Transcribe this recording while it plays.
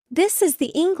This is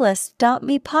the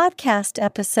English.me podcast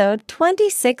episode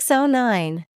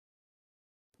 2609.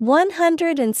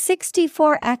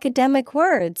 164 academic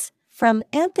words from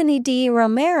Anthony D.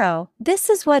 Romero. This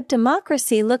is what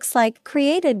democracy looks like,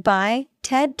 created by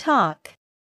TED Talk.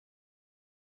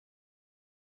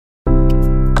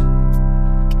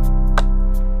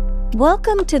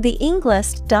 Welcome to the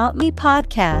English.me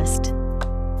podcast.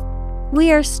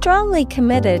 We are strongly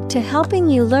committed to helping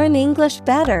you learn English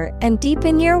better and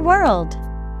deepen your world.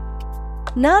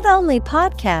 Not only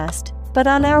podcast, but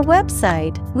on our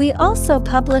website, we also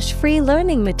publish free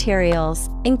learning materials,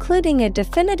 including a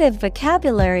definitive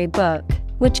vocabulary book,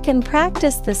 which can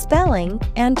practice the spelling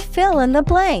and fill in the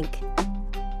blank.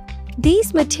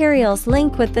 These materials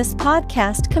link with this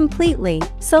podcast completely,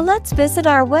 so let's visit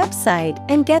our website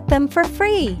and get them for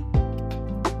free.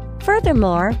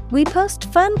 Furthermore, we post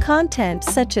fun content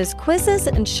such as quizzes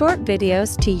and short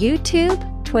videos to YouTube,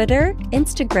 Twitter,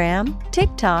 Instagram,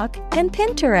 TikTok, and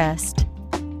Pinterest.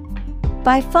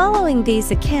 By following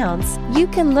these accounts, you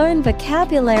can learn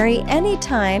vocabulary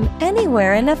anytime,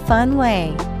 anywhere in a fun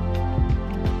way.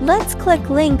 Let's click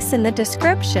links in the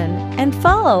description and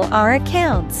follow our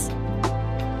accounts.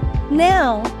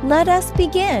 Now, let us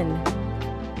begin.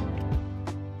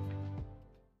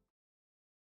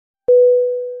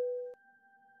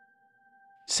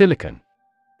 Silicon.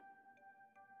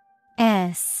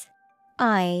 S-I-L-I-C-O-N.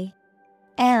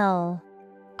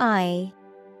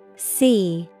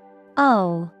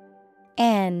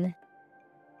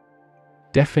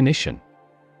 Definition: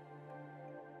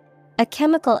 a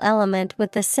chemical element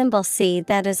with the symbol C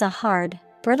that is a hard,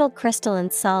 brittle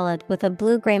crystalline solid with a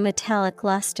blue-gray metallic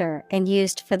luster and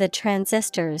used for the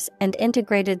transistors and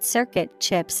integrated circuit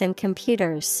chips in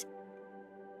computers.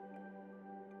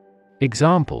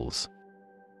 Examples: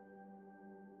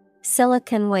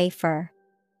 silicon wafer,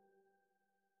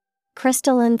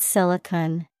 crystalline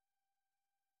silicon.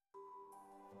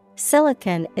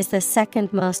 Silicon is the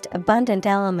second most abundant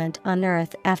element on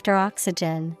Earth after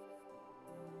oxygen.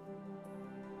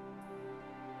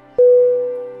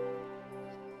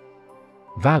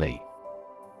 Valley.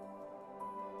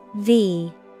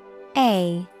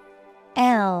 V-A-L-L-E-Y.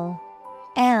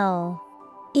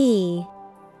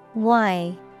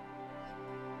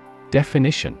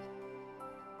 Definition: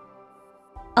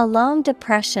 a long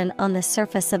depression on the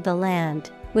surface of the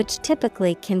land, which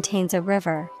typically contains a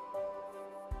river.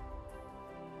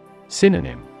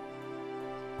 Synonym: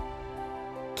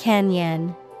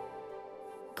 canyon,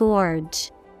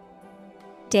 gorge,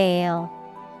 dale.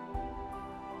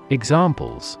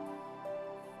 Examples: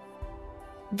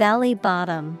 valley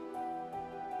bottom,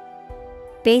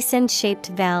 basin-shaped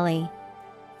valley.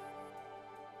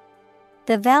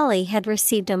 The valley had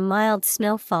received a mild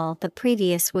snowfall the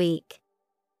previous week.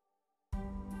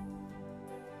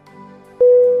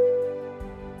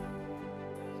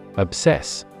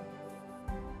 Obsess.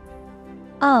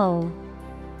 O-B-S-E-S-S.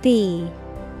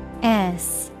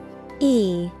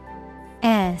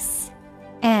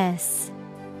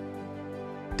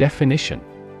 Definition: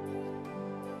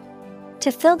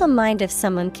 to fill the mind of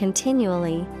someone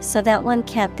continually so that one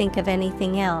can't think of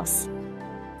anything else.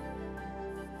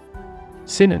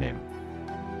 Synonym: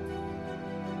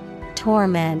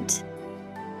 torment,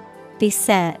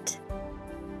 beset,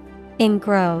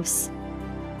 engross.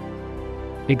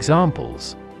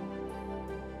 Examples: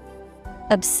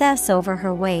 obsess over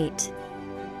her weight.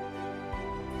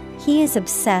 He is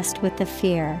obsessed with the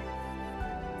fear.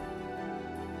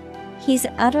 He's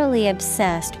utterly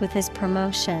obsessed with his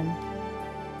promotion.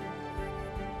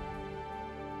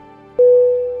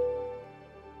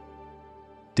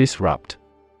 Disrupt.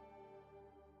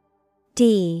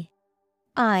 D-I-S-R-U-P-T.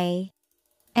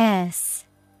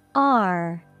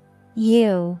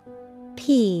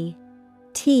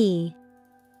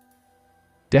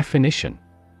 Definition: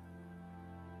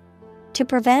 to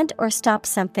prevent or stop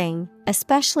something,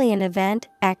 especially an event,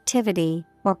 activity,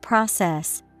 or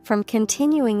process, from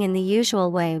continuing in the usual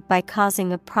way by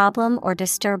causing a problem or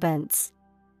disturbance.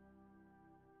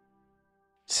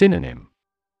 Synonym: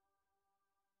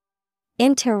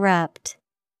 interrupt,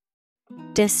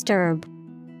 disturb,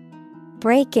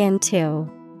 break into.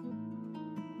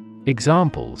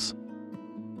 Examples: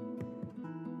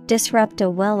 disrupt a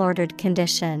well-ordered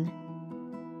condition.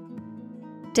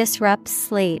 Disrupt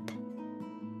sleep.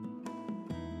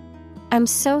 I'm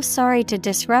so sorry to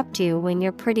disrupt you when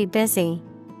you're pretty busy.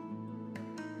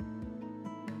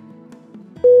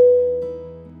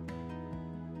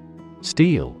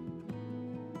 Steel.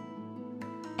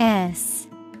 S-T-E-E-L.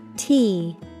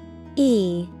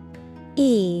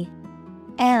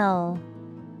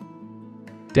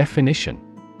 Definition: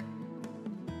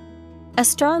 A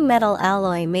strong metal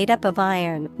alloy made up of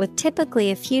iron with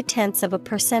typically a few tenths of a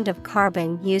 % of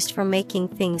carbon used for making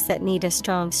things that need a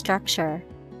strong structure.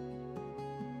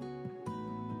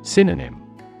 Synonym: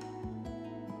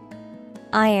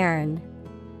 Iron.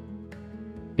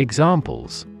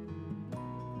 Examples: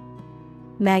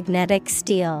 Magnetic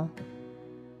steel.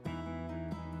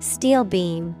 Steel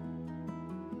beam.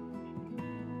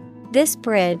 This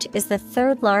bridge is the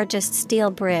third largest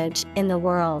steel bridge in the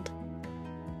world.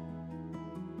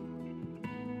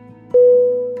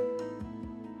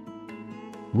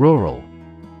 Rural.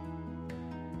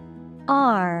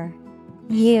 R-U-R-A-L.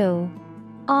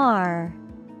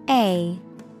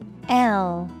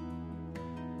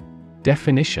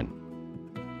 Definition: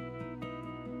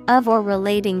 Of or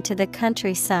relating to the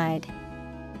countryside.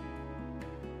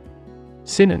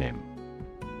 Synonym: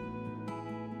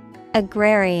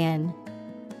 Agrarian,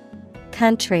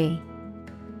 country,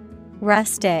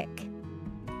 rustic.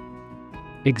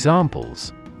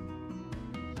 Examples: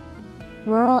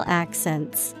 Rural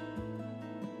accents.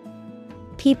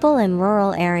 People in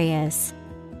rural areas.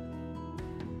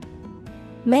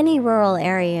 Many rural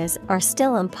areas are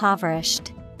still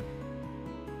impoverished.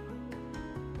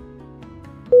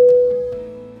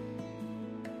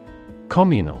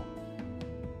 Communal.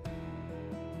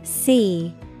 C-O-M-M-U-N-A-L.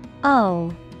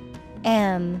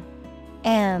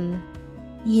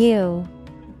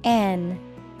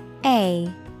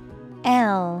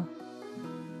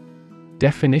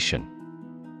 Definition: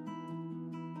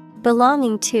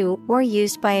 Belonging to or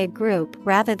used by a group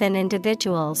rather than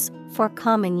individuals, for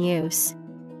common use.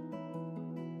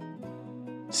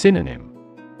 Synonym: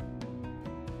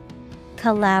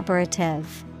 Collaborative,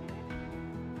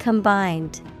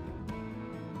 combined,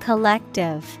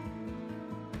 collective.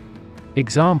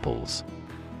 Examples: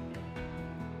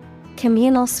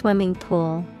 Communal swimming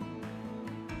pool.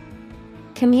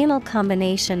 Communal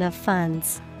combination of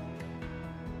funds.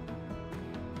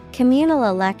 Communal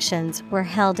elections were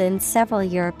held in several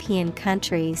European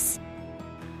countries.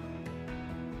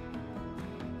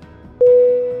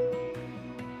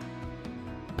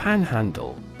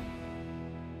 Panhandle.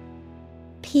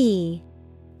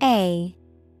 P-A-N-H-A-N-D-L-E.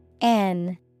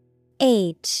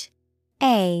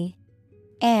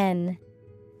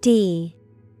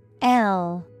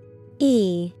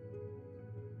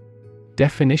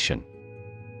 Definition: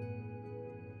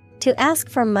 To ask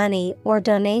for money or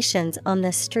donations on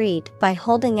the street by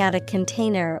holding out a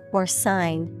container or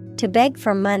sign, to beg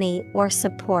for money or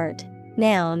support.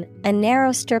 Noun, a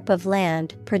narrow strip of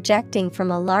land projecting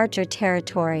from a larger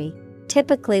territory,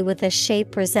 typically with a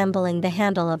shape resembling the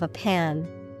handle of a pan.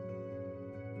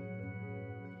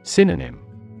 Synonym: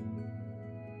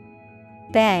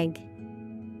 Beg,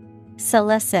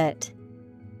 solicit,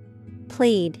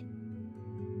 plead.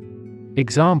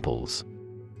 Examples: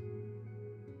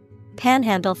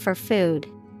 Panhandle for food.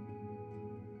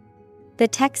 The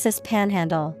Texas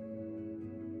Panhandle.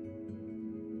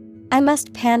 I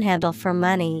must panhandle for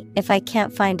money if I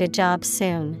can't find a job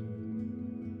soon.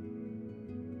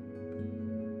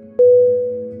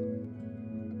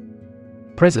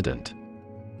 President.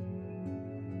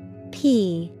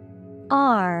 P-R-E-S-I-D-E-N-T.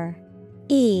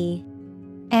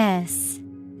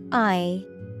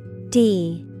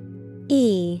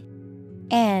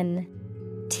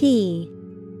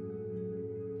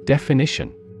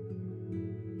 Definition: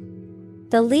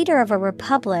 The leader of a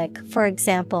republic, for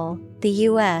example, the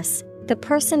U.S., the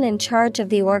person in charge of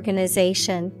the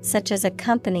organization, such as a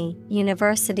company,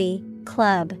 university,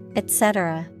 club,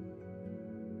 etc.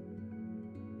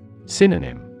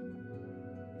 Synonym: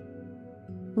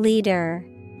 Leader,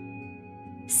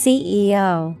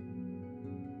 CEO,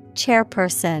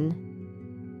 chairperson.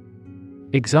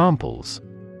 Examples: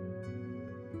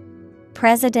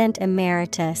 President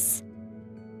Emeritus.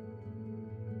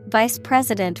 Vice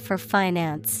President for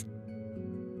Finance.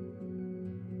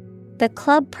 The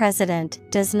club president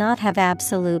does not have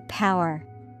absolute power.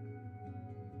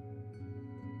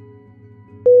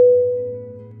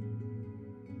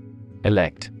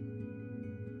 Elect.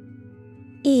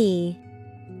 E-L-E-C-T.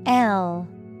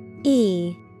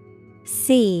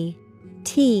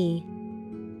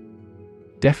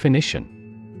 Definition: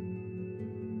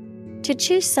 To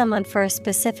choose someone for a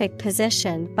specific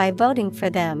position by voting for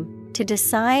them, to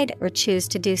decide or choose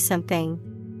to do something.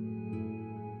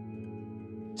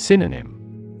 Synonym: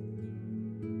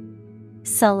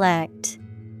 Select,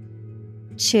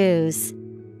 choose,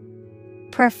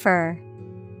 prefer.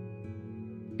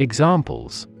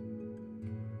 Examples: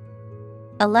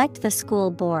 Elect the school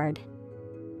board.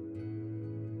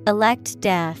 Elect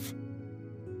death.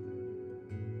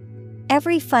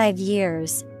 Every 5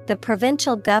 years, the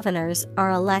provincial governors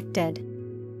are elected.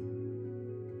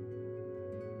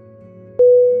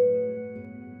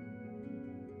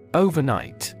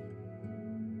 Overnight.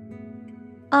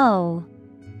 OVERNIGHT.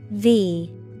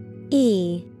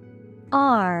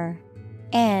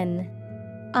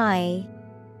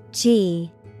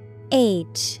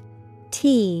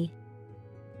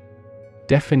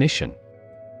 Definition: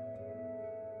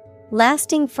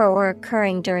 lasting for or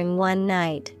occurring during one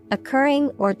night, occurring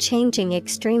or changing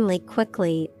extremely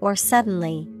quickly or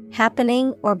suddenly,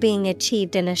 happening or being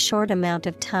achieved in a short amount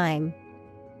of time.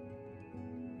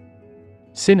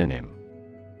 Synonym: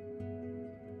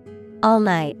 All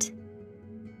night,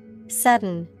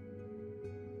 sudden,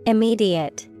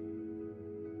 immediate.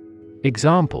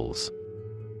 Examples: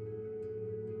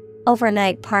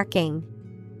 Overnight parking,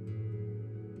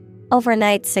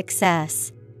 overnight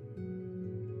success.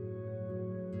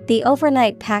 The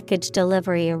overnight package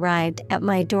delivery arrived at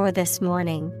my door this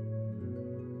morning.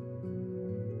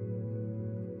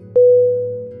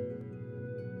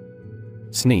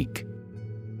 Sneak.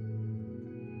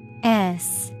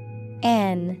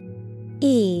 SNEAK.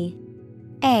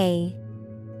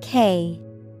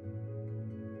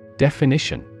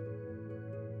 Definition: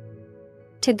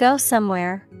 to go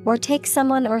somewhere, or take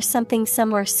someone or something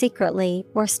somewhere secretly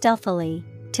or stealthily.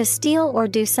 To steal or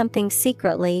do something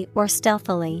secretly or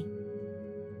stealthily.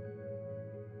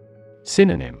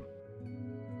 Synonym: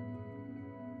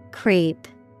 creep,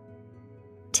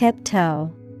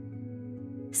 tiptoe,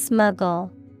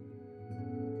 smuggle.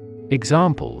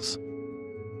 Examples: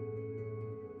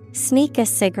 sneak a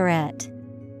cigarette,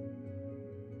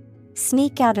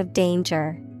 sneak out of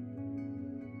danger.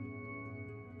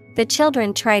 The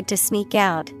children tried to sneak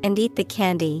out and eat the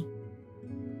candy.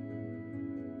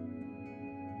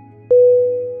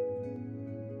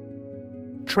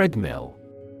 Treadmill.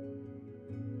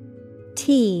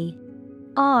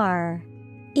 TREDMILL.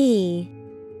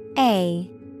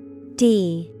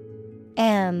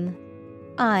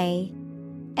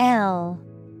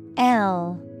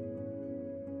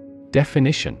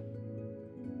 Definition: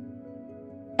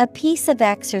 a piece of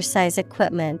exercise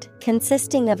equipment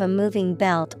consisting of a moving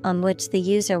belt on which the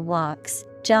user walks,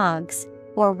 jogs,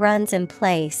 or runs in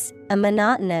place, a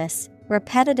monotonous,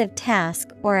 repetitive task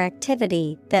or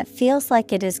activity that feels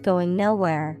like it is going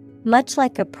nowhere, much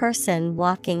like a person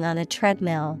walking on a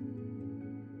treadmill.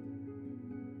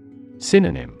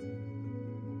 Synonym: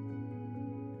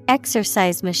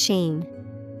 exercise machine,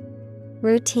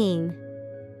 routine.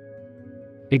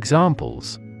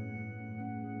 Examples: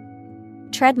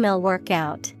 treadmill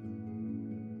workout,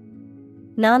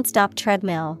 non-stop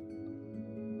treadmill.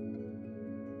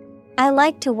 I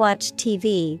like to watch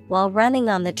TV while running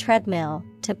on the treadmill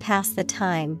to pass the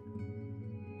time.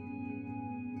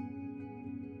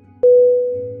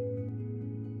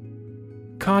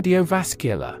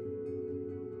 Cardiovascular.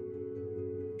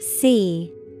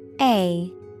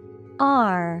 CARDIovascular.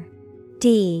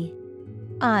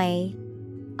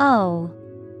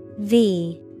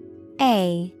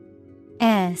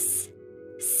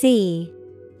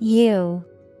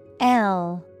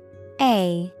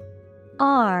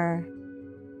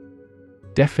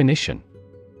 Definition: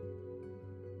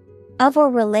 of or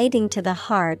relating to the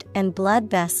heart and blood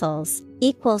vessels,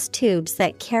 equals tubes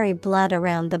that carry blood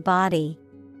around the body.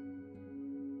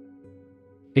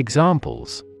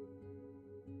 Examples: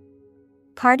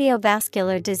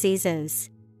 cardiovascular diseases,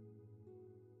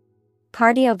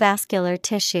 cardiovascular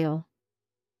tissue.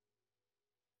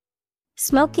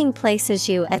 Smoking places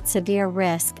you at severe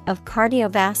risk of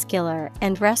cardiovascular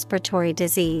and respiratory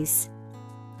disease.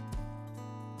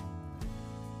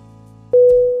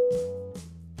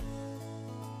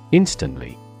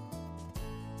 Instantly.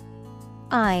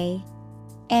 INSTANTLY.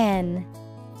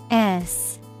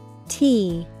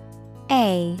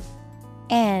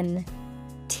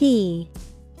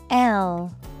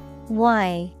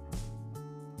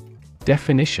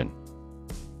 Definition: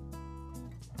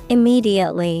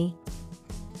 immediately.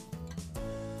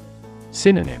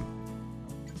 Synonym: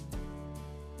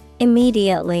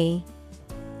 immediately,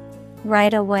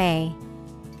 right away,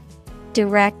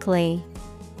 directly.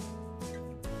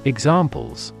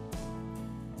 Examples: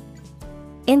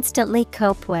 instantly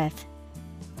cope with,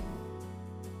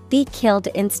 be killed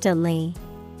instantly.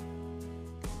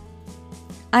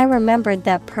 I remembered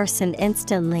that person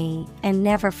instantly and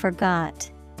never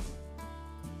forgot.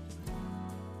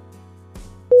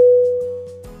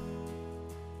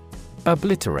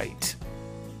 Obliterate.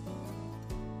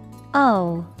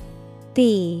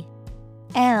 OBLITERATE.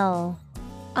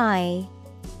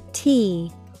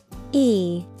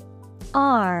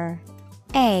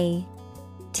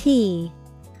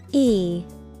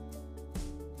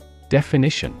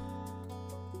 Definition: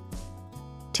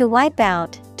 to wipe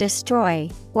out, destroy,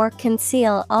 or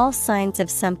conceal all signs of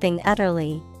something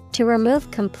utterly, to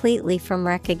remove completely from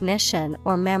recognition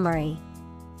or memory.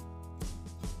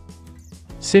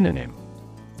 Synonym: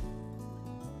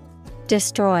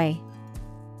 Destroy,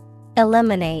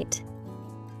 eliminate,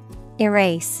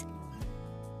 erase.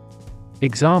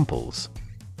 Examples: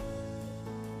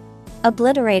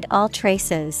 Obliterate all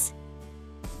traces.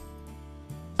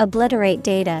 Obliterate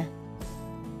data.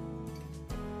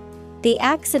 The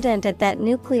accident at that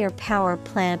nuclear power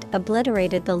plant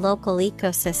obliterated the local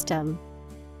ecosystem.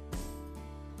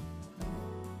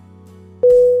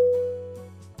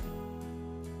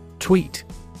 Tweet.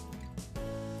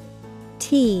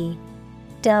 T-W-E-E-T.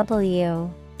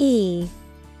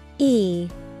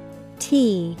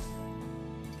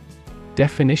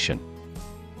 Definition: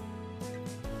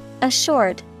 A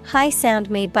short, high sound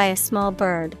made by a small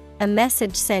bird, a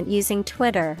message sent using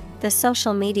Twitter, the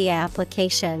social media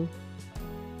application.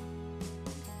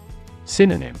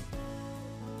 Synonym: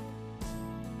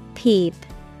 Peep,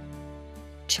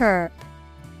 chirp,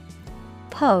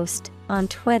 post on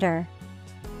Twitter.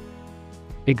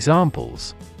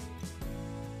 Examples: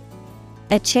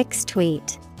 A chick's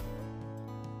tweet.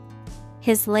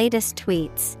 His latest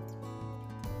tweets.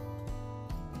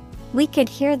 We could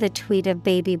hear the tweet of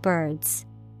baby birds.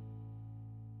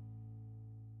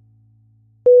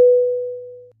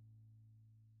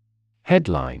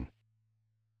 Headline: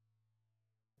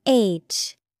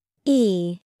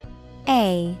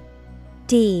 Headline.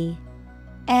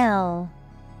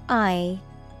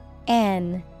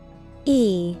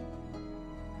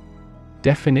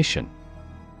 Definition: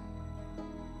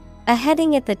 A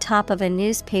heading at the top of a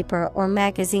newspaper or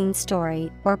magazine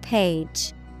story or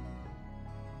page.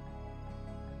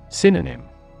 Synonym: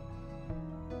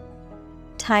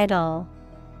 Title,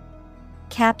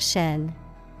 caption.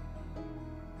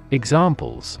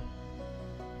 Examples: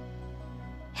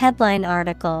 Headline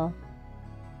article.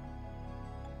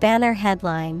 Banner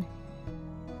headline.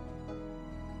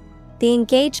 The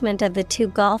engagement of the two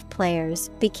golf players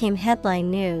became headline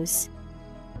news.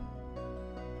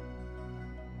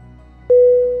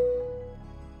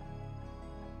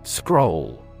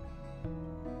 Scroll.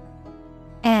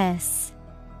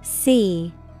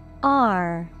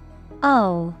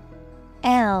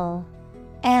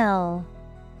 S-C-R-O-L-L.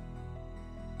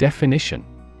 Definition: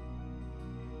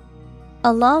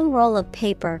 A long roll of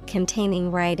paper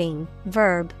containing writing.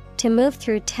 Verb, to move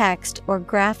through text or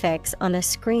graphics on a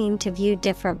screen to view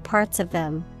different parts of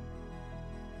them.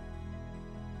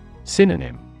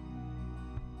 Synonym: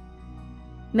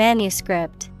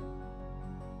 Manuscript,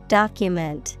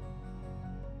 document,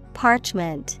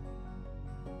 parchment.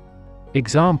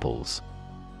 Examples: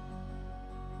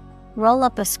 Roll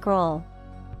up a scroll.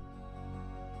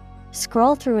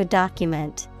 Scroll through a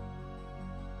document.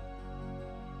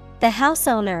 The house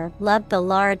owner loved the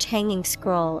large hanging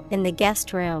scroll in the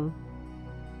guest room.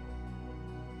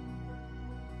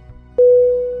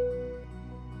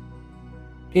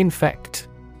 Infect.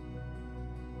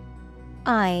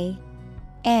 I-N-F-E-C-T.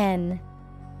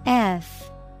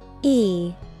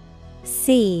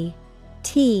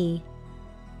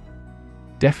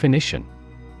 Definition: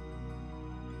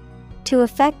 To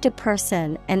affect a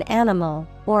person, an animal,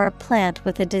 or a plant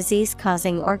with a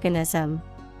disease-causing organism.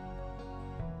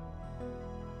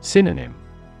 Synonym: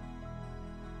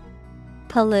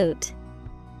 Pollute,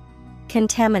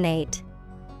 contaminate,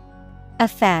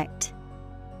 affect.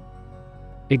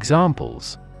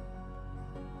 Examples: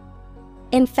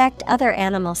 Infect other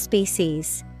animal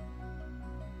species.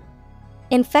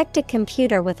 Infect a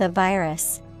computer with a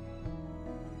virus.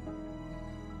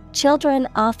 Children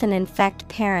often infect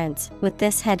parents with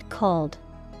this head cold.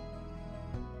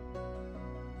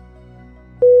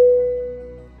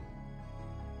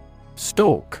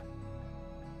 Stalk.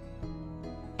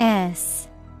 S-T-A-L-K.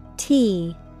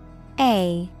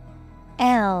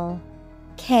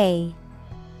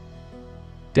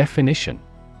 Definition: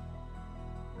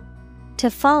 To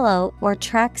follow or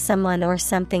track someone or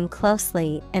something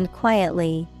closely and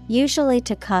quietly, usually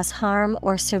to cause harm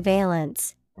or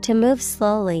surveillance. To move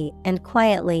slowly and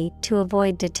quietly to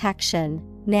avoid detection.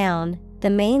 Noun, the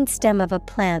main stem of a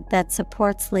plant that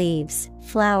supports leaves,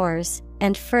 flowers,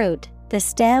 and fruit, the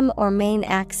stem or main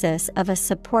axis of a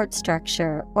support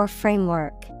structure or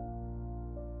framework.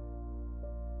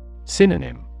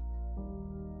 Synonym: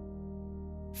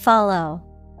 Follow,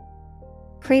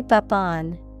 creep up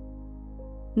on.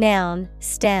 Noun,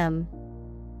 stem.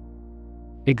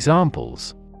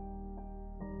 Examples: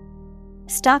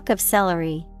 Stalk of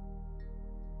celery.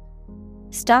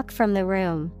 Stalk from the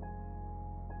room.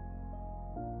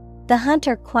 The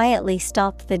hunter quietly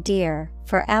stalked the deer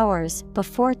for hours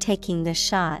before taking the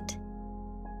shot.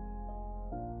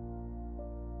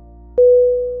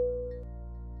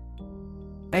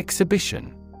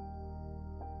 Exhibition.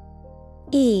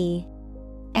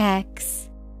 EXHIBITION.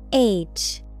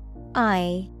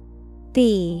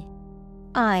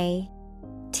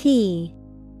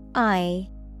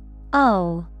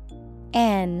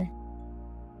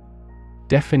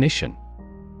 Definition.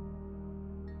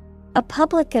 A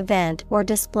public event or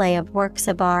display of works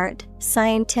of art,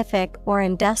 scientific or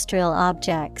industrial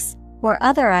objects, or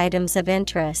other items of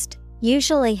interest,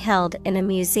 usually held in a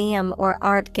museum or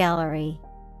art gallery.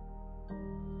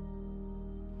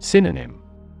 Synonym.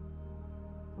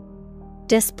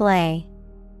 Display,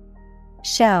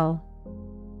 show,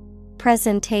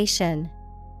 presentation.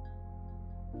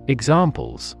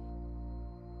 Examples.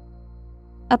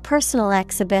 A personal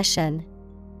exhibition.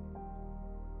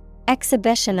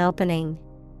 Exhibition opening.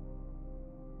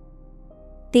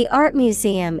 The art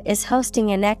museum is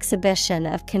hosting an exhibition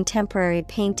of contemporary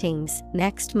paintings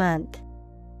next month.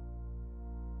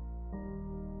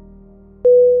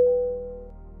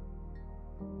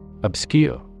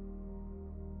 Obscure.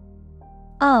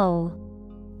 OBSCURE.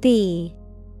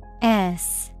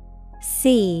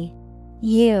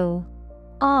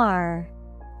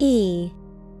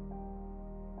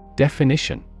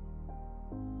 Definition.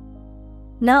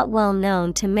 Not well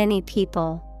known to many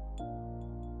people.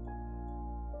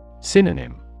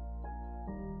 Synonym.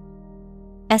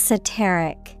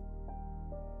 Esoteric,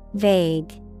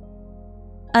 vague,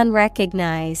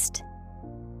 unrecognized.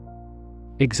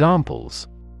 Examples.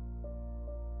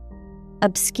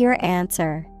 Obscure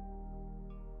answer.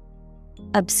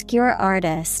 Obscure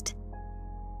artist.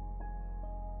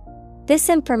 This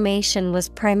information was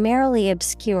primarily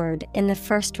obscured in the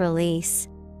first release.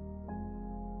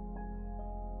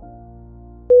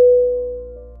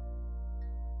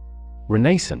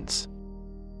 Renaissance.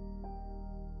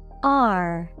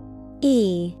 RENAISSANCE.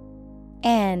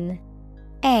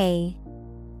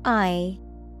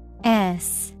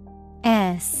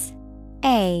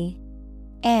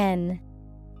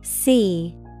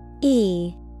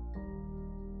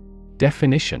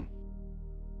 Definition.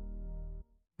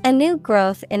 A new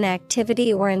growth in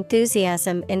activity or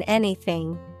enthusiasm in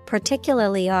anything,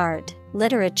 particularly art,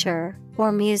 literature,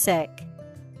 or music.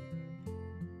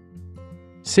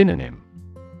 Synonym.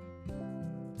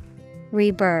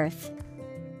 Rebirth,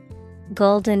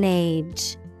 golden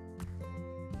age.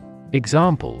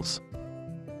 Examples.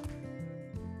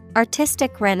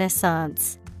 Artistic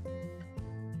renaissance.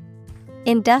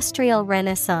 Industrial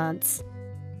renaissance.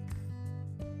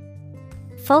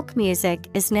 Folk music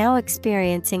is now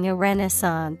experiencing a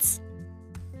renaissance.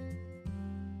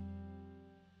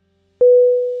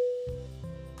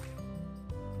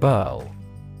 Burl.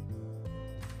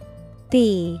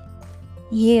 BURL.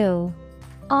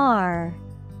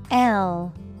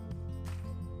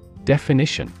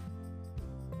 Definition.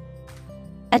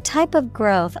 A type of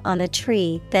growth on a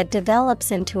tree that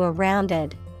develops into a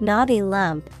rounded, knotty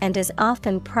lump and is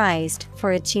often prized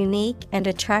for its unique and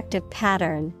attractive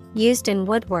pattern, used in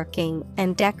woodworking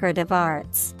and decorative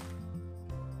arts.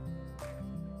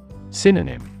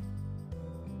 Synonym.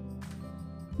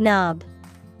 Knob,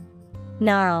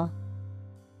 gnarl,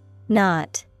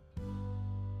 knot.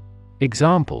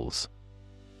 Examples.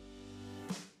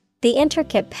 The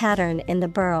intricate pattern in the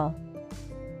burl.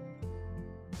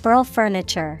 Burl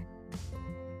furniture.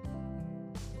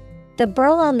 The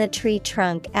burl on the tree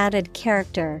trunk added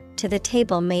character to the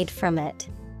table made from it.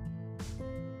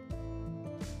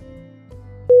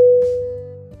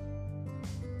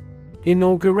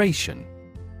 Inauguration.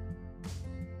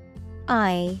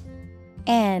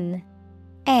 INAUGURATION.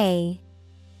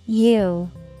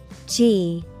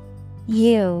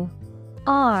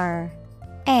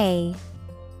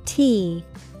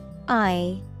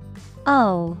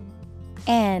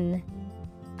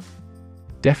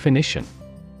 Definition.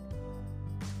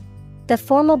 The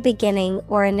formal beginning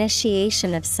or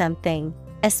initiation of something,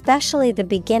 especially the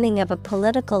beginning of a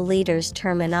political leader's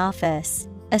term in office,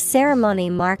 a ceremony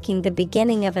marking the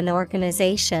beginning of an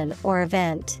organization or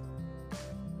event.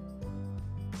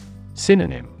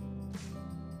 Synonym.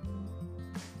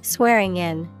 Swearing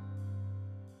in,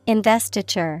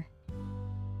 investiture,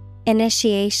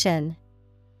 initiation.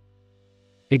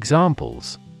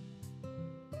 Examples.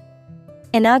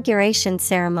 Inauguration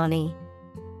ceremony.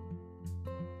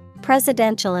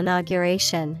 Presidential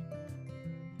inauguration.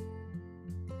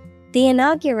 The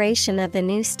inauguration of the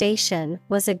new station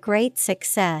was a great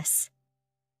success.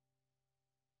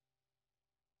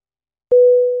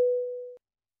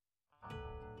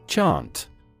 Chant.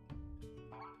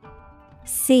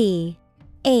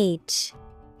 CHANT.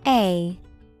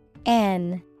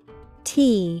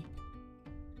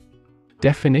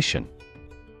 Definition.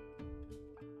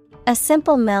 A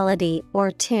simple melody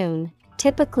or tune,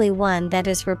 typically one that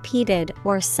is repeated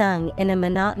or sung in a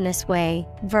monotonous way.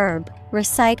 Verb,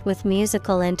 recite with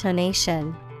musical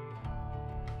intonation.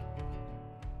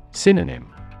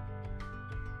 Synonym: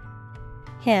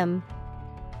 Hymn,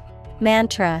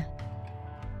 mantra.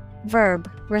 Verb,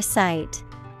 recite.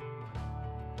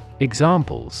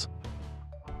 Examples: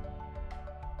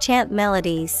 Chant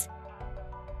melodies.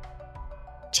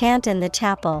 Chant in the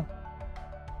chapel.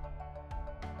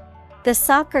 The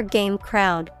soccer game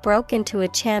crowd broke into a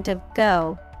chant of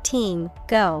 "Go, team,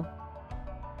 go."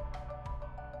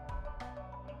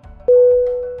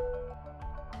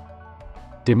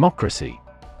 Democracy.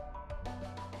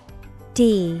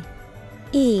 D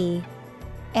E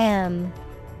M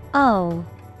O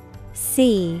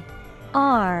C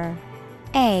R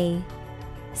A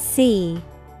C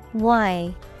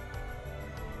Y.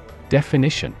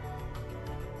 Definition: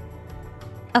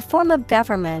 A form of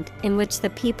government in which the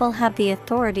people have the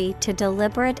authority to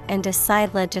deliberate and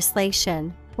decide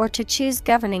legislation, or to choose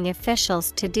governing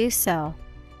officials to do so.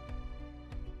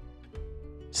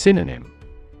 Synonym: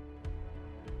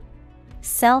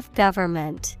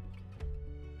 Self-government,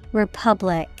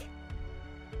 republic,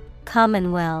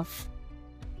 commonwealth.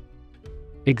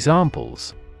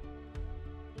 Examples: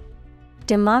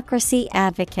 Democracy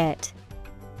advocate.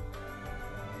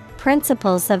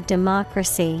 Principles of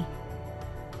democracy.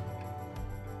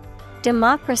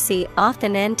 Democracy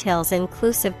often entails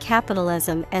inclusive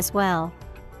capitalism as well.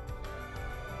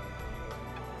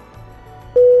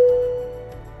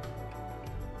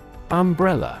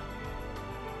 Umbrella.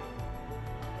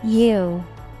 U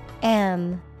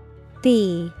M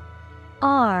B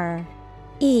R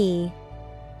E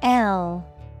L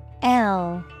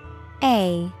L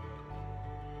A.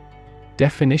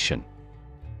 Definition: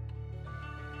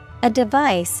 A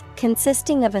device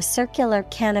consisting of a circular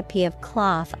canopy of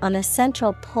cloth on a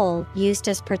central pole used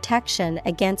as protection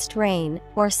against rain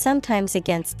or sometimes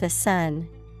against the sun.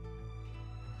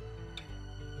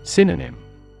 Synonym: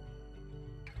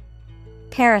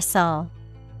 Parasol,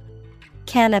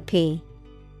 canopy,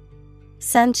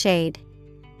 sunshade.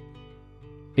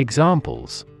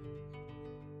 Examples: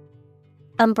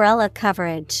 Umbrella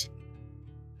coverage.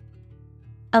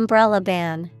 Umbrella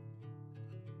ban.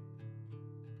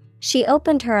 She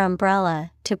opened her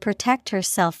umbrella to protect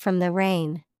herself from the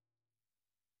rain.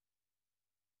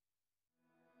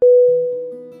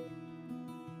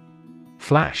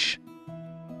 Flash.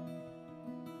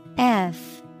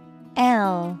 F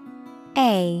L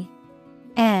A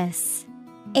S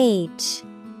H.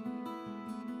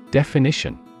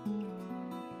 Definition: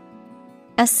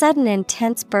 A sudden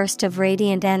intense burst of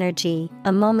radiant energy,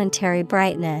 a momentary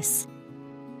brightness.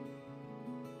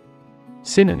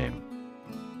 Synonym: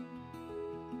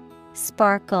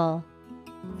 Sparkle,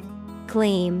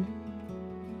 gleam,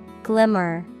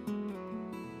 glimmer.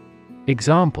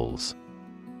 Examples: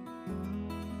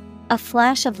 A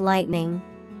flash of lightning.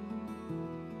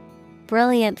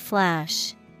 Brilliant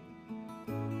flash.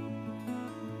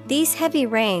 These heavy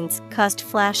rains caused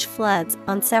flash floods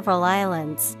on several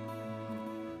islands.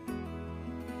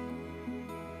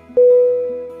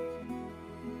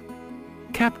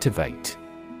 Captivate.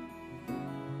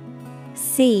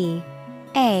 C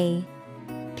A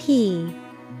P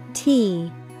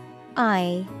T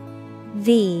I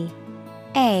V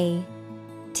A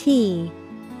T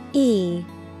E.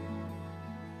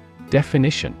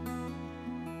 Definition: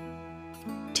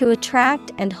 To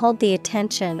attract and hold the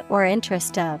attention or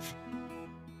interest of.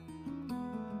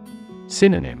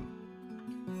 Synonym: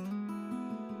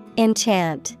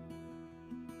 Enchant,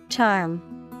 charm,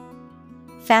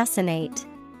 fascinate.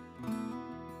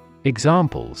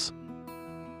 Examples: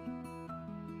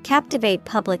 Captivate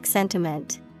public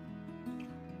sentiment.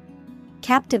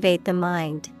 Captivate the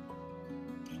mind.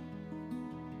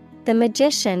 The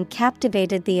magician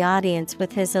captivated the audience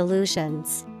with his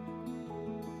illusions.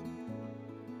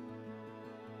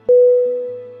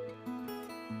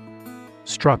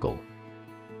 Struggle.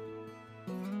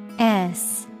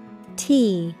 S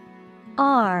T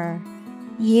R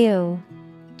U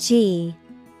G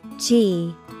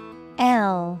G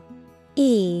L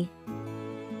E.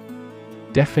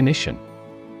 Definition: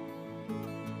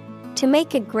 To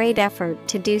make a great effort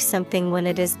to do something when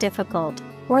it is difficult,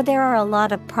 or there are a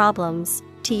lot of problems,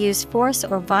 to use force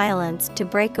or violence to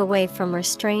break away from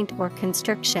restraint or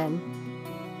constriction.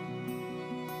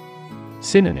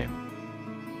 Synonym: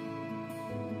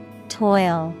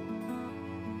 Toil,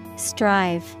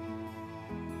 strive,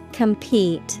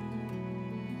 compete.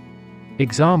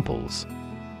 Examples: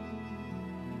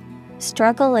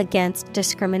 Struggle against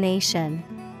discrimination.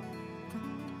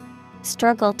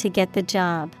 Struggle to get the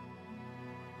job.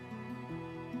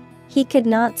 He could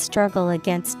not struggle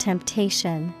against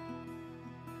temptation.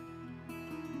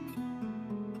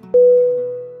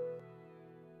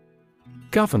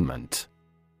 Government. Government.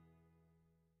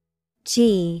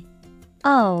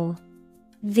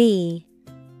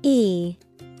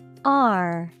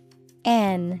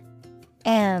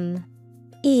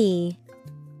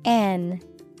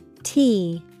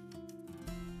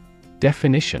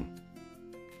 Definition.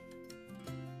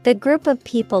 The group of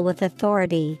people with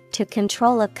authority to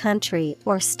control a country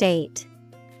or state.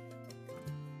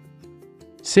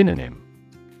 Synonym.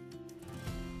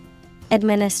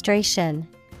 Administration,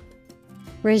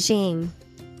 regime,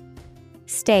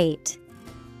 state.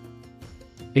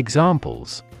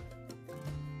 Examples.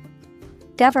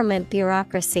 Government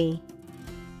bureaucracy,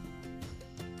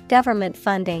 government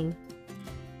funding.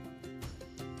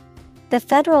 The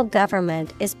federal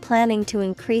government is planning to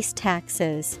increase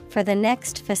taxes for the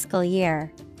next fiscal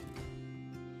year.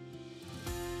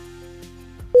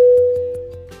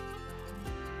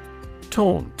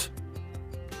 Taunt.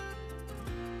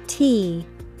 T-A-U-N-T.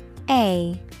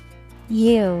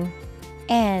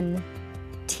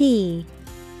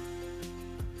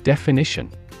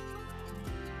 Definition.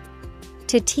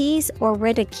 To tease or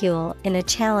ridicule in a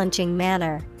challenging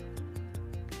manner.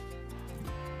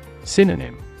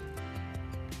 Synonym.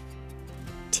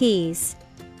 Tease,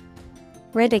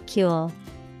 ridicule,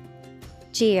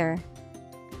 jeer.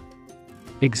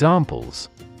 Examples.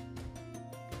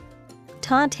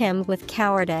 Taunt him with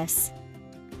cowardice.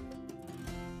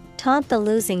 Taunt the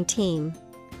losing team.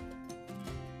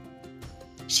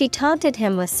 She taunted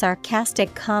him with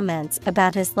sarcastic comments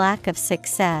about his lack of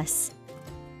success.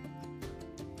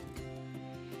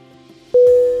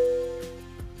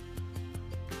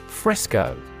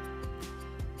 Fresco.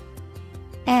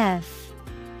 F-R-E-S-C-O.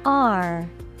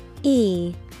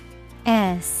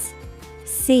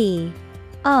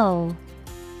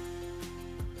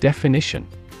 Definition.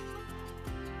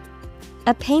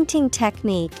 A painting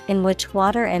technique in which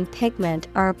water and pigment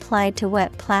are applied to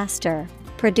wet plaster,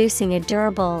 producing a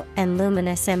durable and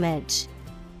luminous image.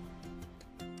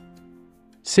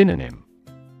 Synonym.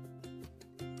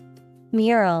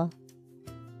 Mural,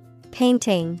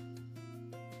 painting,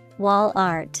 wall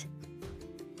art.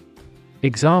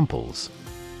 Examples.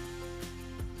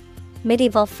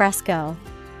 Medieval fresco,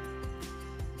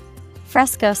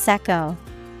 fresco secco.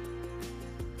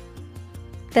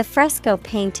 The fresco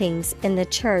paintings in the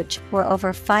church were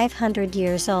over 500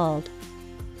 years old.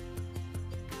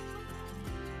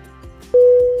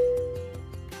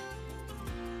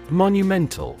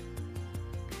 Monumental.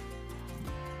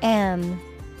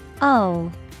 M-O-N-U-M-E-N-T-A-L.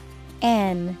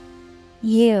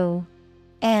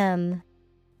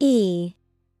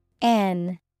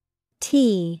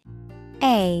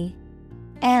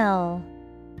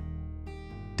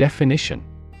 Definition.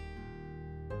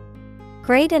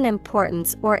 Great in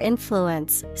importance or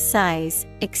influence, size,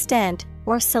 extent,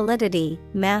 or solidity,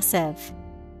 massive.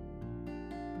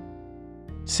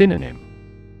 Synonym.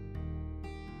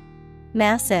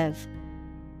 Massive,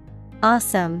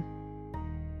 awesome,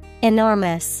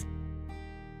 enormous.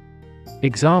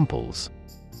 Examples.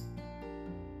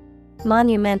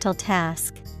 Monumental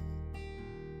task,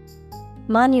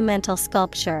 monumental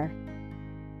sculpture.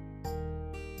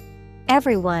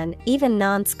 Everyone, even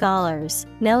non-scholars,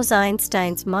 knows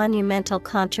Einstein's monumental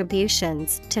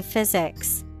contributions to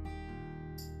physics.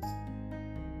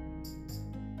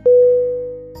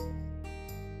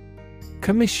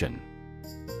 Commission.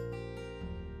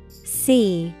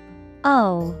 C-O-M-M-I-S-S-I-O-N.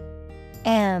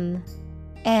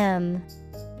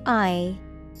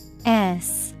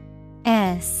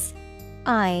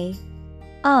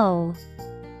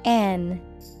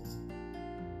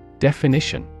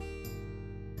 Definition.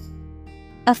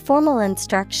 A formal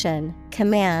instruction,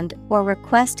 command, or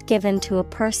request given to a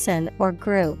person or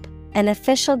group, an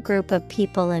official group of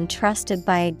people entrusted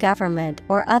by a government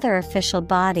or other official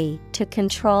body to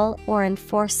control or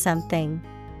enforce something.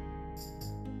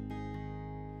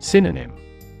 Synonym.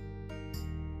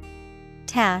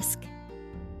 Task,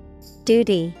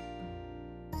 duty,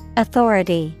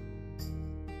 authority.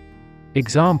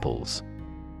 Examples.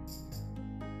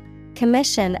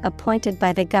 Commission appointed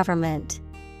by the government.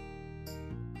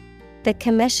 The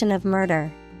commission of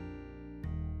murder.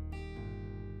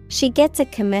 She gets a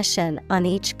commission on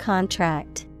each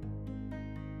contract.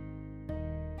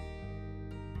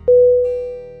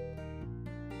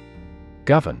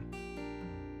 Govern.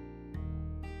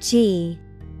 G-O-V-E-R-N.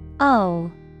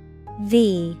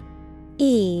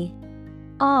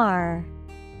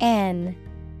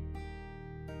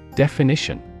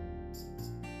 Definition.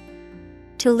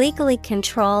 To legally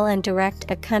control and direct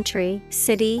a country,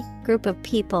 city, group of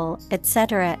people,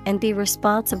 etc., and be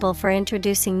responsible for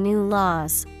introducing new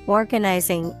laws,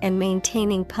 organizing and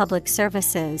maintaining public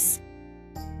services.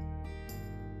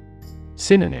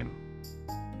 Synonym: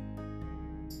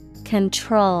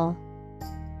 Control,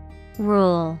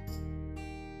 rule,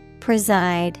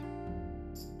 preside.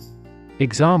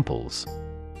 Examples: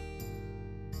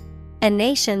 A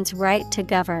nation's right to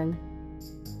govern.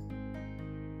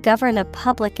 Govern a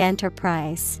public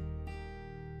enterprise.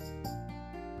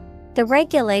 The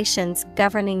regulations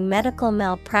governing medical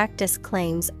malpractice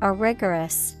claims are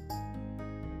rigorous.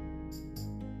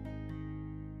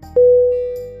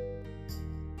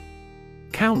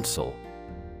 Council.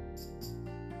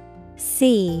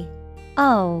 COUNCIL.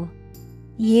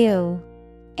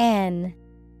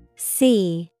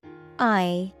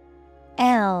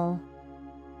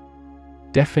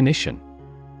 Definition: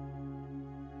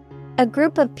 A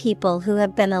group of people who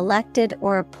have been elected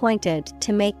or appointed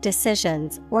to make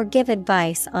decisions or give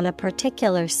advice on a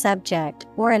particular subject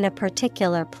or in a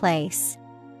particular place.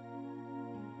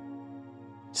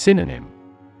 Synonym: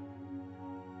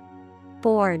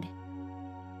 Board,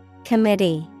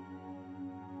 Committee,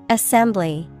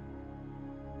 Assembly.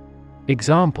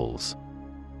 Examples: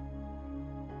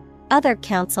 Other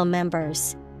council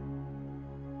members.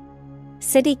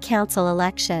 City council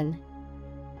election.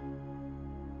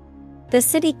 The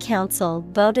city council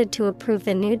voted to approve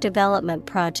the new development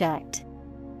project.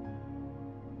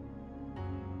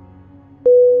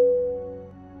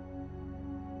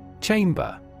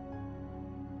 Chamber.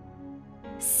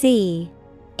 CHAMBER.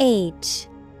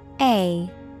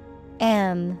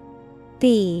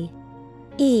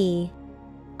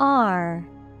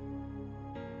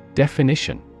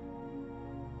 Definition: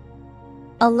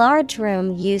 A large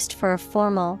room used for a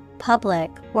formal,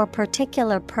 public, or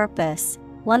particular purpose,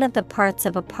 one of the parts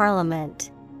of a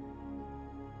parliament.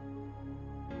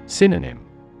 Synonym: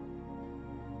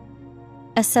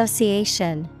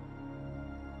 Association,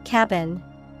 Cabin,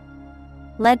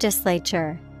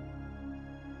 Legislature.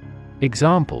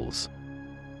 Examples: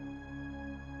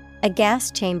 A gas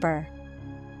chamber.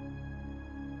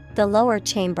 The lower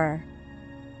chamber.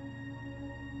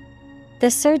 The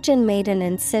surgeon made an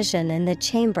incision in the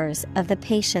chambers of the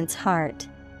patient's heart.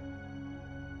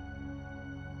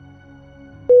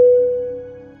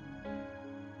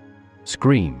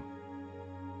 Scream.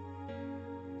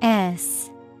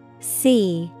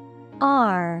 SCREAM.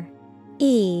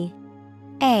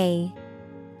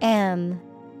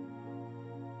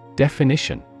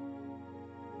 Definition: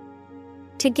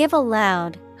 To give a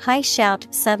loud, high shout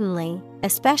suddenly,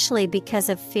 especially because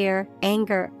of fear,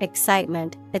 anger,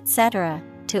 excitement, etc.,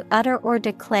 to utter or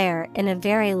declare in a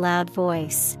very loud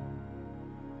voice.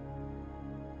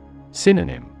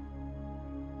 Synonym: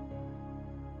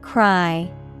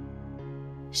 Cry,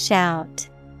 shout,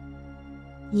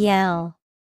 yell.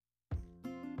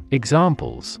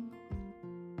 Examples: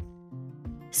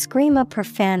 Scream a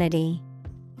profanity.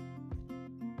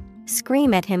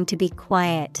 Scream at him to be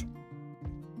quiet.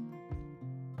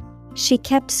 She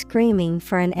kept screaming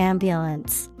for an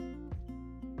ambulance.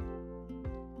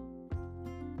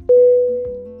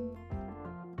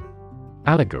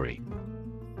 Allegory.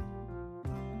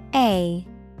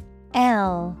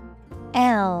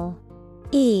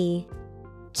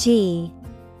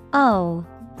 ALLEGORY.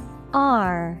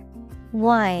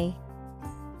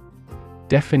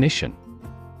 Definition: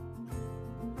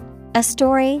 A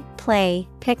story, play,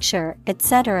 picture,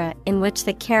 etc., in which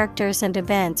the characters and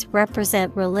events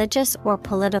represent religious or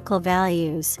political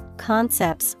values,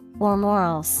 concepts, or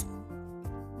morals.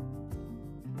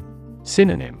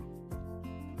 Synonym: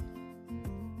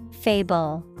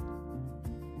 Fable,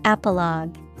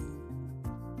 apologue,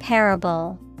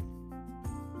 parable.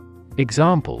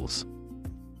 Examples: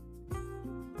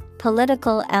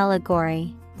 Political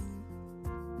allegory.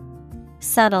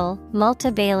 Subtle,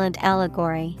 multivalent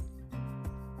allegory.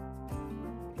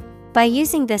 By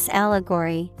using this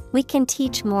allegory, we can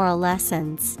teach moral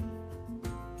lessons.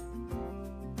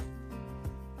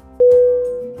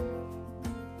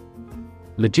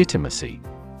 Legitimacy.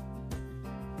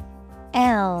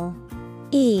 Legitimacy.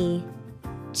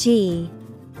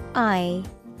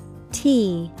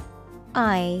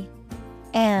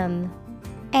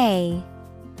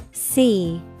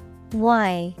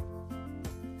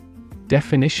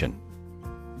 Definition: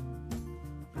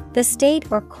 The state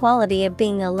or quality of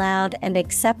being allowed and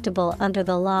acceptable under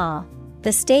the law.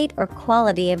 The state or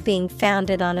quality of being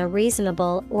founded on a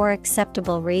reasonable or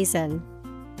acceptable reason.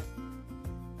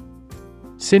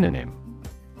 Synonym: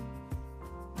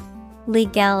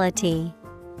 Legality,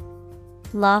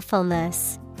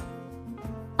 lawfulness,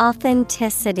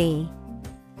 authenticity.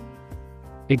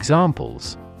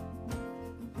 Examples: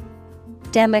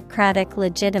 democratic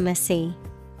legitimacy.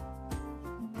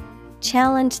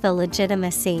 Challenge the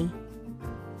legitimacy.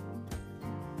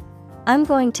 I'm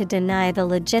going to deny the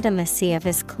legitimacy of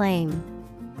his claim.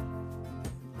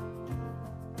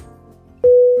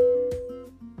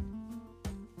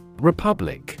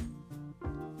 Republic.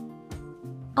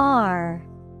 R-E-P-U-B-L-I-C.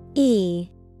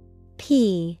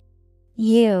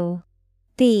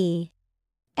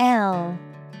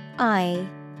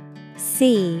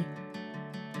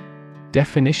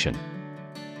 Definition: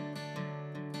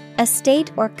 a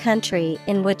state or country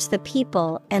in which the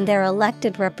people and their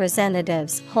elected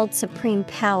representatives hold supreme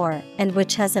power and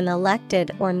which has an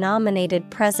elected or nominated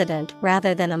president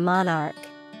rather than a monarch.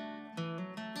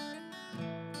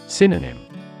 Synonym: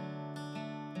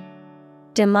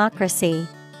 democracy,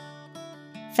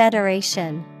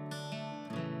 federation,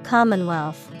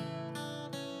 commonwealth.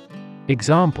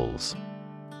 Examples: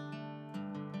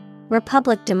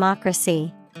 republic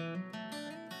democracy.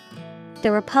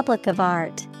 The Republic of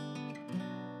Art.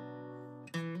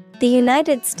 The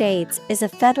United States is a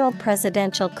federal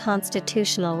presidential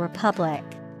constitutional republic.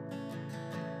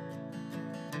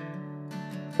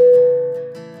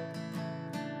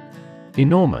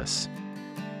 Enormous.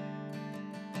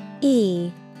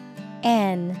 E-N-O-R-M-O-U-S.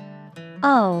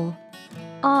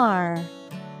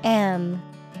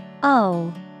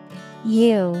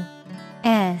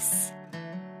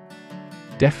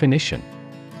 Definition: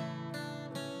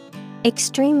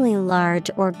 extremely large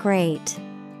or great.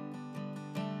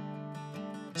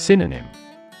 Synonym: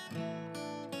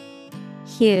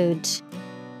 huge,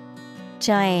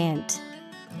 giant,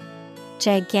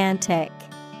 gigantic.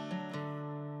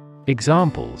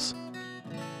 Examples: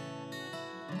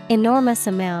 enormous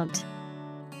amount,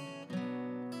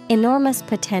 enormous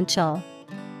potential.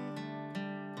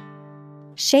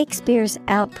 Shakespeare's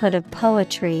output of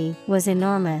poetry was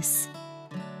enormous.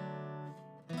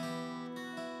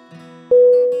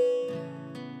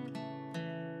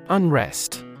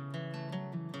 Unrest.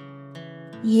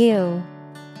 U-N-R-E-S-T.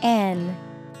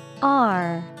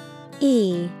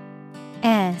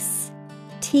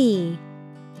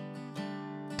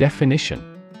 Definition: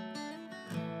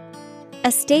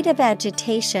 a state of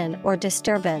agitation or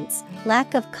disturbance,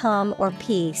 lack of calm or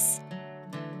peace.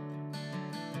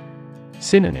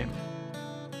 Synonym: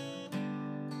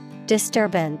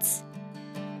 disturbance,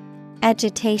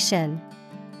 agitation,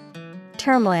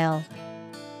 turmoil.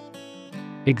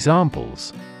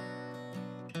 Examples: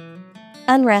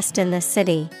 unrest in the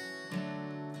city.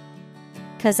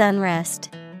 Cause unrest.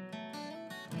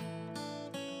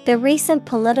 The recent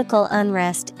political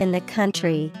unrest in the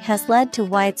country has led to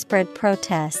widespread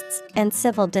protests and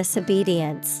civil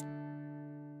disobedience.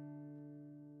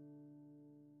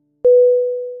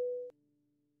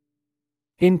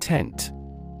 Intent.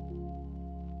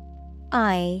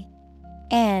 I-N-T-E-N-T.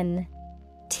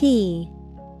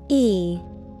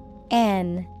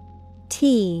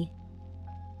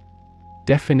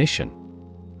 Definition: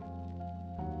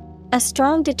 a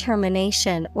strong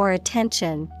determination or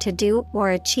attention to do or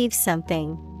achieve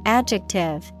something.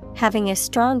 Adjective, having a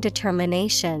strong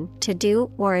determination to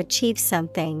do or achieve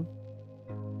something.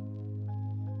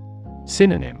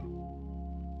 Synonym: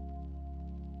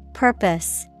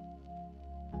 purpose,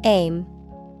 aim,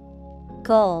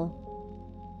 goal.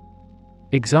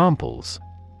 Examples: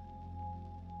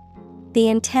 the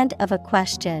intent of a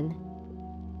question.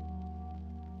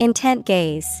 Intent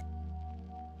gaze.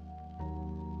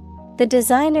 The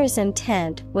designer's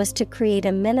intent was to create a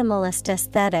minimalist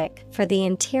aesthetic for the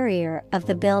interior of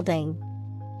the building.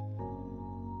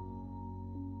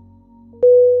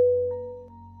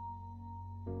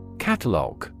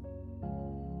 Catalog.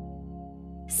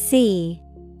 C-A-T-A-L-O-G.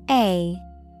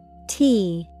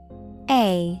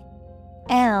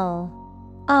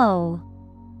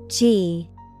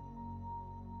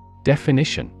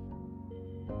 Definition: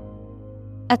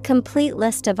 a complete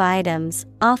list of items,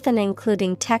 often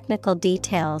including technical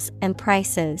details and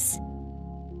prices.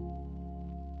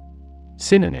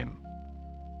 Synonym: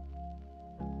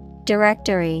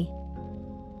 directory,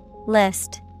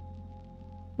 list,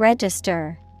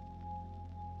 register.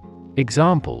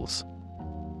 Examples: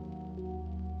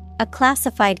 a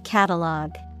classified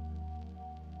catalog.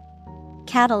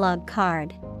 Catalog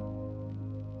card.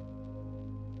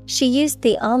 She used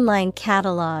the online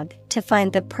catalog to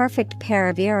find the perfect pair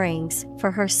of earrings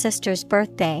for her sister's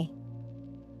birthday.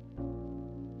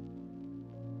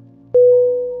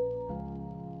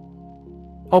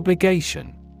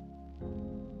 Obligation.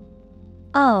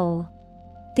 O-B-L-I-G-A-T-I-O-N.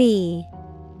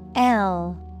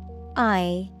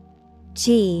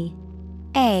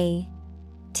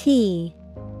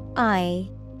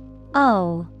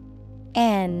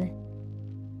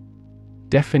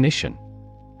 Definition: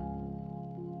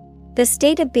 the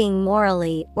state of being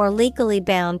morally or legally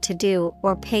bound to do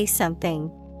or pay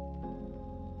something.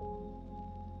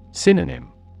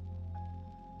 Synonym: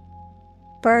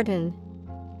 Burden,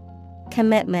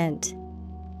 commitment,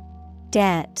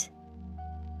 debt.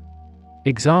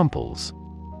 Examples: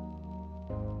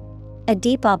 A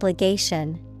deep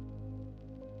obligation.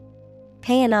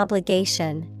 Pay an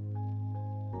obligation.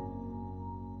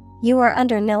 You are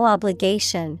under no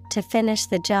obligation to finish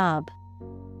the job.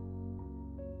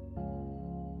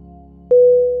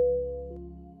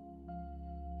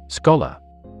 Scholar.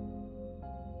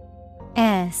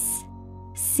 S-C-H-O-L-A-R.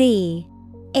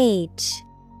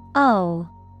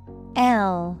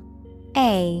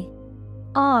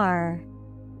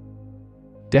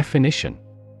 Definition: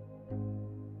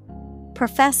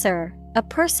 Professor, a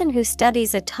person who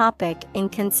studies a topic in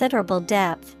considerable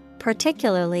depth,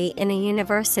 particularly in a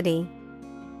university.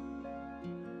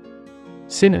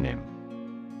 Synonym: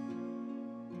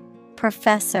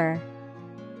 Professor,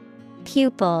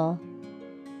 pupil,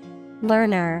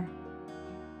 learner.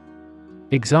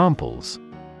 Examples: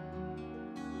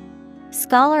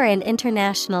 Scholar in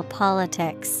international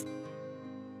politics.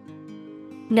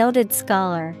 Noted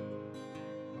scholar.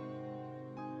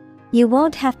 You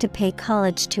won't have to pay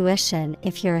college tuition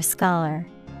if you're a scholar.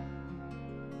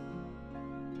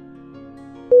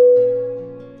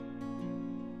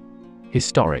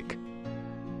 Historic.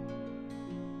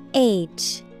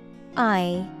 H-I-S-T-O-R-I-C.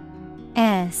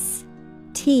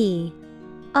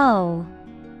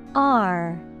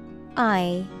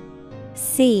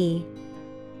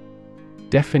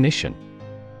 Definition: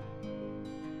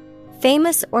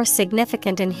 famous or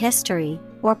significant in history,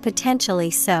 or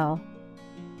potentially so.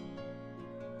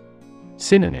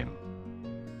 Synonym: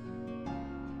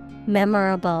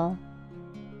 Memorable,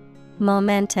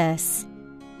 momentous,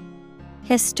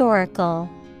 historical.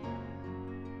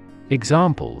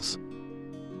 Examples: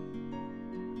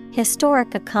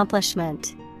 Historic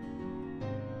accomplishment.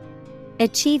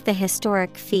 Achieve the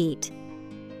historic feat.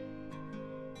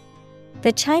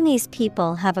 The Chinese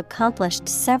people have accomplished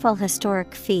several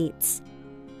historic feats.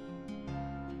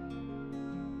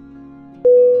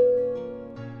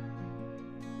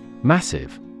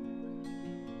 Massive.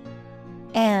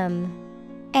 M-A-S-S-I-V-E.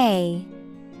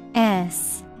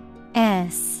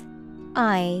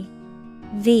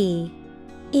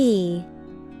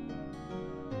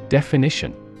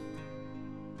 Definition: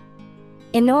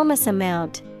 enormous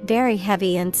amount, very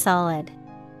heavy and solid.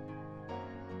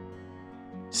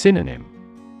 Synonym: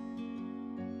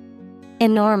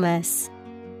 enormous,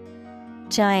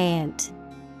 giant,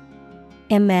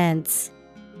 immense.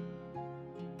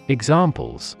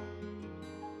 Examples: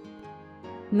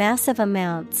 massive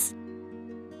amounts,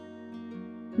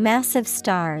 massive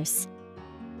stars.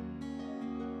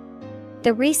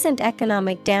 The recent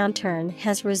economic downturn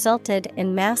has resulted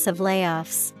in massive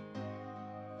layoffs.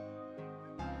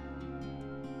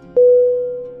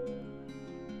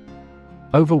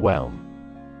 Overwhelm.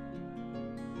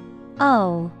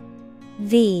 O-V-E-R-W-H-E-L-M.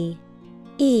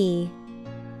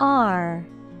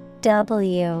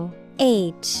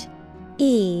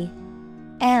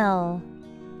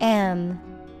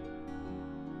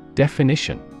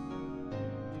 Definition: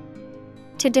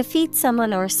 to defeat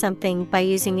someone or something by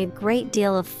using a great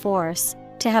deal of force,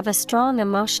 to have a strong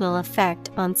emotional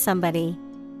effect on somebody.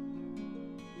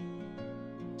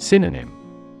 Synonym: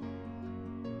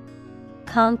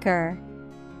 Conquer,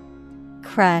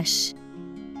 crush,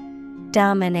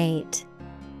 dominate.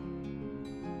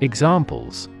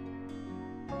 Examples: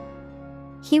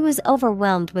 he was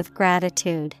overwhelmed with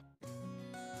gratitude.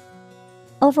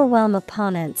 Overwhelm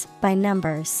opponents by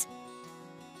numbers.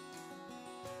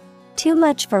 Too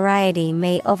much variety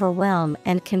may overwhelm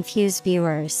and confuse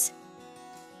viewers.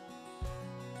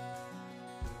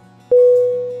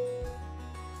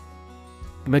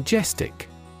 Majestic.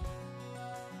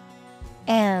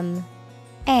 M-A-J-E-S-T-I-C.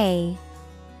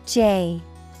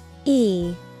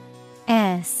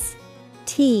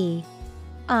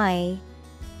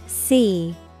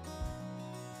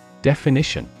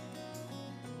 Definition: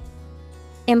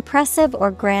 impressive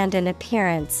or grand in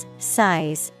appearance,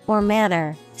 size, or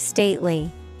manner,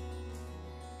 stately.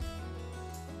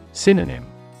 Synonym: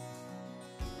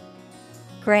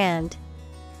 grand,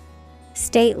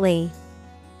 stately,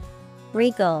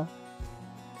 regal.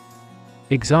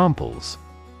 Examples: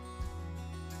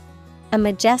 a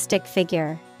majestic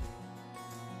figure.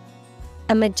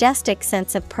 A majestic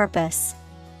sense of purpose.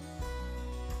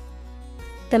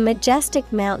 The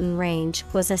majestic mountain range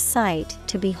was a sight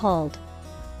to behold.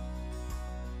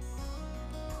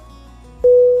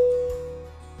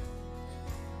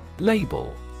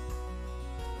 Label.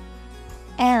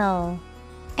 L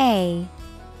A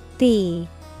B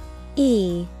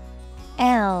E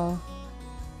L.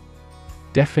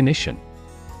 Definition: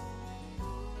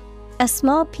 a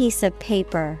small piece of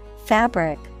paper,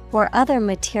 fabric, or other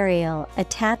material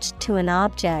attached to an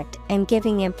object and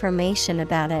giving information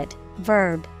about it.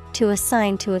 Verb, to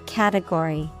assign to a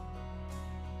category.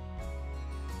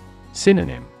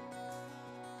 Synonym: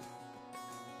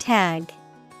 Tag,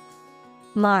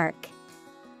 mark,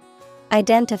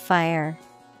 identifier.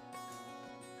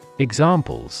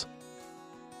 Examples: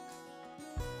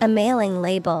 a mailing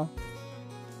label.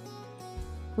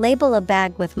 Label a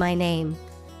bag with my name.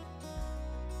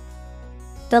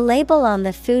 The label on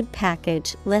the food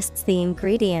package lists the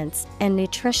ingredients and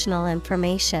nutritional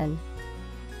information.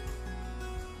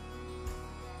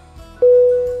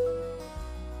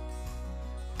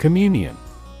 Communion.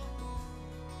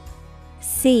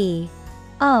 COMMUNION.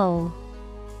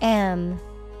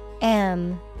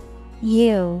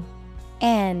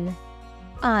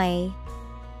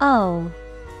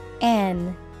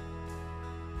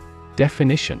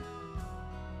 Definition: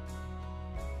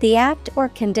 the act or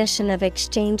condition of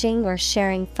exchanging or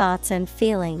sharing thoughts and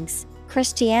feelings.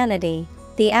 Christianity,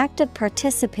 the act of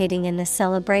participating in the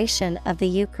celebration of the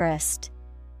Eucharist.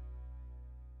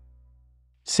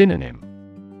 Synonym: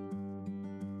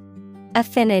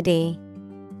 affinity,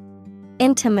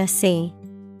 intimacy,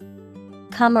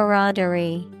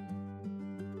 camaraderie.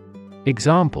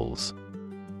 Examples: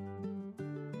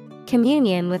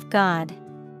 communion with God.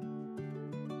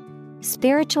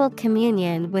 Spiritual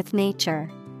communion with nature.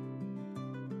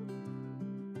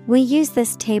 We use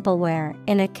this tableware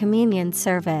in a communion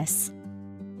service.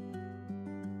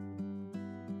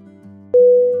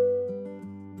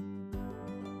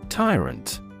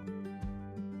 Tyrant.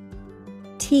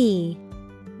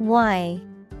 T-Y-R-A-N-T.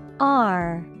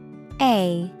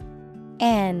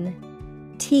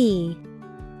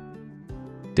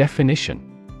 Definition: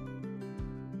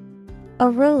 a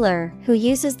ruler who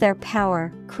uses their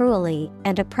power cruelly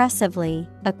and oppressively,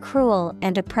 a cruel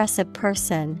and oppressive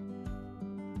person.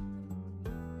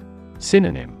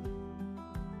 Synonym: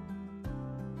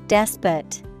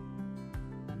 despot,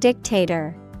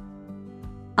 dictator,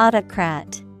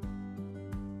 autocrat.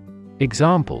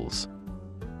 Examples: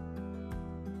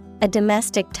 a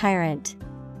domestic tyrant.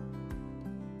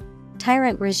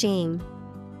 Tyrant regime.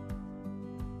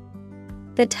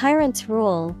 The tyrant's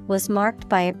rule was marked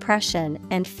by oppression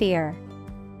and fear.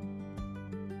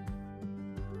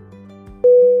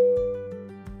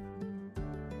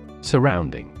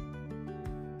 Surrounding.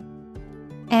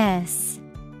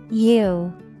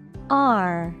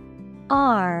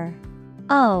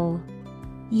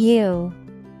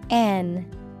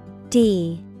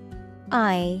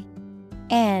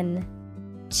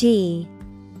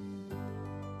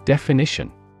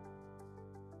 Definition: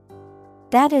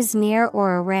 that is near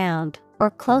or around,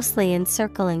 or closely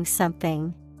encircling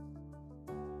something.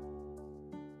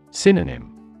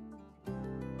 Synonym: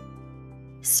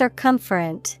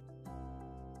 circumferent,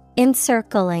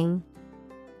 encircling,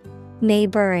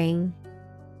 neighboring.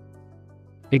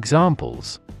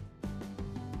 Examples: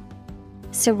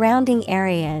 surrounding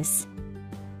areas.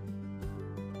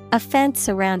 A fence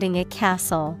surrounding a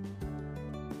castle.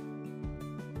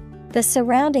 The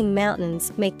surrounding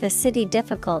mountains make the city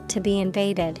difficult to be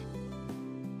invaded.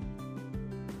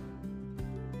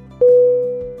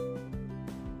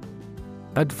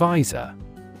 Advisor.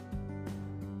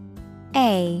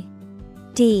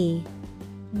 A-D-V-I-S-E-R.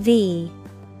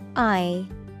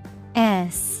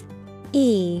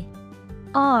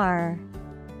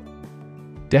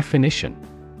 Definition: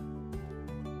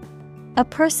 a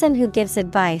person who gives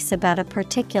advice about a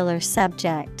particular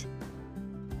subject.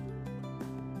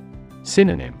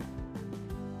 Synonym: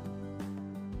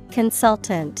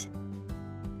 consultant,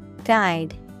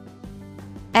 guide,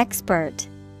 expert.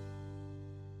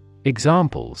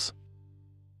 Examples: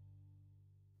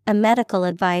 a medical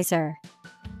advisor.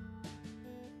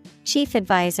 Chief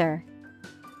advisor.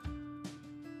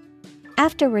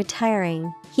 After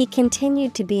retiring, he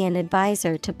continued to be an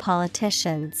advisor to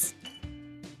politicians.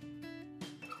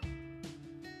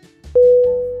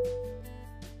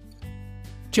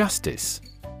 Justice.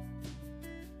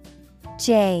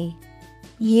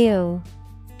 J-U-S-T-I-C-E.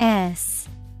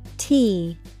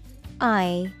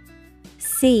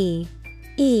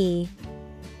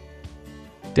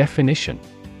 Definition: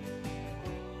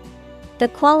 the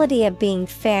quality of being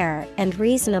fair and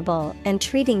reasonable and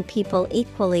treating people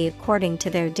equally according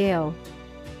to their due.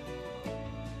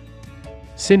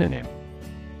 Synonym: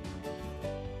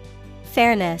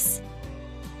 fairness,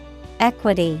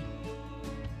 equity,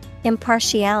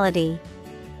 impartiality.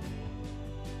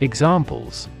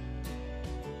 Examples: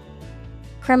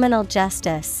 Criminal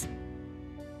justice.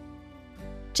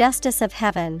 Justice of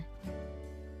heaven.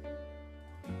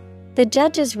 The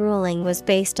judge's ruling was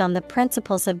based on the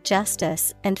principles of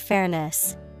justice and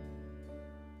fairness.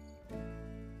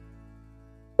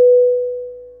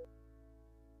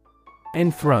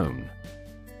 Enthrone.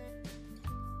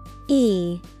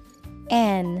 ENTHRONE.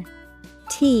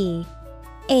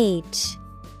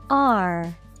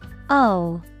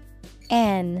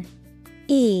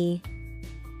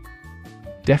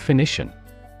 Definition.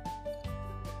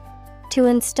 To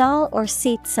install or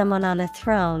seat someone on a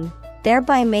throne,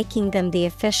 thereby making them the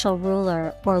official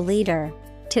ruler or leader.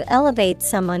 To elevate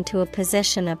someone to a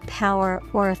position of power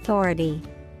or authority.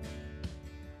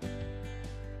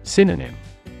 Synonym.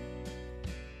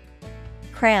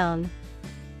 Crown.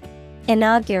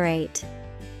 Inaugurate.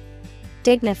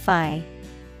 Dignify.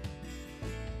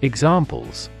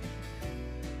 Examples.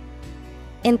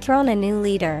 Enthrone a new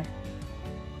leader.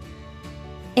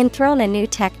 Enthrone a new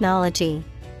technology.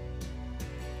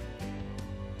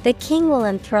 The king will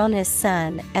enthrone his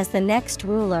son as the next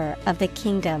ruler of the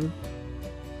kingdom.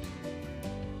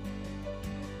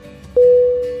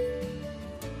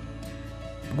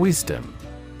 Wisdom.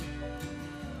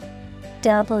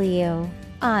 WISDOM.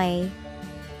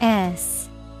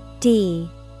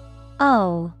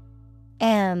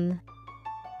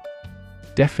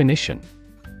 Definition.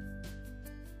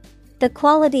 The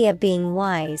quality of being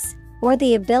wise, or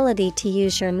the ability to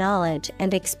use your knowledge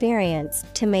and experience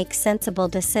to make sensible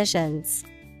decisions.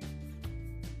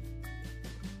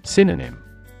 Synonym.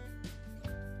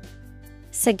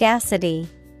 Sagacity.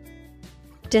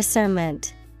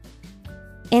 Discernment.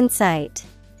 Insight.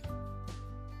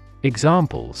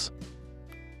 Examples.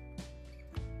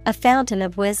 A fountain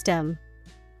of wisdom.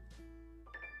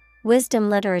 Wisdom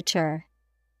literature.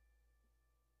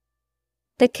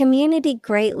 The community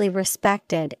greatly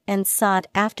respected and sought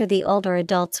after the older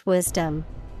adult's wisdom.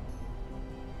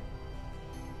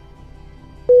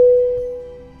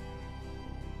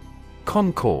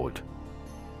 Concord.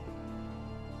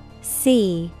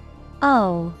 CONCORD.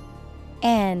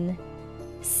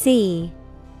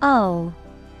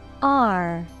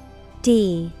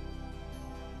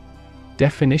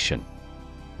 Definition.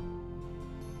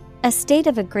 A state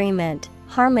of agreement,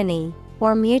 harmony,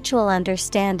 or mutual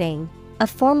understanding, a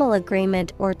formal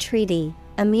agreement or treaty,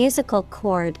 a musical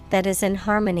chord that is in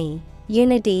harmony,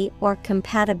 unity or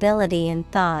compatibility in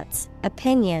thoughts,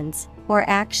 opinions, or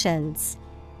actions.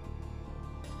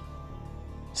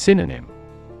 Synonym.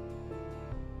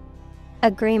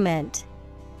 Agreement.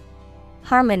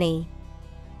 Harmony.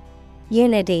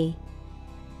 Unity.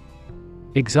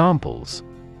 Examples.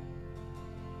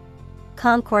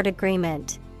 Concord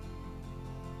Agreement.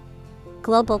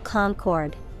 Global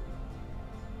Concord.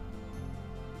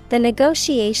 The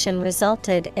negotiation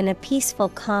resulted in a peaceful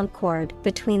concord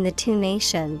between the two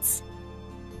nations.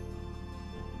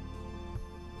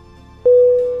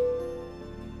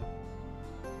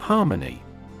 Harmony.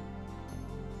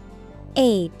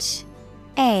 HARMONY.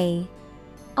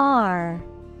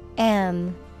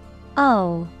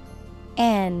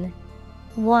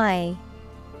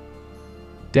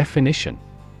 Definition.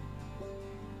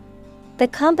 The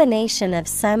combination of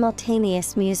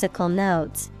simultaneous musical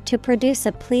notes to produce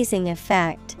a pleasing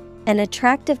effect, an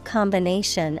attractive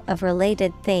combination of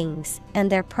related things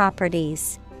and their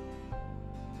properties.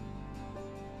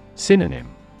 Synonym.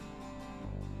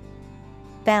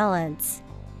 Balance.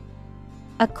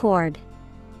 Accord.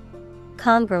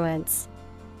 Congruence.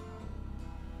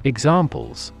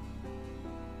 Examples.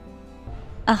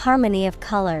 A harmony of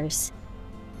colors.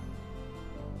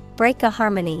 Break a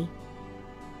harmony.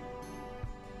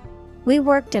 We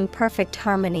worked in perfect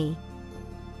harmony.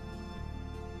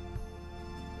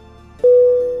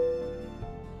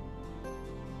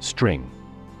 String.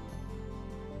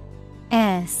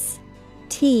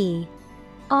 STRING.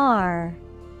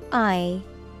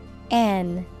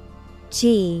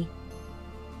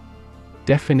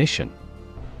 Definition.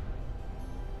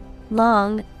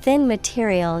 Long, thin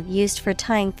material used for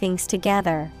tying things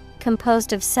together,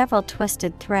 composed of several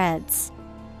twisted threads.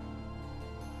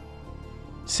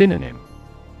 Synonym.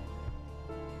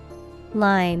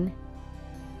 Line.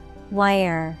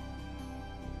 Wire.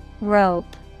 Rope.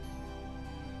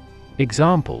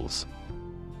 Examples.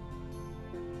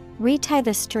 Retie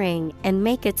the string and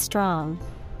make it strong.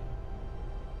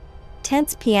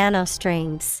 Tense piano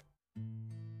strings.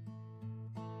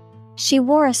 She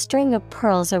wore a string of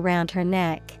pearls around her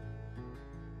neck.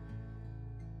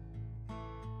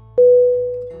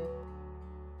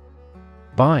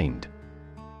 Bind.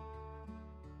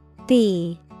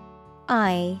 BIND.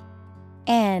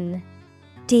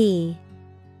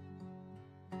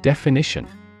 Definition.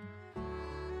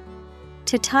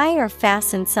 To tie or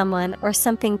fasten someone or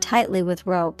something tightly with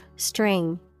rope,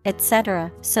 string, etc.,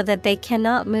 so that they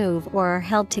cannot move or are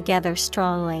held together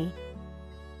strongly.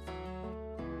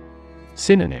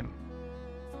 Synonym: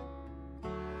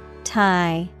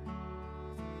 Tie,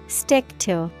 stick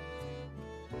to,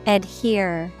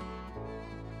 adhere.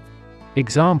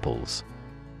 Examples: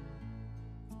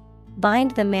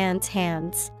 Bind the man's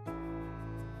hands.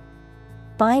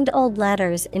 Bind old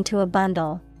letters into a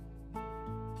bundle.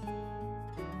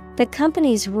 The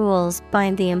company's rules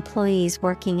bind the employees'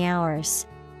 working hours.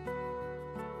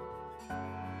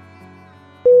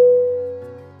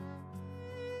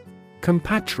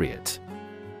 Compatriot.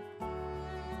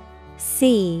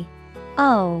 C-O-M-P-A-T-R-I-O-T.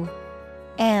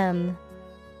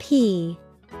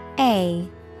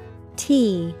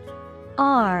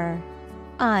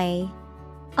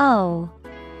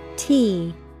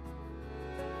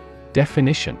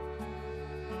 Definition: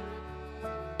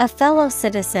 a fellow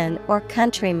citizen or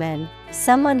countryman,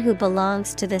 someone who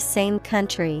belongs to the same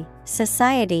country,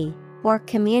 society, or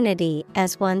community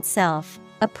as oneself,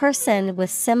 a person with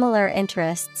similar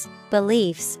interests,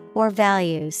 beliefs, or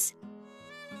values.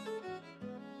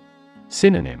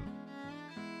 Synonym: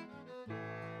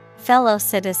 Fellow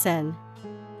citizen,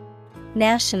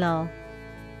 national,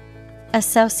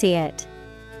 associate.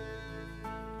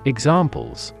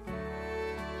 Examples: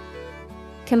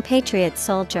 compatriot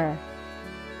soldier,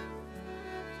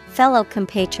 fellow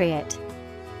compatriot.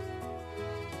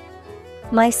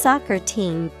 My soccer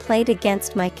team played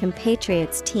against my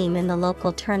compatriots' team in the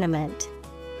local tournament.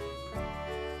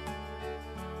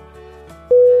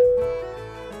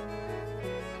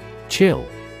 Chill.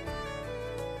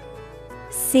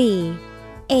 C-H-I-L-L.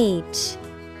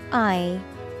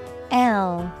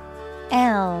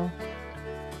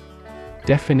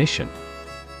 Definition: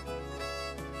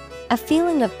 a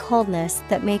feeling of coldness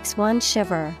that makes one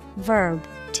shiver. Verb,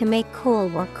 to make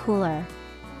cool or cooler.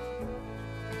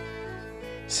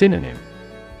 Synonym: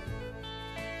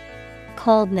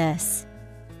 coldness,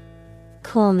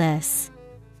 coolness.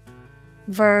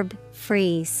 Verb,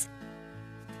 freeze.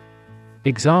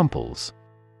 Examples: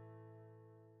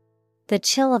 the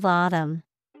chill of autumn.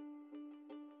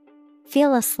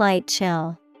 Feel a slight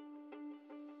chill.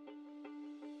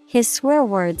 His swear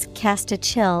words cast a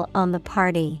chill on the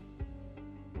party.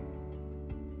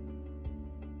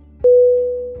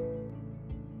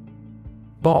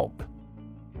 Bob.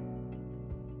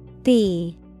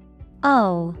 B-O-B.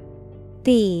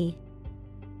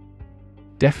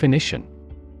 Definition: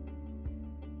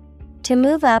 to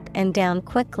move up and down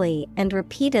quickly and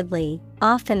repeatedly,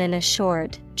 often in a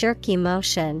short, jerky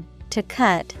motion, to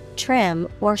cut, trim,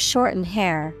 or shorten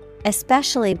hair,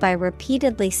 especially by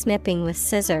repeatedly snipping with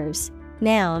scissors.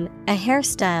 Noun, a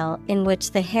hairstyle in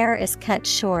which the hair is cut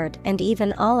short and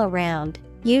even all around,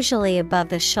 usually above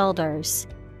the shoulders.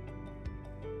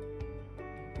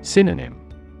 Synonym: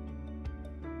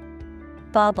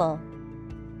 bobble,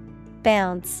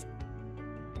 bounce,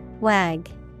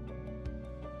 wag.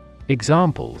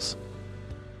 Examples: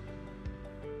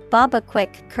 bob a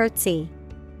quick curtsy.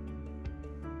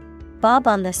 Bob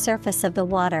on the surface of the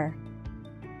water.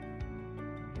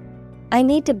 I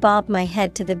need to bob my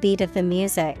head to the beat of the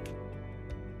music.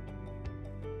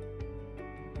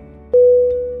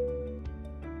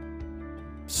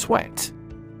 Sweat.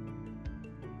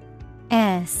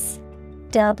 S-W-E-A-T.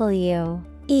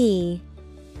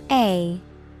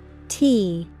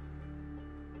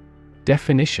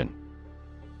 Definition: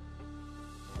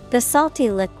 the salty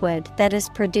liquid that is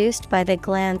produced by the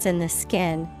glands in the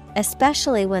skin,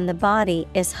 especially when the body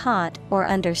is hot or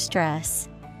under stress.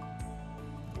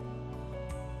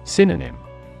 Synonym: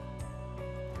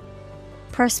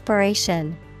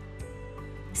 perspiration,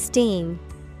 steam,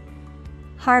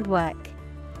 hard work.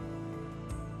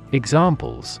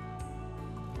 Examples: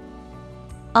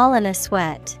 all in a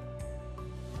sweat.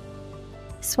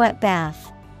 Sweat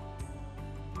bath.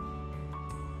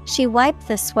 She wiped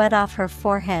the sweat off her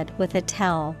forehead with a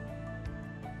towel.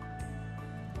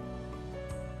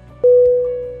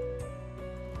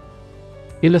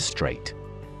 Illustrate.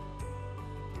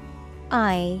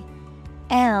 I-L-L-U-S-T-R-A-T-E.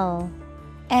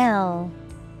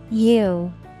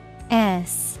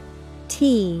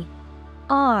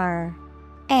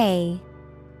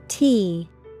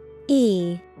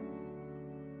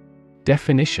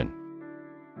 Definition: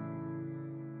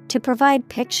 to provide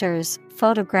pictures,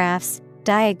 photographs,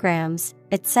 diagrams,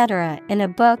 etc. in a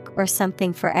book or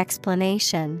something for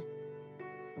explanation.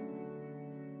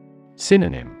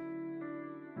 Synonym: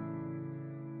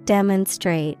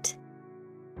 demonstrate,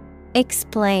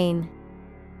 explain,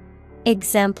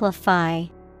 exemplify.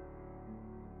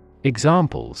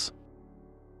 Examples: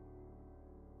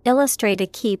 illustrate a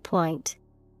key point.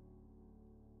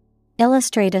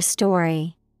 Illustrate a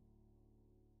story.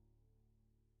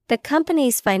 The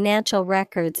company's financial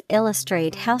records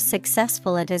illustrate how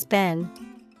successful it has been.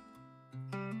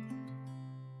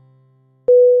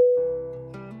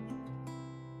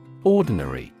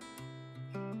 Ordinary.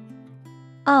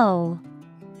 O-R-D-I-N-A-R-Y.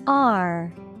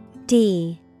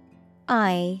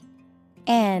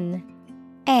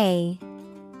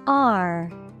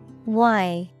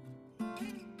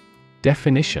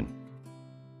 Definition.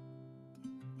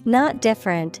 Not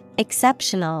different,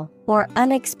 exceptional, or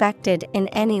unexpected in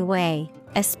any way,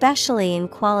 especially in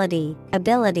quality,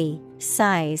 ability,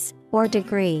 size, or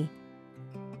degree.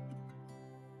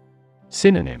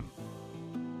 Synonym.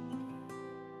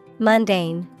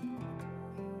 Mundane,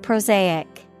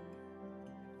 prosaic,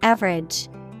 average.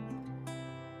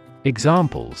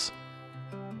 Examples.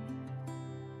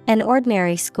 An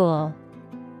ordinary school.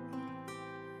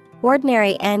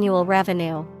 Ordinary annual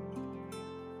revenue.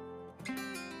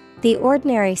 The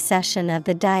ordinary session of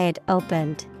the Diet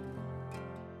opened.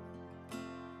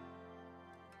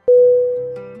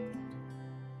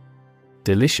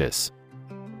 Delicious.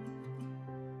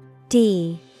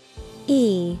 D-E-L-I-C-I-O-U-S.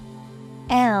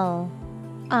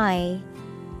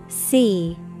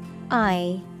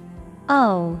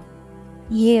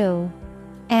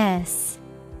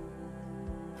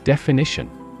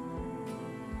 Definition.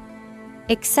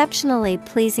 Exceptionally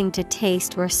pleasing to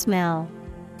taste or smell.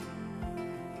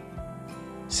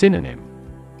 Synonym.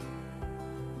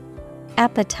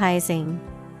 Appetizing,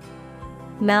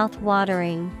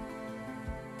 mouth-watering,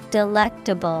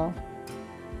 delectable.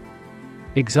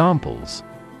 Examples.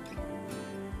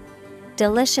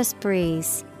 Delicious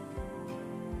breeze.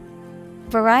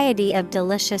 Variety of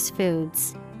delicious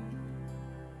foods.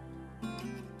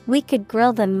 We could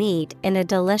grill the meat in a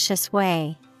delicious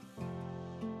way.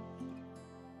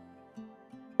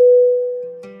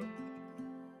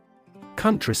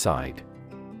 Countryside.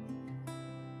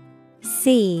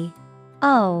 C-O-U-N-T-R-Y-S-I-D-E.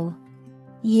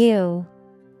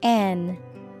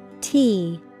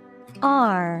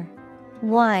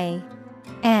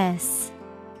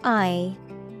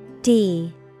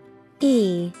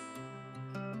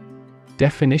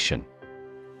 Definition.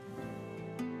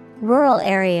 Rural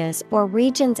areas or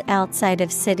regions outside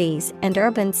of cities and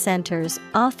urban centers,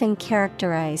 often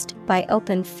characterized by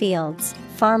open fields,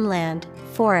 farmland,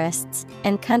 forests,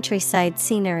 and countryside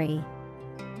scenery.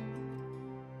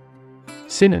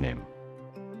 Synonym.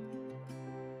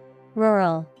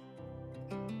 Rural,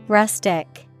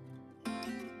 rustic,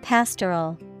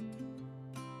 pastoral.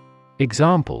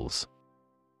 Examples.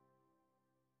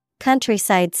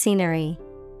 Countryside scenery.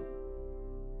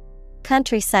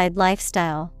 Countryside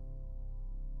lifestyle.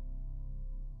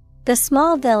 The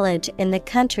small village in the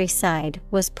countryside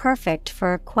was perfect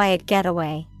for a quiet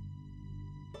getaway.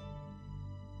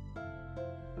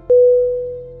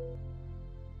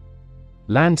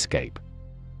 Landscape.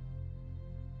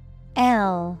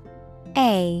 L-A-N-D-S-C-A-P-E.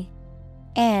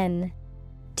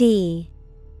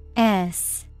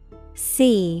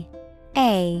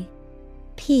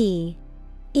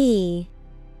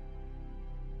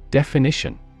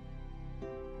 Definition.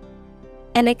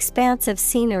 An expanse of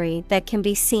scenery that can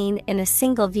be seen in a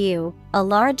single view, a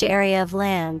large area of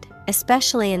land,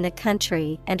 especially in the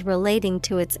country and relating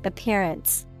to its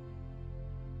appearance.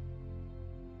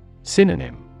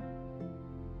 Synonym.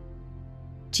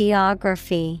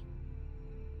 Geography,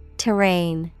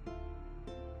 terrain,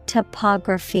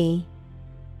 topography.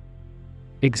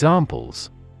 Examples.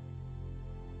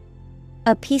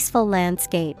 A peaceful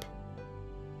landscape.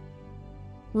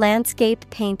 Landscape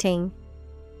painting.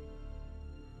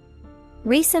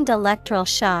 Recent electoral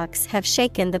shocks have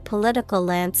shaken the political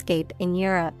landscape in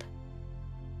Europe.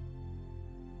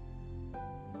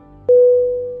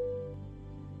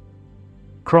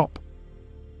 Crop.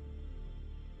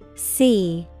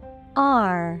 C-R-O-P.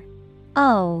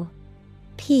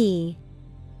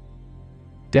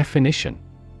 Definition.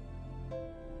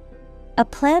 A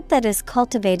plant that is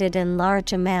cultivated in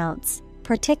large amounts,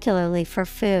 particularly for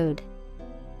food.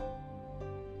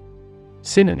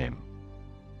 Synonym.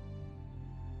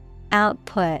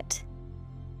 Output,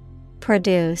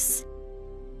 produce,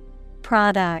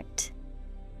 product.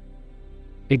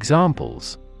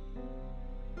 Examples.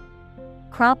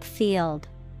 Crop field.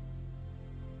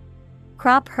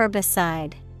 Crop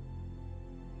herbicide.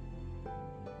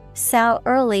 Sow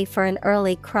early for an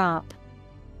early crop.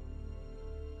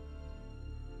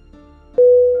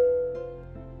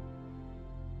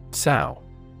 Sow.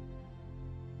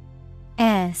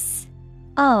 S-O-W.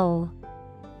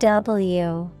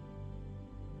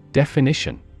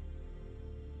 Definition.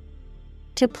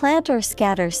 To plant or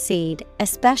scatter seed,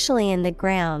 especially in the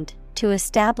ground, to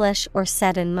establish or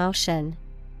set in motion.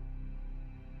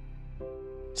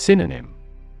 Synonym.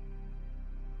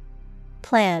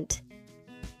 Plant,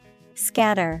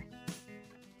 scatter,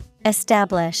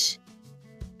 establish.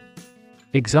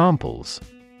 Examples: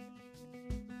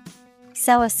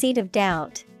 Sow a seed of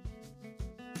doubt.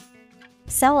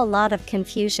 Sow a lot of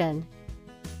confusion.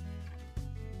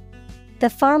 The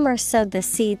farmer sowed the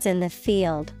seeds in the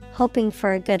field, hoping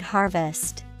for a good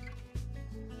harvest.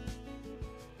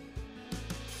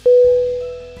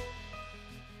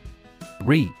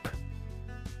 Reap.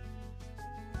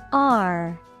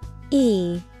 R-E-A-P.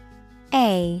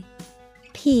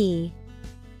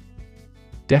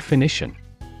 Definition: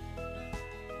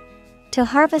 To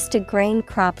harvest a grain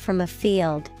crop from a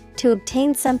field, to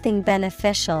obtain something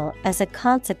beneficial as a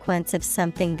consequence of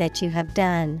something that you have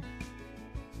done.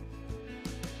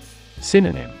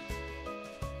 Synonym: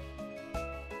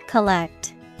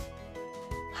 Collect,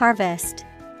 harvest,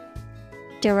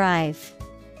 derive.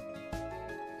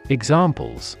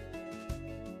 Examples: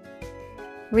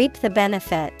 Reap the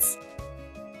benefits.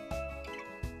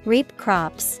 Reap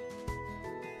crops.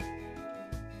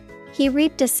 He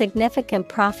reaped a significant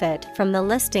profit from the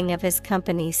listing of his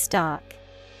company's stock.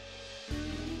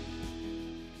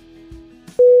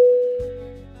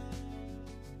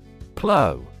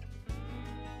 Plow.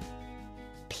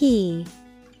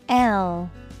 P-L-O-W.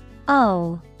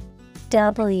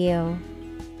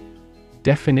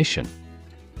 Definition: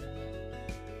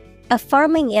 a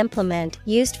farming implement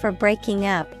used for breaking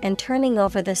up and turning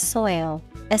over the soil,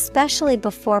 especially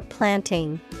before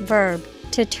planting. Verb,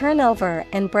 to turn over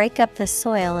and break up the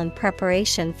soil in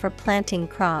preparation for planting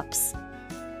crops.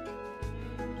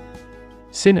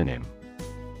 Synonym: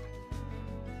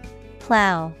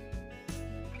 Plow,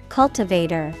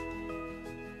 cultivator,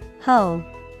 hoe.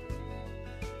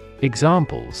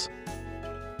 Examples: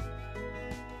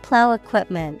 Plow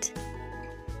equipment.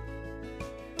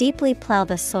 Deeply plow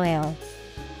the soil.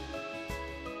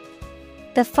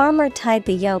 The farmer tied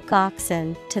the yoke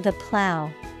oxen to the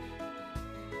plow.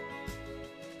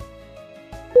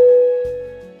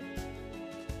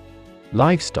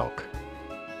 Livestock.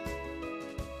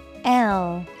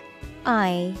 L-I-V-E-S-T-O-C-K.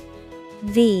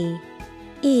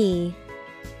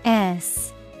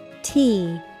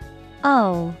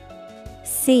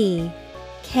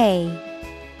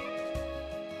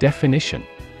 Definition: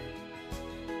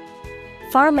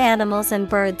 farm animals and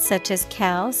birds such as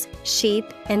cows, sheep,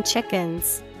 and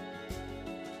chickens.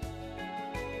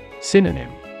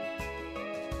 Synonym: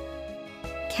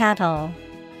 Cattle,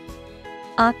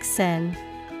 oxen,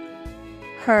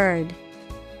 herd.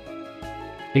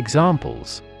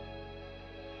 Examples: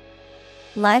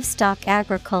 Livestock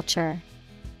agriculture.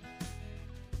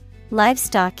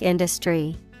 Livestock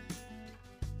industry.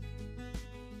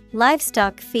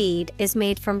 Livestock feed is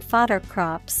made from fodder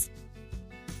crops.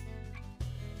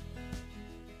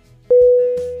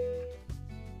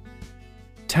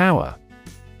 Tower.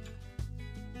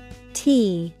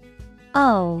 T-O-W-E-R.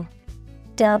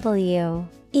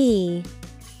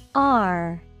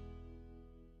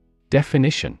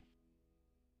 Definition: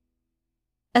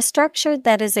 a structure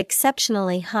that is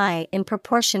exceptionally high in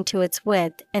proportion to its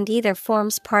width and either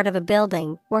forms part of a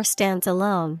building or stands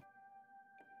alone.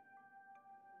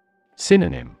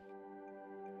 Synonym: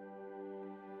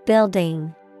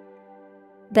 Building,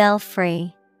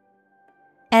 belfry,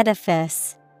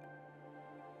 edifice.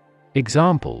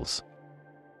 Examples: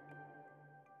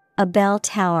 a bell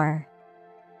tower.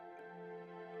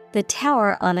 The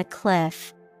tower on a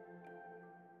cliff.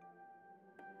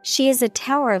 She is a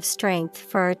tower of strength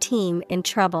for our team in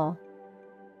trouble.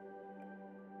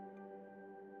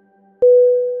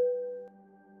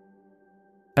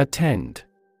 Attend.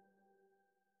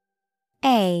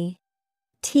 A-T-T-E-N-D.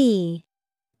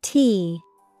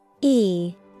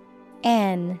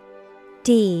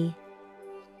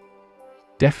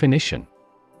 Definition: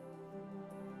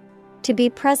 to be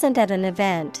present at an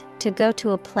event, to go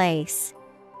to a place.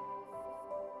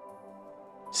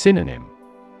 Synonym: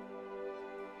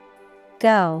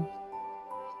 Go,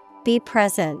 be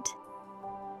present,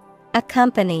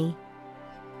 accompany.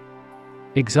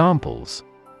 Examples: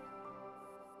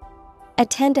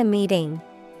 attend a meeting.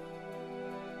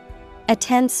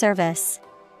 Attend service.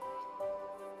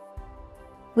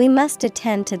 We must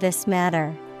attend to this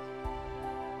matter.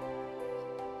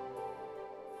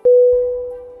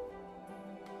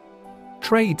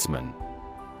 Tradesman.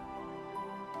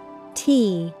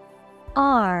 T-R-A-D-E-S-M-A-N.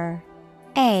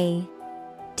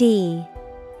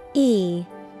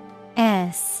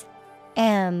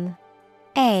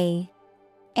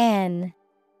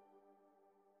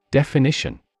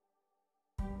 Definition: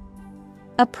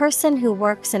 a person who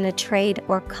works in a trade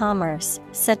or commerce,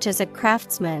 such as a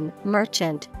craftsman,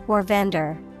 merchant, or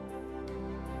vendor.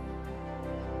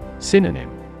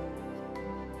 Synonym.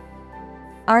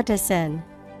 Artisan,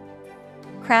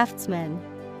 craftsman,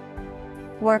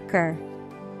 worker.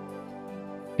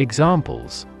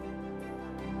 Examples: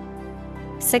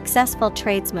 Successful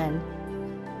tradesman,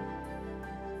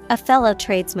 a fellow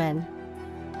tradesman.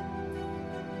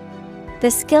 The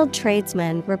skilled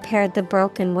tradesman repaired the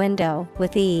broken window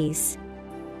with ease.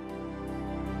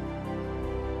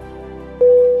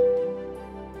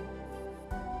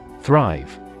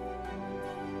 Thrive.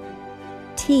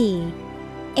 T-H-R-I-V-E.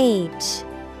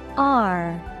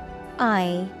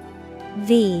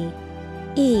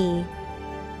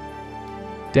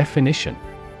 Definition: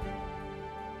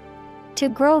 To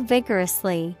grow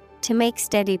vigorously, to make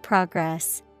steady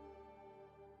progress.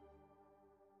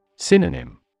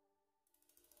 Synonym: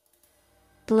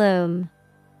 Bloom,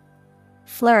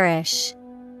 flourish,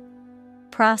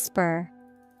 prosper.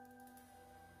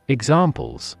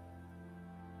 Examples: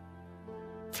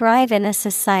 Thrive in a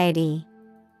society.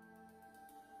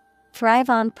 Thrive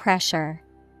on pressure.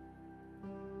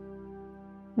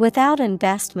 Without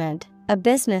investment, a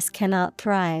business cannot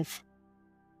thrive.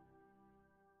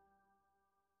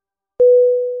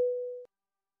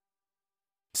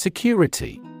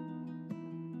 Security.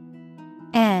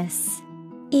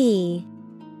 S-E-C-U-R-I-T-Y.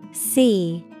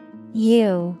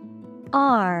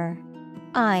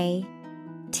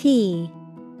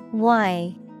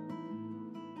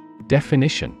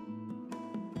 Definition: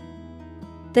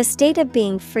 The state of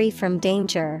being free from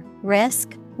danger,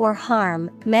 risk, or harm,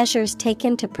 measures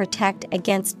taken to protect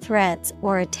against threats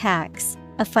or attacks,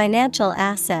 a financial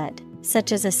asset,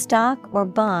 such as a stock or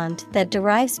bond that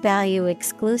derives value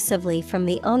exclusively from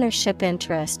the ownership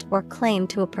interest or claim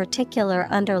to a particular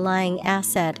underlying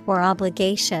asset or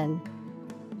obligation.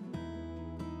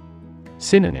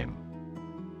 Synonym: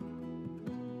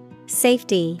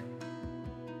 Safety,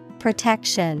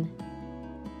 protection,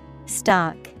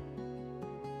 stock.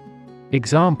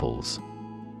 Examples: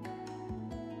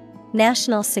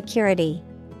 National security,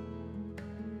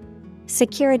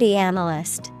 security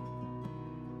analyst.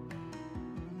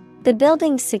 The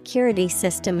building's security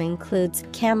system includes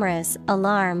cameras,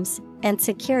 alarms, and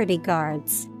security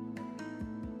guards.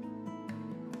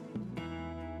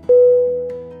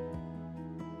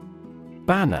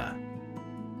 Banner.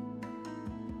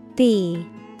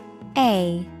 B-A-N-N-E-R.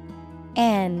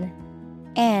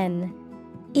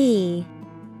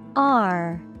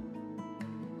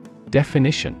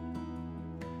 Definition: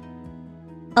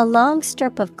 A long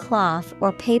strip of cloth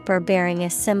or paper bearing a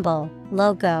symbol,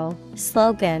 logo,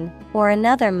 slogan, or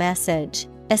another message,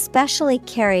 especially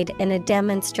carried in a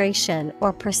demonstration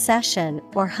or procession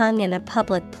or hung in a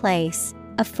public place,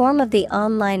 a form of the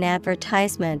online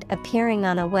advertisement appearing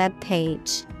on a web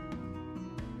page.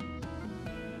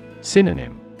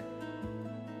 Synonym: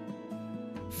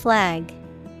 Flag,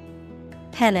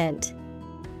 pennant,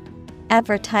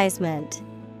 advertisement.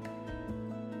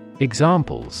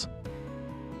 Examples: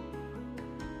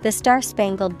 The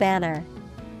Star-Spangled Banner.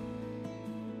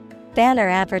 Banner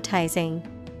advertising.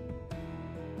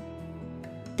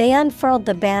 They unfurled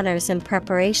the banners in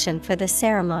preparation for the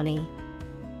ceremony.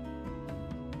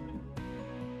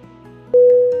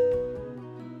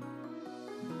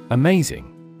 Amazing.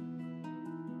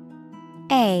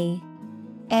 A-M-A-Z-I-N-G.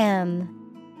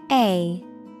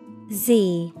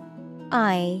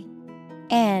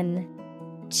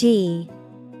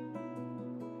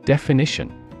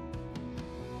 Definition: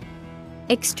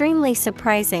 Extremely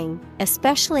surprising,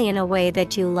 especially in a way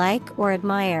that you like or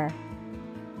admire.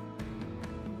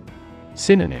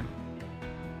 Synonym: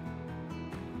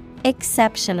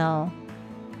 Exceptional,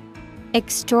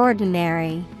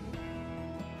 extraordinary,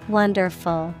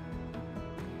 wonderful.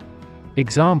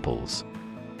 Examples: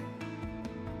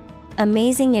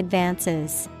 Amazing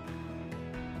advances.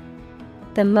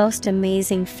 The most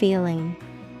amazing feeling.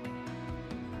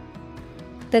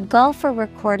 The golfer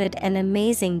recorded an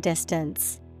amazing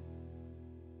distance.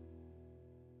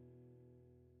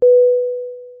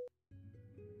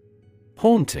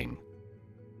 Haunting.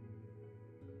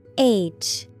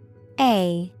 H-A-U-N-T-I-N-G.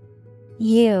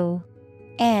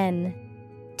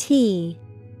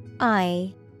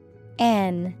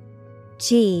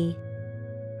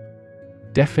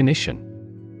 Definition: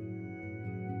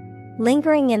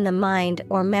 Lingering in the mind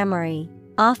or memory,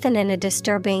 often in a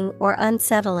disturbing or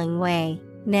unsettling way.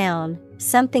 Noun,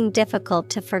 something difficult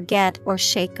to forget or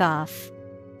shake off.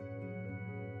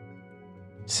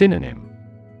 Synonym: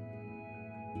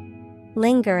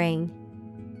 Lingering,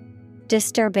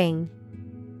 disturbing,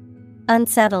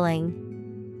 unsettling.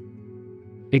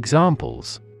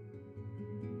 Examples: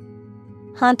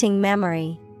 Haunting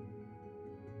memory.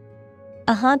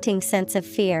 A haunting sense of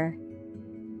fear.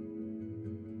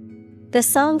 The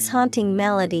song's haunting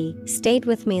melody stayed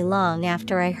with me long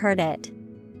after I heard it.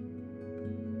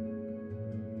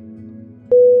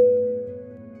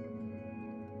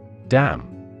 Dam.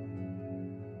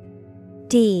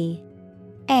 D-A-M.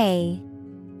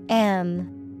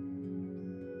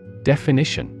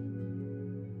 Definition.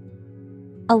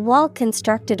 A wall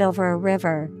constructed over a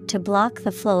river to block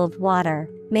the flow of water,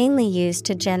 mainly used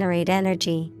to generate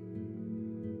energy.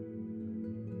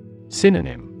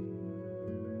 Synonym.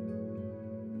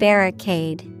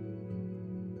 Barricade,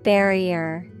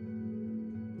 barrier,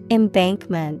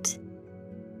 embankment.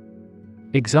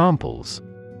 Examples.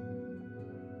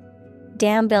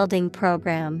 Dam building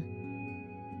program.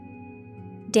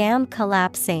 Dam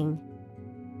collapsing.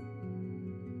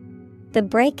 The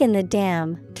break in the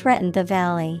dam threatened the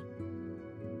valley.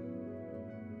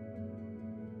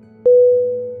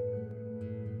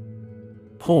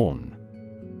 Horn.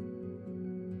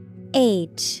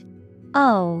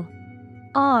 H-O-R-N.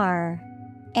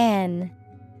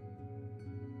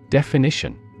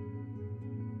 Definition.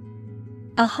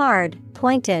 A hard,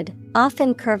 pointed,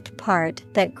 often curved part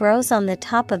that grows on the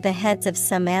top of the heads of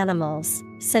some animals,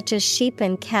 such as sheep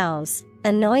and cows, a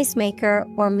noisemaker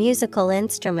or musical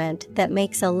instrument that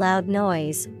makes a loud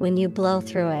noise when you blow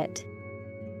through it.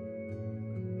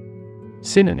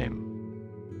 Synonym.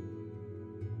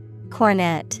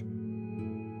 Cornet,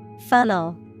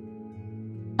 funnel,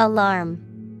 alarm.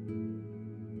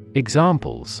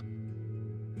 Examples.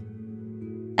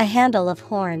 A handle of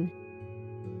horn.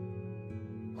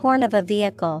 Horn of a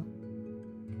vehicle.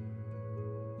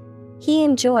 He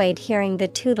enjoyed hearing the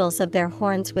tootles of their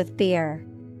horns with beer.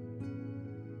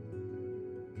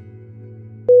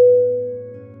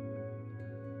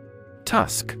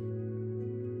 Tusk.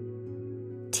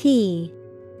 T-U-S-K.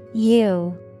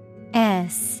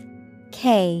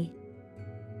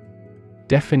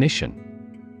 Definition.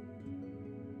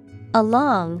 A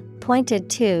long, pointed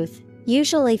tooth,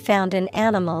 usually found in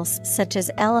animals such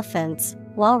as elephants,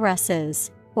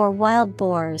 walruses, or wild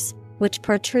boars, which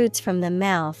protrudes from the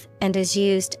mouth and is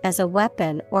used as a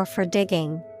weapon or for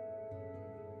digging.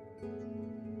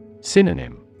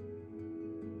 Synonym.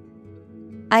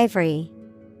 Ivory,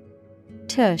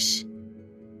 tush,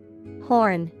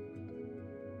 horn.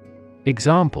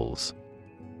 Examples.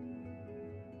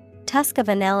 Tusk of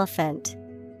an elephant.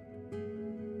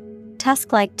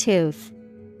 Tusk-like tooth.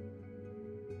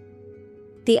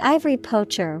 The ivory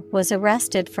poacher was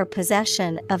arrested for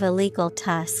possession of illegal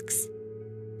tusks.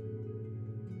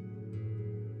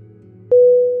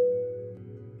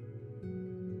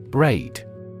 Braid.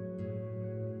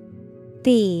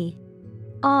 B-R-A-I-D.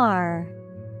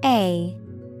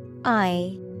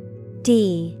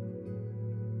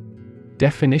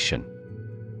 Definition.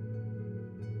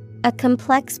 A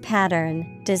complex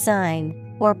pattern, design,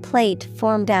 or plait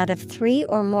formed out of 3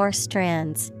 or more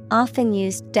strands, often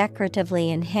used decoratively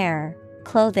in hair,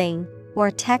 clothing,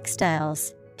 or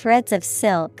textiles, threads of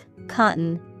silk,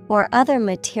 cotton, or other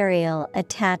material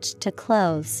attached to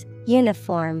clothes,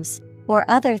 uniforms, or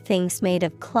other things made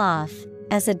of cloth,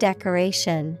 as a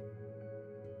decoration.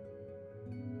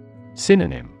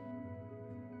 Synonym.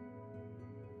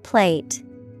 Plait,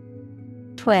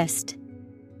 twist,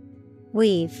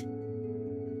 weave.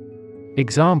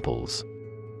 Examples.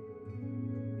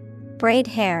 Braid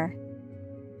hair.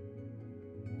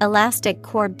 Elastic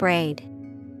cord braid.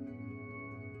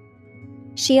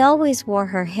 She always wore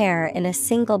her hair in a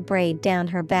single braid down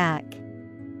her back.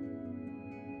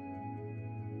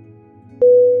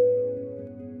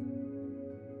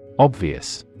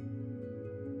 Obvious.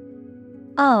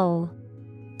 O-B-V-I-O-U-S.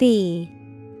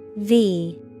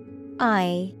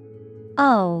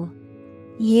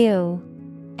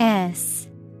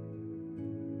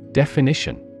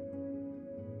 Definition.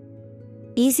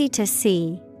 Easy to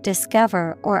see,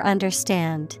 discover, or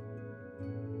understand.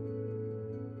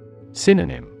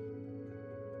 Synonym.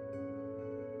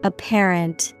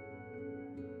 Apparent,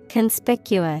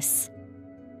 conspicuous,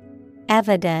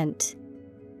 evident.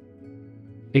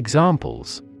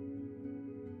 Examples.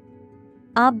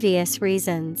 Obvious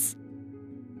reasons.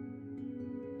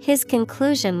 His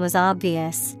conclusion was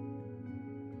obvious.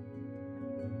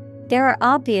 There are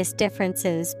obvious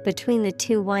differences between the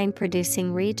 2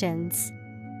 wine-producing regions.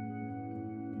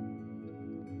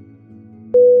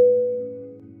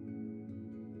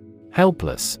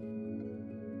 Helpless.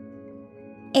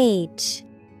 H-E-L-P-L-E-S-S.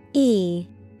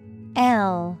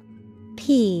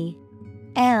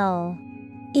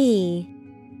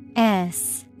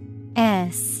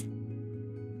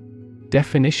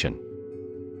 Definition.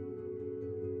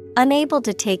 Unable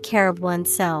to take care of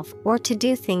oneself or to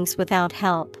do things without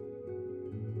help.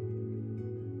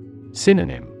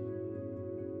 Synonym.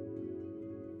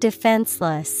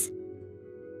 Defenseless,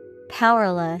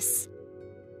 powerless,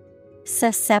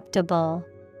 susceptible.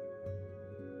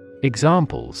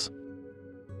 Examples: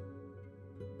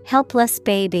 Helpless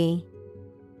baby,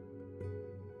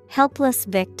 helpless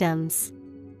victims.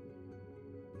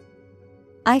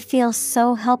 I feel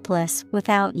so helpless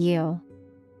without you.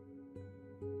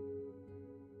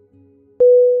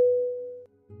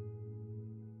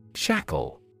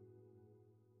 Shackle.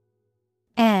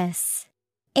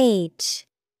 S-H-A-C-K-L-E.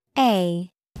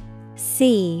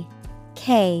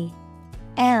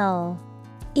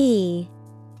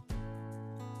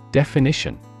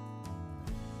 Definition: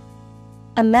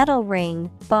 a metal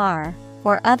ring, bar,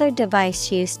 or other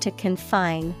device used to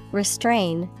confine,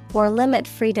 restrain, or limit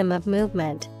freedom of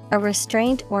movement, a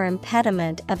restraint or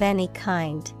impediment of any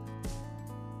kind.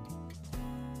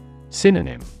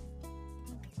 Synonym: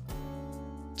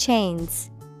 Chains,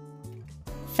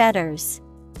 fetters,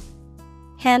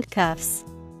 handcuffs.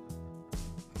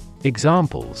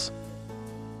 Examples: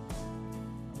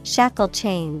 Shackle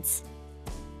chains,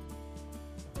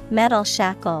 metal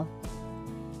shackle.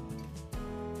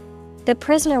 The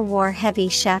prisoner wore heavy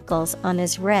shackles on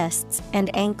his wrists and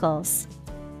ankles.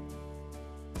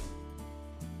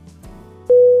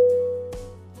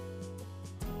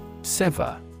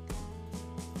 Sever.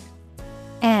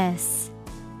 S-E-V-E-R.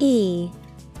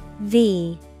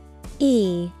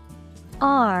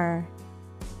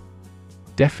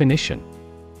 Definition: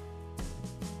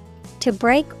 to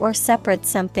break or separate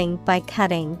something by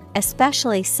cutting,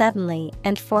 especially suddenly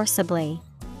and forcibly.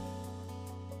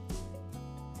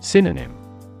 Synonym: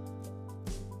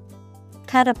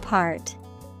 Cut apart,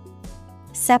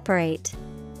 separate,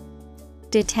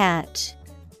 detach.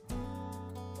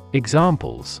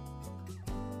 Examples: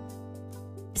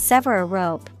 sever a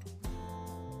rope,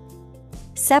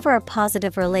 sever a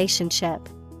positive relationship.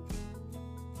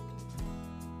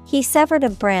 He severed a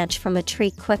branch from a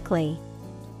tree quickly.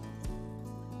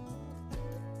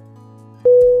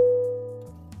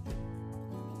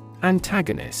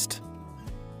 Antagonist.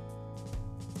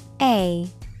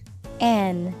 A-N-T-A-G-O-N-I-S-T.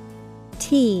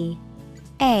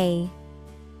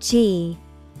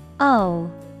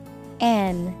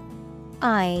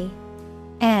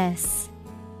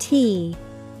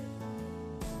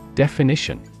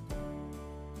 Definition: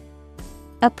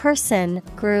 a person,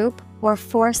 group, or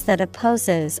force that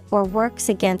opposes or works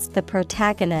against the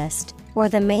protagonist, or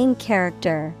the main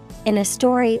character, in a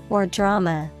story or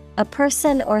drama. A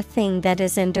person or thing that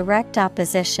is in direct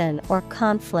opposition or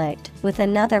conflict with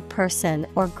another person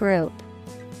or group.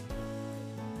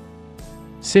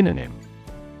 Synonym: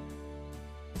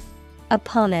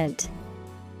 opponent,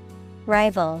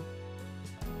 rival,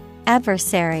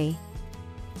 adversary.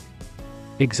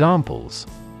 Examples: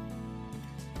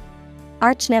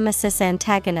 arch-nemesis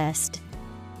antagonist,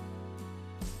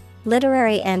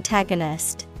 literary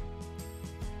antagonist.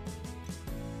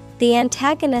 The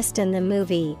antagonist in the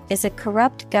movie is a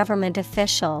corrupt government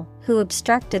official who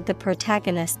obstructed the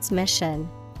protagonist's mission.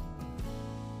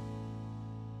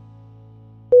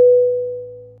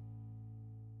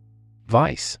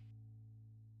 Vice.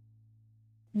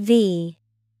 V-I-C-E.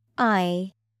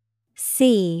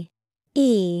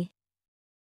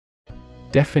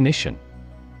 Definition: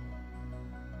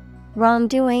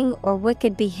 wrongdoing or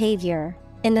wicked behavior,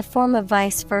 in the form of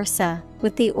vice versa,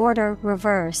 with the order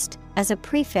reversed. As a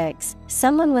prefix,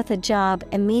 someone with a job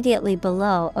immediately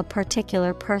below a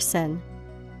particular person.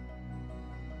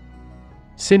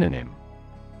 Synonym: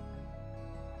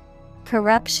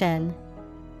 corruption,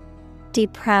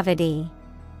 depravity,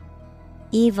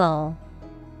 evil.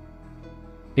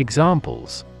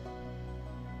 Examples: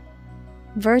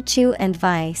 virtue and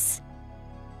vice.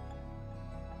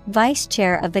 Vice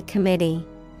chair of the committee.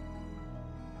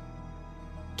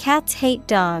 Cats hate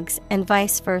dogs and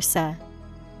vice versa.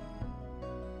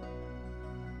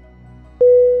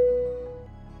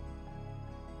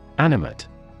 Animate.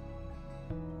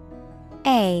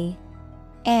 A-N-I-M-A-T-E.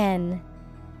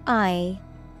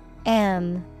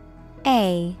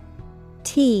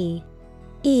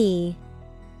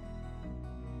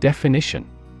 Definition: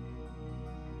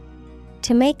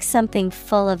 to make something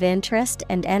full of interest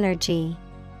and energy.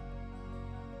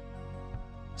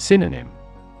 Synonym: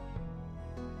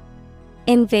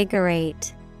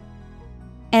 invigorate,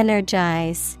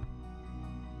 energize,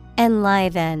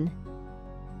 enliven.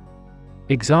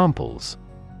 Examples: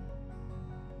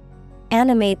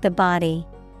 animate the body,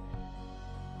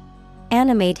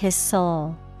 animate his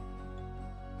soul.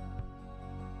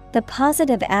 The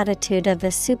positive attitude of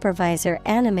the supervisor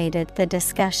animated the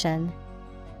discussion.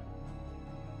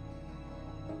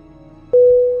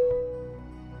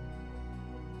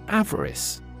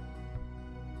 Avarice.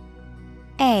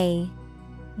 A-V-A-R-I-C-E.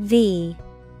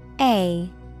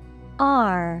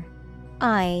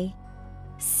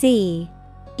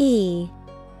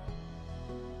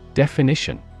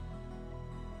 Definition: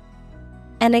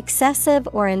 an excessive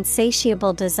or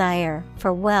insatiable desire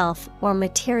for wealth or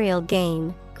material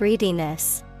gain,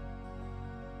 greediness.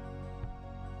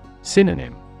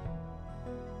 Synonym: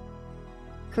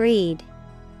 Greed,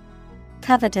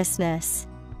 covetousness,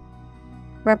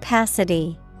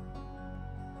 rapacity.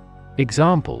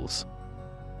 Examples: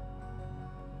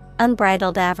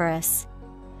 unbridled avarice.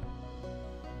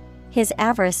 His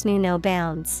avarice knew no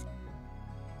bounds.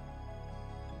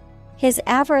 His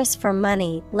avarice for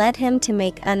money led him to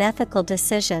make unethical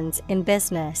decisions in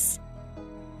business.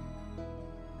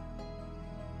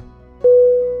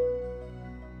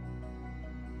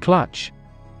 Clutch.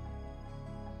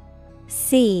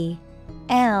 C-L-U-T-C-H.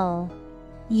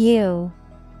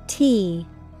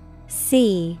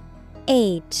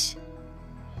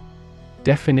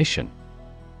 Definition: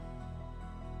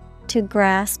 to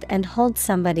grasp and hold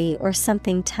somebody or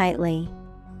something tightly.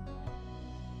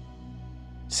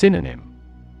 Synonym: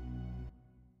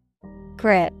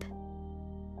 grip,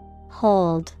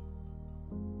 hold,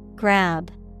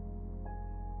 grab.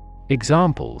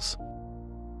 Examples: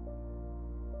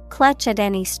 clutch at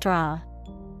any straw.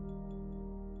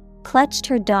 Clutched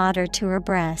her daughter to her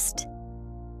breast.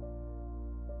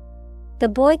 The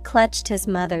boy clutched his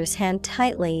mother's hand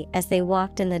tightly as they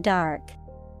walked in the dark.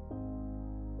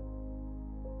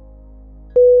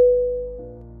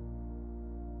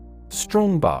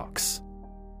 Strongbox.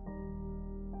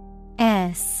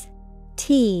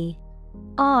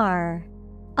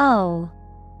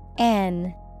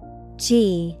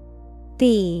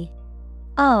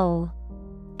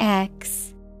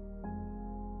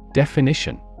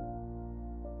 Definition: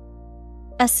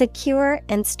 a secure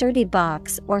and sturdy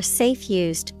box or safe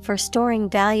used for storing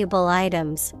valuable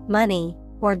items, money,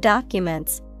 or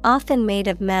documents, often made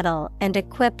of metal and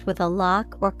equipped with a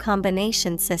lock or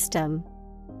combination system.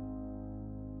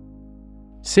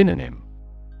 Synonym: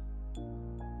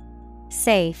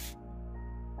 safe,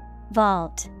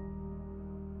 vault,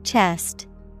 chest.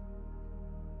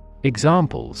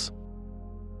 Examples: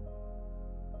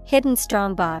 hidden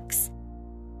strongbox.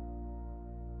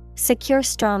 Secure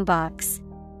strongbox.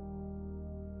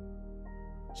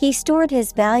 He stored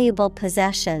his valuable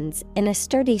possessions in a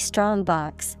sturdy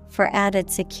strongbox for added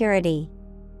security.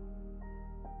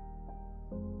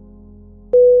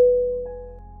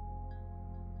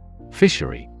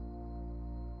 Fishery.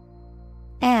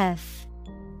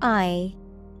 F-I-S-H-E-R-Y.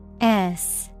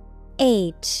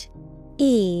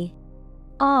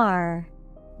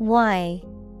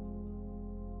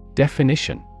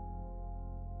 Definition: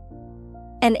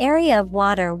 an area of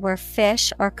water where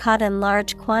fish are caught in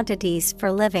large quantities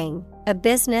for living, a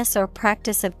business or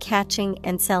practice of catching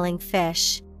and selling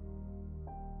fish.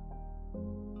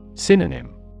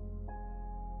 Synonym: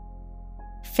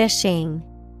 fishing,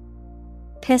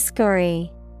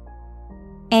 piscary,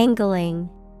 angling.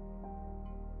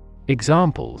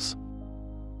 Examples: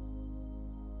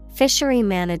 fishery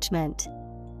management,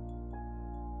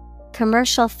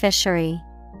 commercial fishery.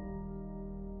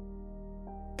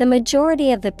 The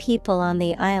majority of the people on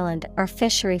the island are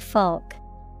fishery folk.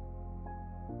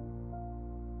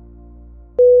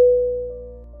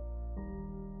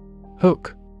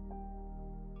 Hook.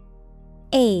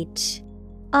 H-O-O-K.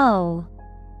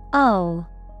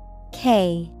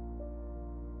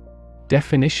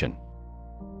 Definition: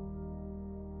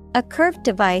 a curved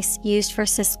device used for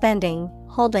suspending,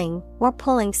 holding, or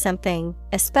pulling something,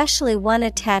 especially one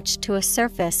attached to a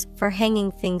surface for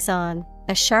hanging things on,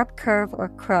 a sharp curve or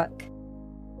crook.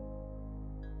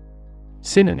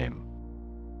 Synonym: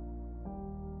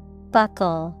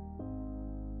 buckle,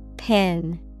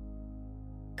 pin,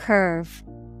 curve.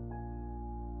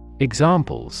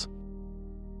 Examples: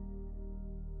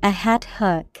 a hat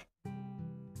hook.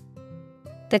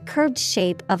 The curved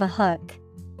shape of a hook.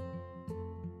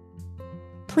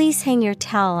 Please hang your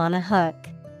towel on a hook.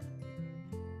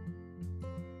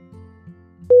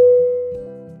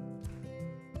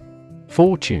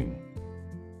 Fortune.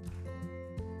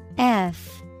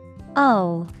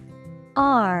 F-O-R-T-U-N-E.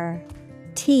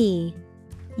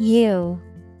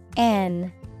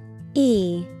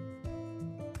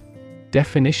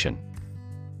 Definition: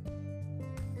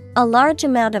 a large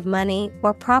amount of money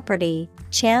or property,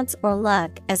 chance or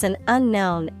luck as an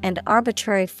unknown and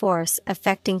arbitrary force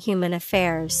affecting human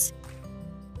affairs.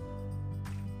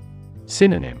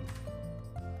 Synonym: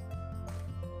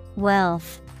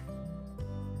 wealth,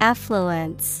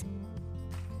 affluence,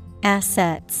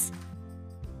 assets.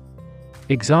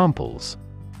 Examples: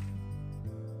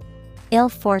 ill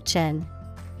fortune,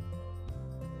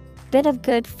 bit of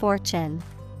good fortune.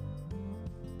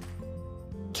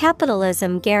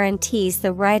 Capitalism guarantees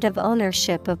the right of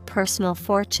ownership of personal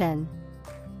fortune.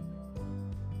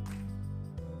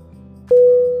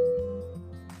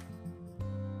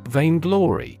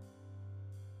 Vainglory.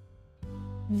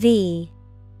 VAINGLORY.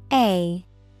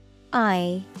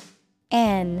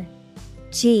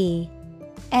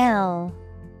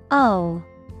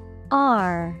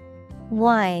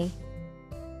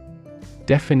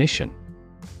 Definition: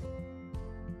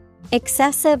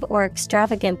 excessive or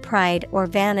extravagant pride or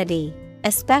vanity,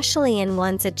 especially in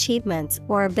one's achievements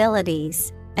or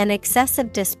abilities, an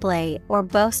excessive display or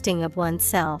boasting of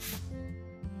oneself.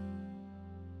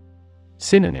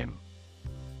 Synonym: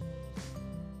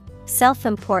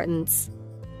 self-importance,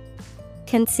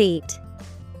 conceit,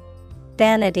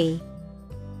 vanity.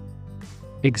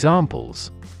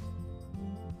 Examples: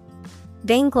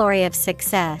 vainglory of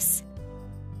success,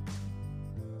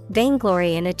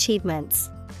 vainglory in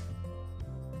achievements.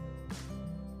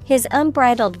 His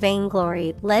unbridled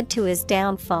vainglory led to his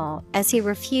downfall as he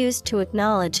refused to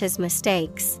acknowledge his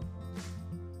mistakes.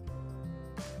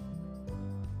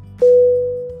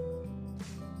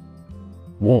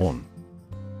 Warn.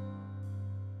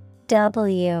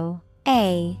 WARN.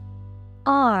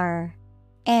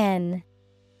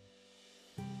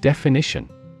 Definition: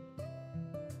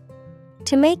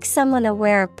 to make someone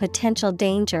aware of potential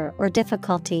danger or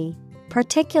difficulty,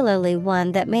 particularly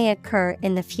one that may occur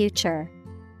in the future.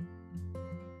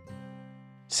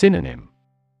 Synonym: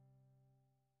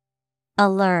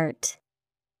 alert,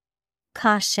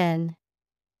 caution,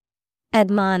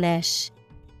 admonish.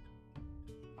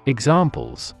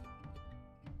 Examples: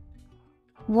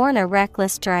 warn a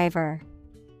reckless driver,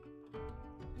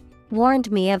 warned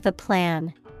me of the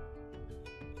plan.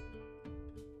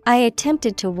 I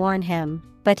attempted to warn him,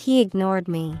 but he ignored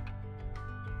me.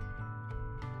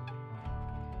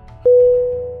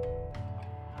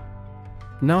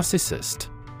 Narcissist.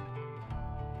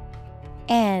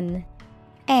 NARCISSIST.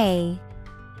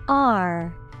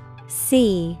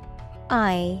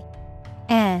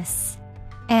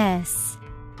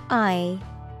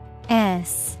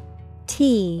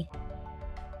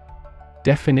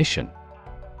 Definition: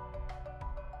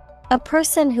 a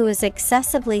person who is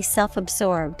excessively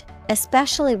self-absorbed,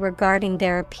 especially regarding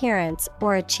their appearance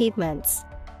or achievements.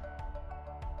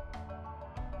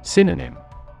 Synonym: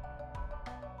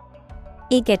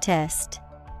 egotist,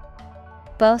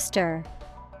 boaster,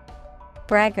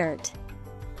 braggart.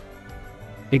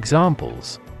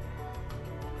 Examples: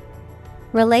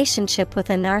 relationship with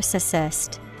a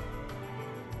narcissist,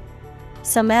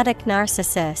 somatic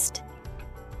narcissist.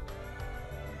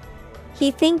 He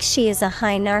thinks she is a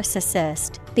high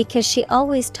narcissist because she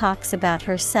always talks about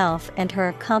herself and her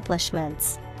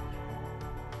accomplishments.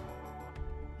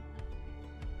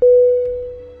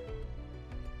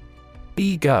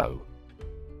 Ego.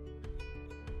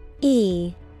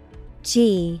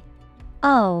 EGO.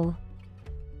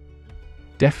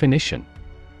 Definition: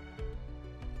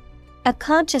 a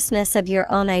consciousness of your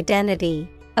own identity,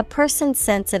 a person's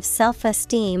sense of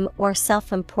self-esteem or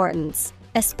self-importance,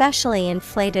 especially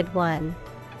inflated one.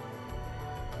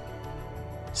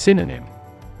 Synonym: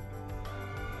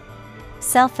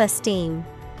 self-esteem,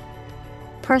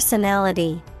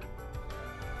 personality,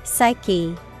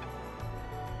 psyche.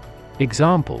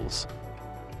 Examples: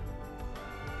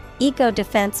 ego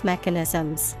defense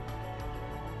mechanisms,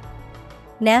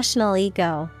 national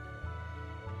ego.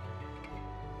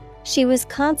 She was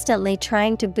constantly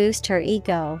trying to boost her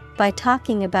ego by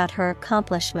talking about her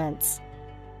accomplishments.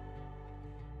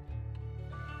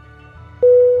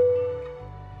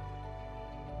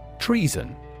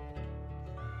 Treason.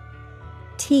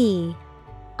 TREASON.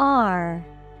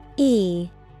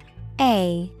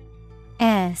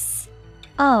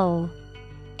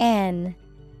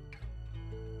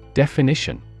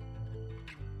 Definition: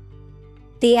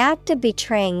 the act of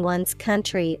betraying one's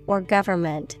country or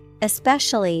government,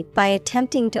 especially by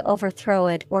attempting to overthrow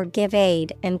it or give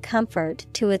aid and comfort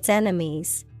to its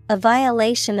enemies, a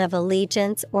violation of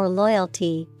allegiance or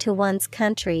loyalty to one's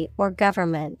country or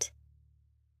government.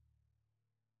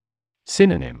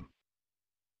 Synonym: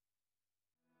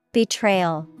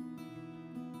 betrayal,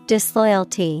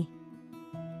 disloyalty,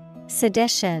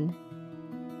 sedition.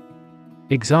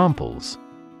 Examples: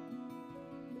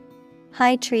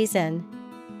 high treason,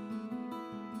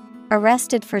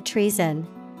 arrested for treason.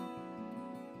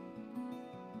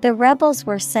 The rebels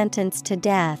were sentenced to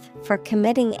death for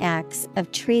committing acts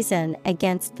of treason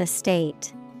against the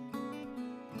state.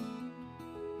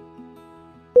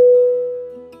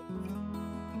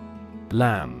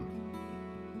 Lamb.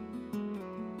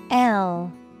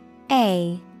 LAMB.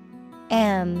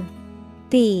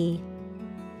 B.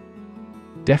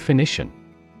 Definition: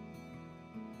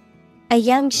 A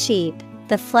young sheep,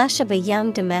 the flesh of a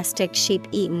young domestic sheep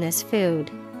eaten as food.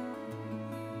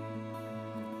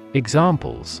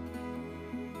 Examples: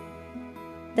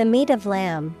 The meat of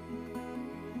lamb.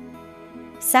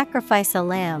 Sacrifice a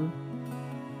lamb.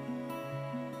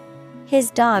 His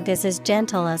dog is as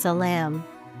gentle as a lamb.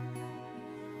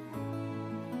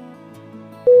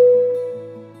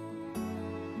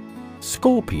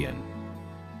 Scorpion.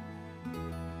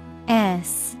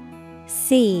 S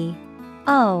C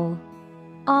O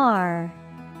R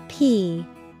P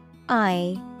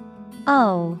I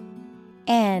O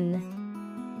N.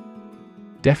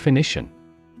 Definition: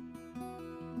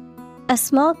 A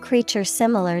small creature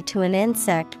similar to an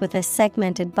insect with a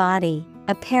segmented body,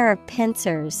 a pair of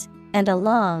pincers, and a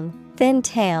long, thin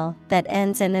tail that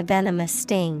ends in a venomous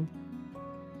sting.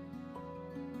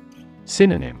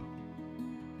 Synonym: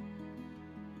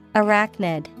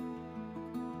 Arachnid,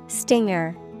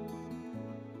 stinger.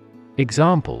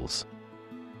 Examples: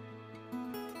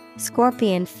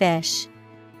 Scorpion fish.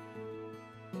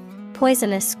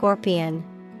 Poisonous scorpion.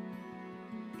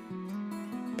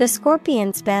 The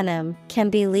scorpion's venom can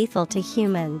be lethal to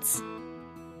humans.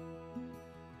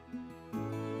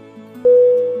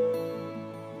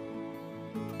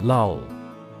 Lull.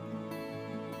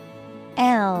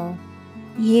 L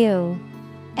U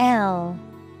L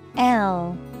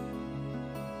L.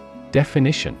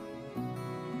 Definition: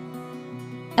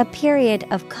 A period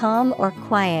of calm or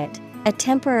quiet, a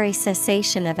temporary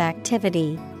cessation of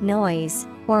activity, noise,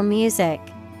 or music,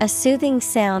 a soothing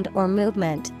sound or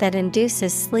movement that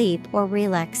induces sleep or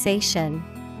relaxation.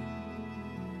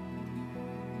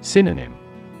 Synonym: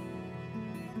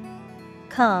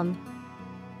 Calm,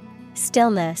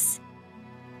 stillness,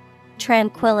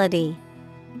 tranquility.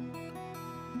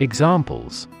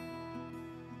 Examples: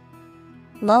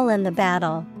 Lull in the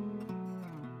battle.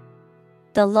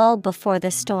 The lull before the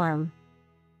storm.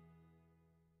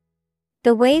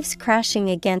 The waves crashing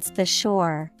against the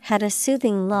shore had a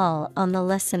soothing lull on the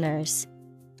listeners.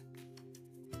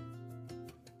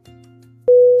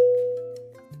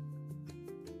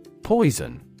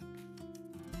 Poison.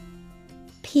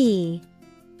 P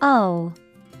O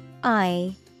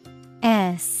I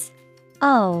S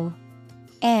O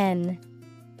N.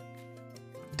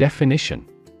 Definition: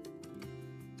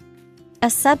 A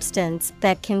substance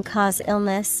that can cause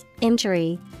illness,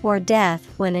 injury, or death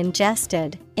when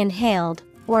ingested, inhaled,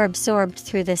 or absorbed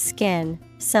through the skin,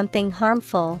 something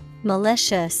harmful,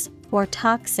 malicious, or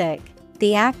toxic,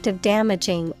 the act of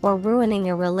damaging or ruining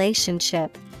a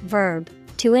relationship. Verb: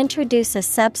 to introduce a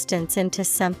substance into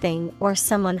something or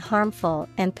someone harmful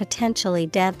and potentially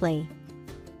deadly.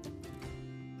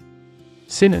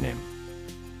 Synonym: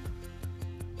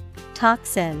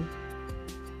 Toxin,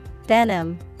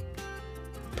 venom,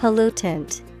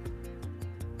 pollutant.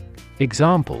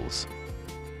 Examples: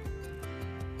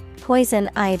 Poison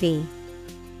ivy.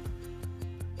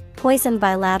 Poison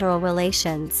bilateral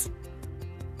relations.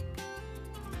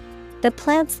 The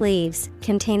plant's leaves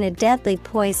contain a deadly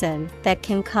poison that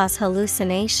can cause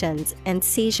hallucinations and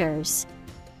seizures.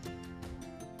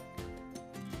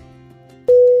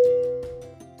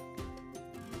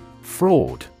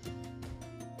 Fraud.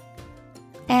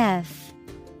 F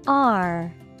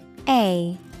R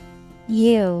A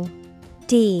U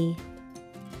D.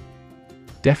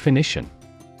 Definition: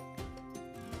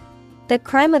 The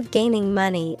crime of gaining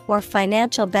money or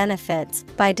financial benefits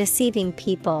by deceiving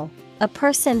people, a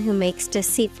person who makes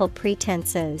deceitful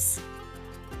pretenses.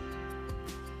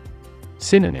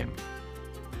 Synonym: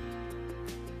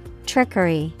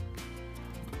 Trickery,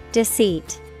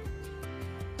 deceit,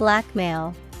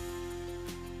 blackmail.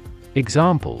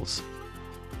 Examples: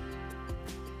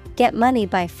 Get money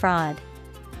by fraud.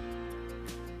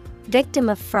 Victim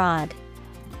of fraud.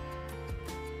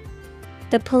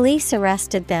 The police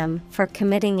arrested them for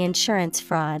committing insurance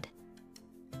fraud.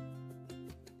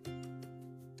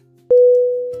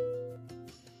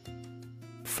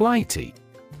 Flighty.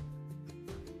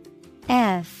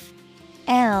 F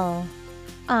L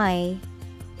I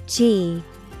G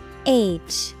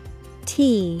H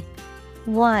T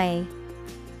Y.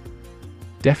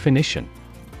 Definition: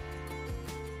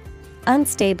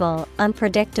 Unstable,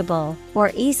 unpredictable,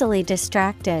 or easily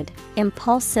distracted,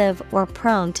 impulsive or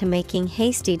prone to making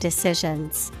hasty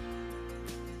decisions.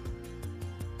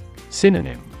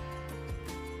 Synonym: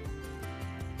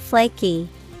 Flaky,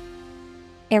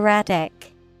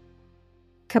 erratic,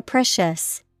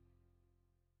 capricious.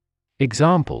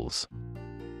 Examples: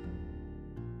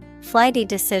 Flighty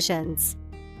decisions.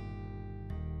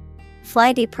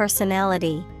 Flighty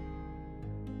personality.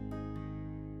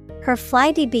 Her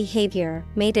flighty behavior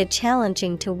made it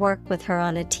challenging to work with her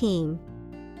on a team.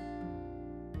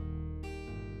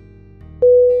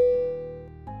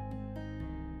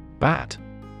 Bat.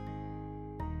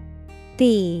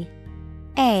 B-A-T.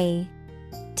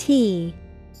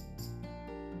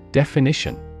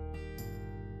 Definition: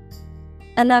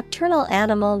 a nocturnal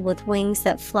animal with wings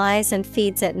that flies and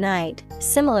feeds at night,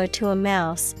 similar to a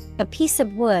mouse, a piece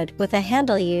of wood with a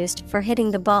handle used for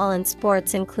hitting the ball in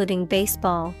sports including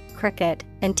baseball, cricket,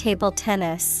 and table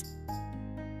tennis.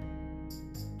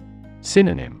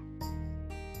 Synonym: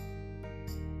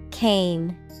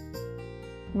 Cane,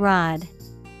 rod,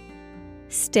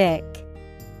 stick.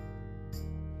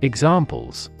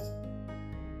 Examples: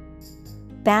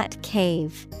 Bat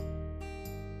cave,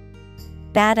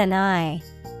 bat an eye.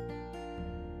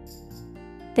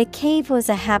 The cave was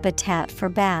a habitat for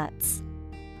bats.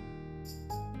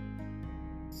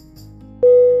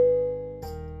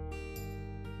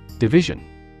 Division.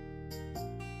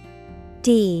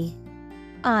 D-I-V-I-S-I-O-N.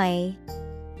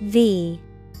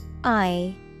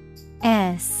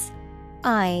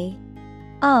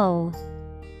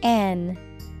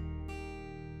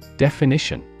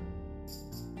 Definition: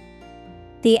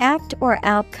 the act or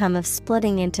outcome of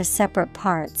splitting into separate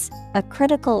parts, a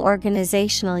critical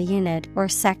organizational unit or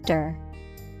sector.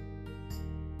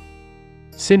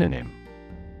 Synonym: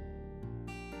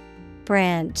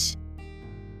 Branch,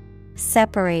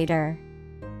 separator,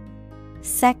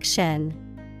 section.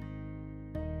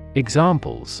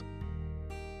 Examples: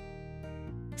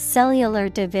 cellular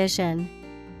division,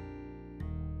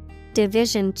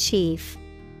 division chief.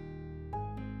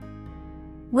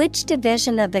 Which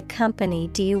division of the company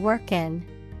do you work in?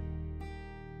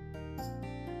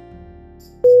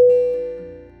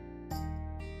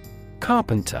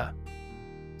 Carpenter.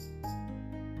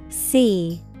 C-A-R-P-E-N-T-E-R.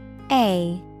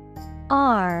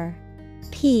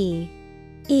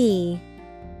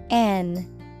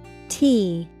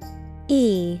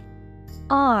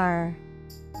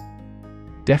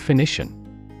 Definition: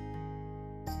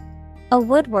 a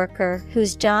woodworker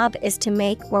whose job is to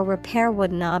make or repair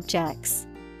wooden objects.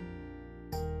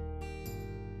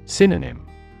 Synonym: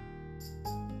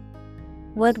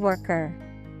 woodworker,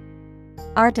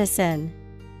 artisan.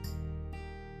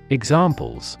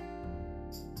 Examples: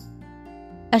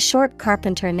 a short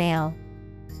carpenter nail,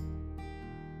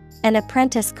 an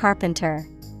apprentice carpenter.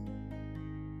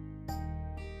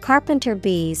 Carpenter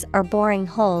bees are boring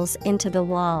holes into the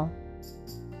wall.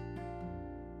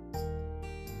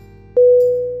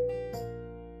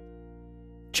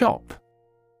 Chop.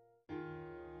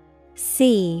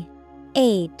 C-H-O-P.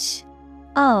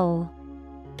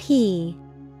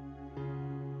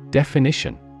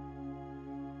 Definition: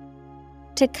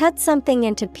 to cut something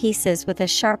into pieces with a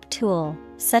sharp tool,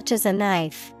 such as a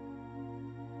knife.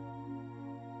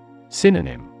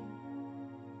 Synonym: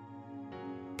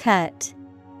 Cut,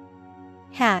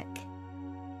 hack,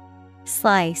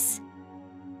 slice.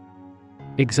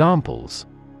 Examples: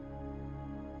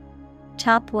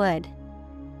 chop wood,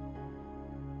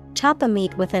 chop a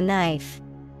meat with a knife.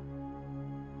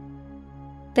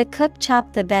 The cook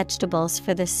chopped the vegetables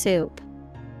for the soup.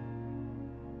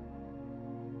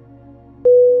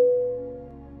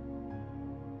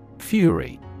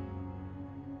 Fury.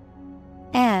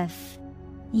 F-U-R-Y.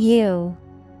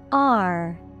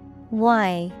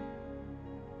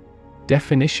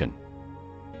 Definition: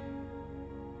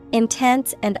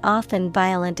 intense and often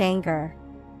violent anger.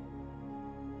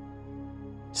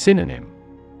 Synonym: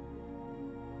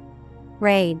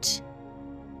 rage,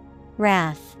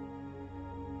 wrath,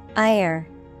 ire.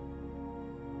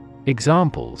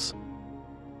 Examples: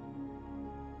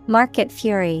 market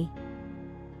fury,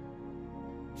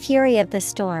 fury of the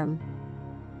storm.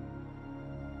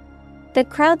 The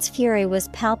crowd's fury was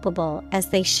palpable as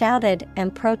they shouted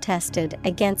and protested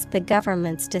against the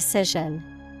government's decision.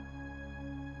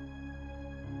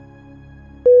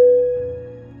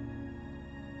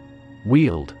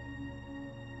 Wield.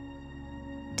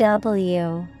 W-I-E-L-D.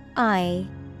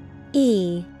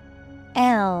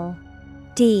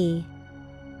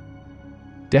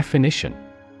 Definition: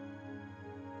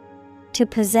 to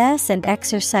possess and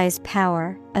exercise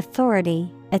power,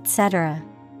 authority, etc.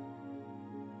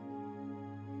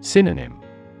 Synonym: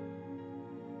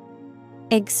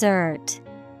 exert,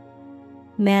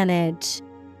 manage,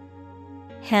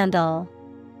 handle.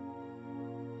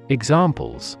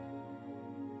 Examples: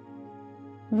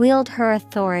 wield her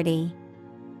authority,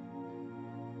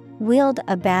 wield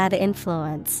a bad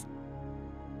influence.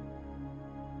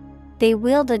 They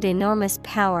wielded enormous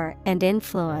power and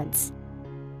influence.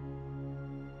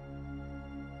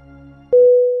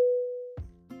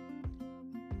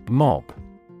 Mob.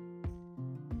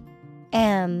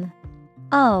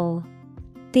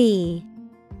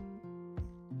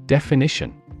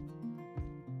 Definition: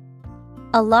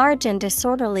 a large and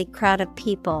disorderly crowd of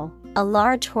people, a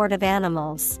large horde of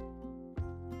animals.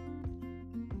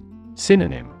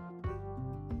 Synonym: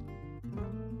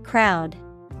 Crowd,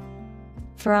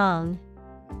 throng,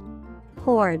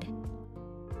 horde.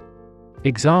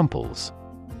 Examples: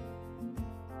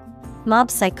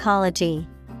 Mob psychology,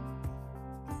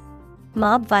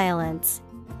 mob violence.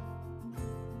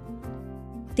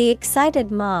 The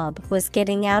excited mob was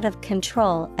getting out of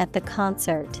control at the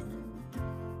concert.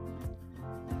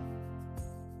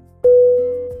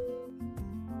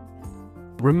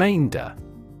 Remainder.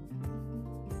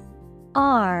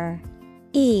 R-E-M-A-I-N-D-E-R.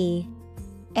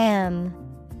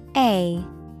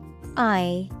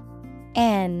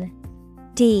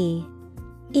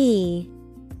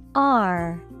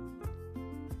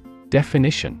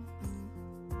 Definition: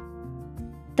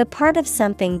 the part of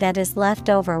something that is left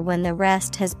over when the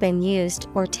rest has been used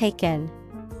or taken.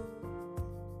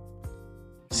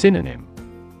 Synonym: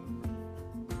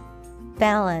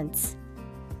 Balance,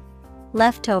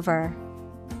 leftover,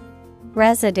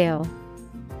 residue.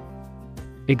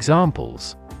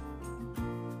 Examples: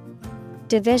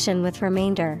 division with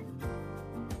remainder.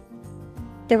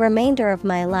 The remainder of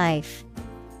my life.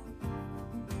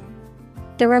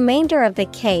 The remainder of the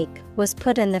cake was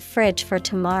put in the fridge for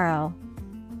tomorrow.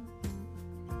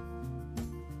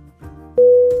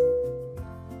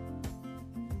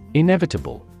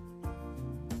 Inevitable.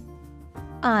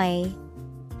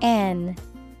 I-N-E-V-I-T-A-B-L-E.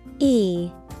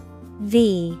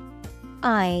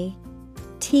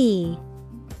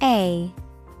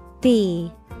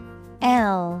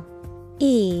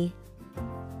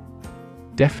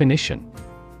 Definition: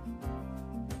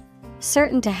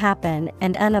 certain to happen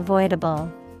and unavoidable.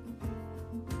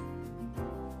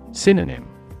 Synonym: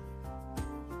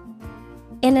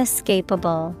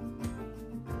 inescapable,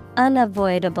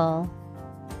 unavoidable,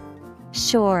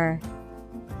 sure.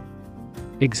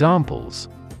 Examples: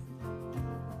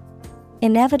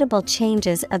 inevitable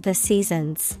changes of the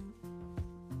seasons.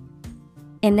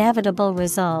 Inevitable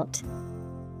result.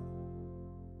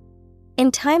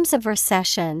 In times of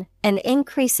recession, an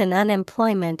increase in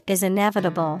unemployment is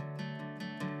inevitable.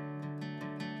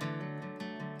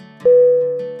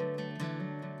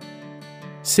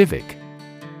 Civic.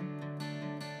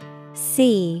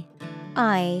 C-I-V-I-C.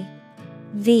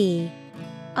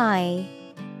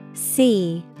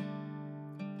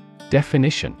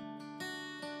 Definition: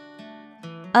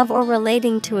 of or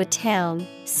relating to a town,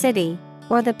 city,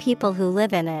 or the people who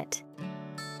live in it.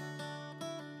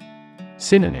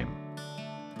 Synonym: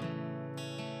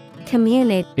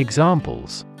 community.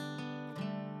 Examples: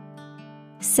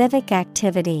 civic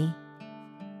activity.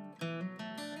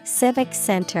 Civic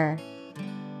center.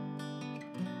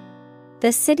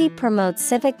 The city promotes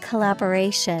civic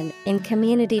collaboration in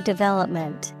community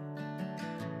development.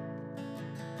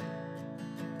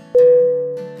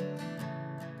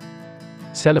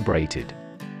 Celebrated.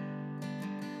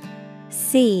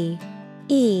 C-E-L-E-B-R-A-T-E-D.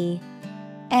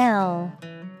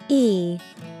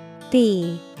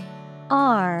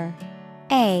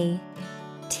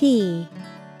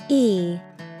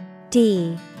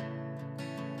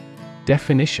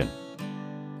 Definition: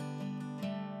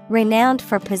 renowned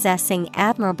for possessing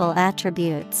admirable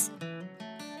attributes.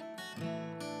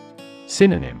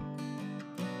 Synonym: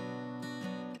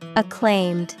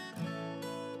 acclaimed,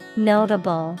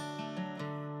 notable,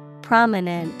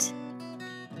 prominent.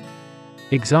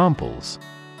 Examples: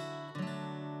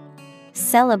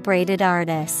 celebrated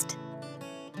artist.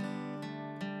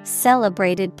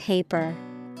 Celebrated paper.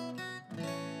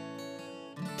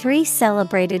 3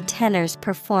 celebrated tenors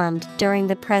performed during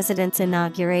the president's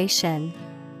inauguration.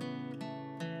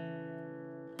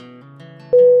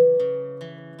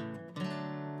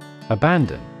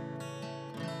 Abandon.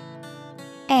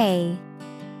 A-B-A-N-D-O-N.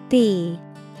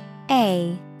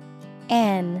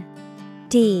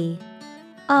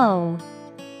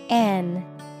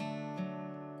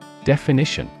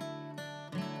 Definition: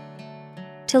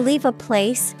 to leave a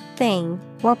place, thing,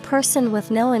 or person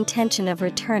with no intention of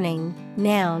returning.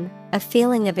 Noun, a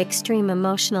feeling of extreme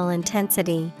emotional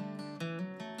intensity.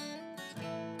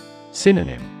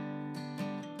 Synonym: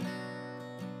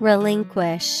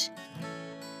 relinquish,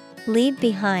 leave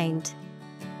behind,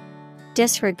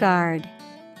 disregard.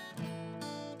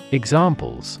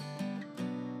 Examples: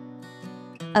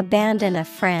 abandon a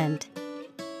friend.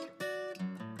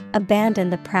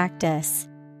 Abandon the practice.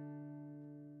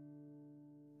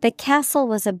 The castle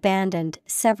was abandoned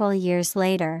several years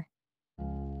later.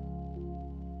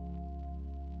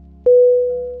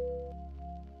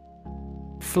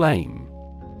 Flame.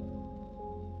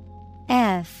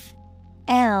 F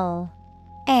L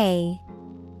A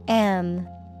M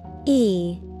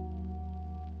E.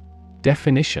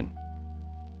 Definition: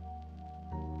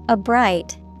 a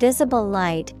bright, visible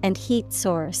light and heat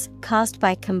source caused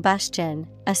by combustion,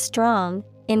 a strong,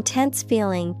 intense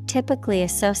feeling typically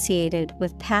associated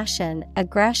with passion,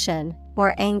 aggression,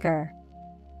 or anger.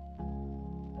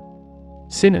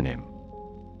 Synonym: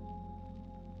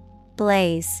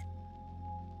 Blaze,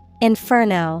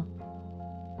 inferno,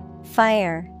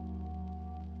 fire.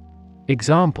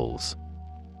 Examples: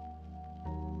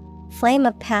 Flame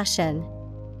of passion,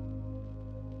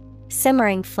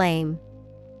 simmering flame.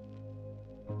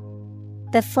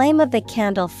 The flame of the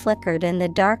candle flickered in the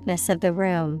darkness of the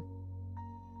room.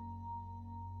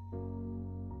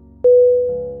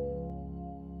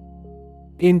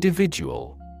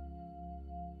 Individual.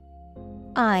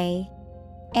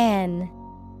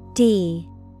 INDIVIDUAL.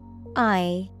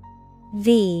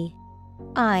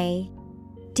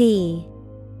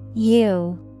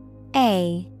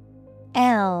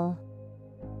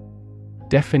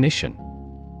 Definition: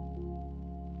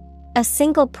 a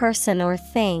single person or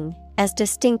thing, as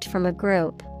distinct from a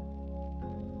group.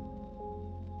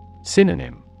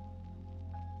 Synonym: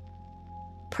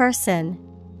 Person,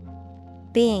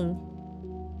 being,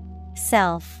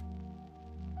 self.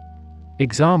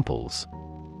 Examples: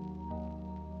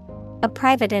 a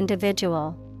private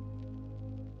individual.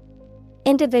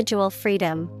 Individual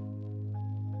freedom.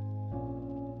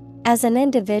 As an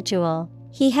individual,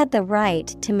 he had the right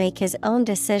to make his own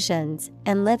decisions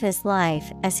and live his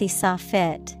life as he saw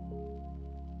fit.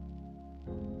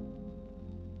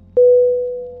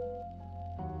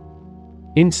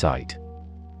 Insight.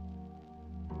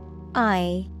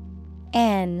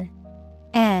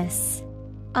 INSIGHT.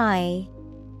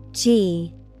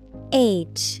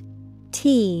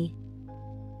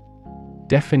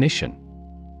 Definition: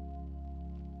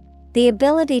 the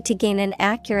ability to gain an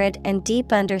accurate and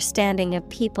deep understanding of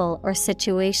people or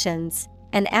situations,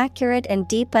 an accurate and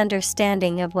deep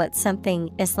understanding of what something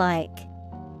is like.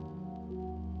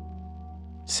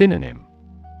 Synonym: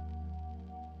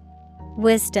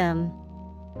 wisdom,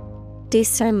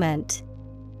 discernment,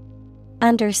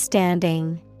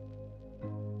 understanding.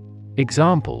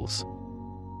 Examples: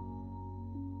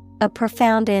 a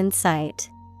profound insight.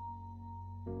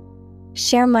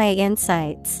 Share my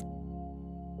insights.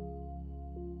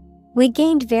 We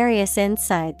gained various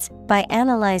insights by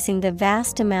analyzing the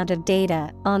vast amount of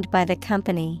data owned by the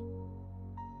company.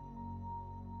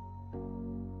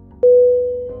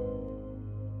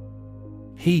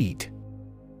 Heed.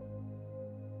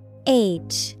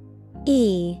 HEED.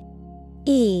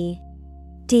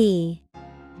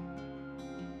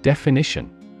 Definition: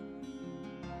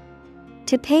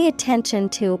 to pay attention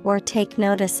to or take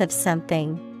notice of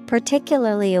something,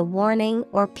 particularly a warning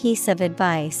or piece of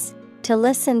advice. To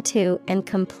listen to and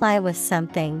comply with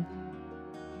something.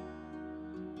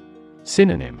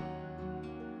 Synonym: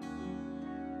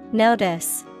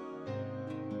 notice,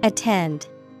 attend,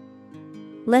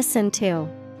 listen to.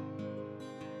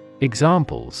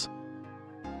 Examples: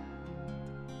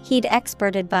 heed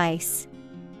expert advice.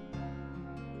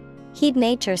 Heed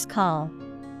nature's call.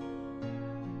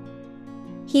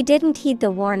 He didn't heed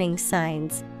the warning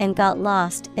signs and got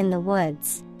lost in the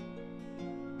woods.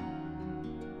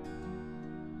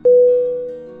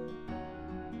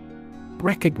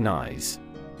 Recognize.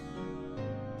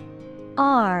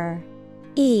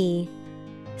 RECOGNIZE.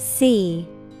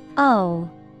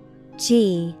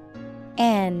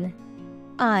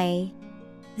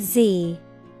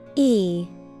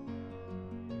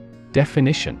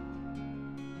 Definition: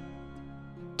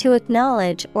 to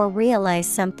acknowledge or realize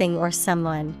something or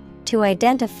someone, to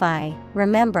identify,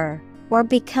 remember, or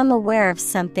become aware of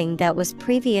something that was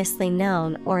previously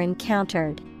known or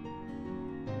encountered.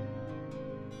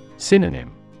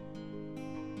 Synonym: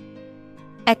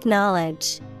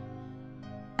 acknowledge,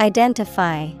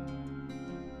 identify,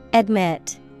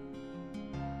 admit.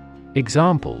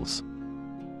 Examples: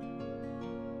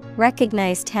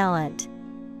 recognize talent,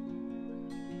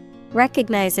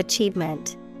 recognize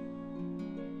achievement.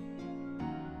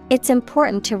 It's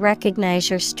important to recognize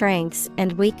your strengths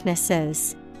and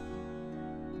weaknesses.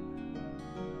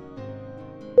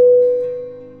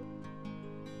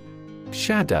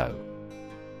 Shadow.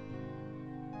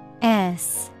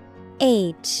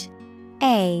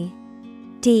 SHADOW.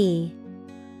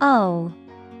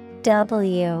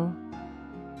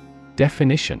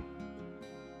 Definition: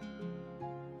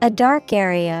 a dark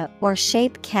area or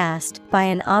shape cast by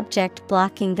an object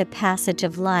blocking the passage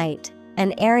of light,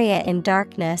 an area in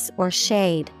darkness or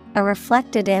shade, a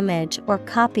reflected image or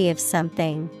copy of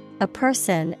something, a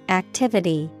person,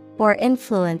 activity, or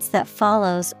influence that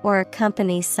follows or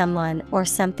accompanies someone or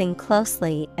something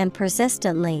closely and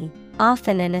persistently,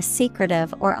 often in a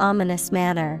secretive or ominous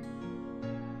manner.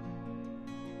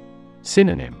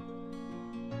 Synonym: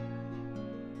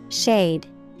 Shade,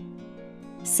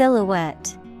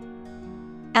 silhouette,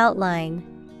 outline.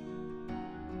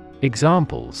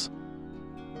 Examples: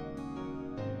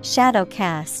 Shadow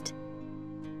cast,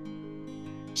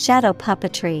 shadow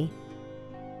puppetry.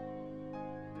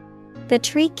 The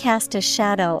tree cast a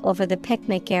shadow over the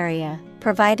picnic area,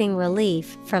 providing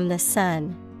relief from the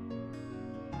sun.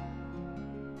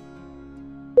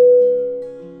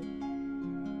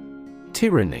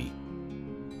 Tyranny.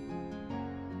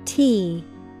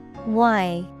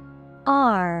 T-Y-R-A-N-N-Y.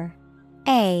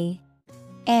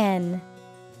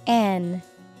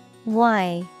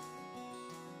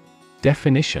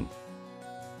 Definition: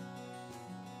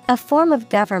 A form of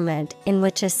government in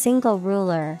which a single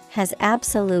ruler has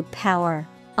absolute power,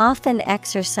 often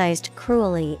exercised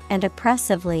cruelly and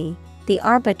oppressively, the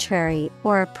arbitrary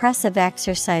or oppressive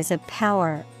exercise of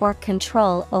power or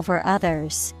control over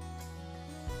others.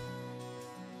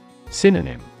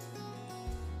 Synonym: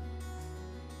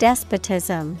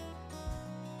 Despotism,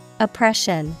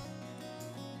 oppression,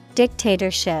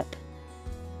 dictatorship.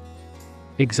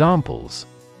 Examples: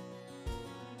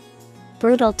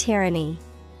 Brutal tyranny,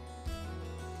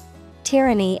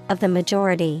 tyranny of the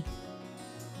majority.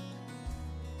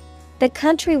 The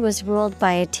country was ruled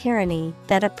by a tyranny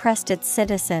that oppressed its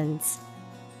citizens.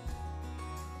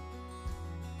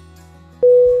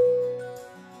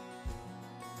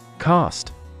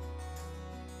 Cast.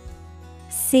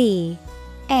 C-A-S-T.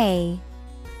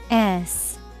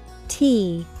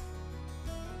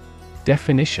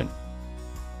 Definition: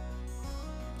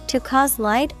 To cause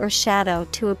light or shadow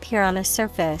to appear on a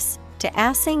surface, to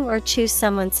assign or choose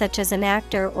someone such as an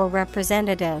actor or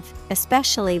representative,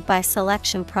 especially by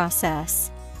selection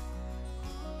process.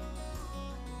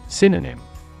 Synonym: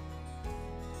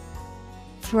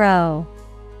 Throw,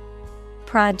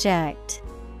 project,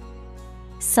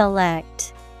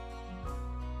 select.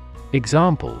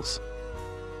 Examples: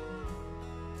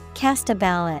 Cast a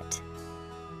ballot,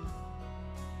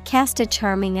 cast a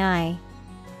charming eye.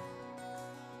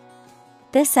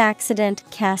 This accident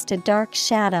cast a dark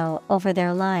shadow over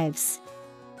their lives.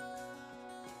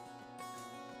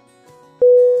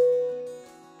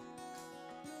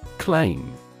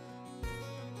 Claim.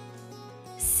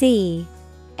 C-L-A-I-M.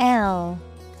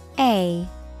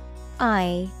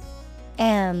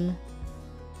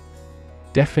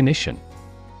 Definition: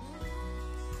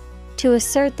 To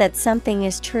assert that something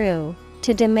is true,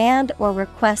 to demand or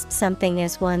request something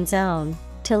as one's own,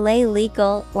 to lay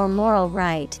legal or moral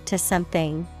right to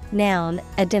something. Noun,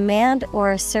 a demand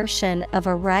or assertion of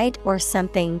a right or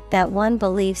something that one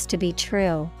believes to be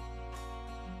true.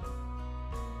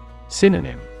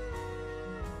 Synonym: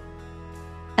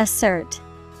 Assert,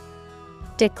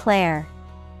 declare,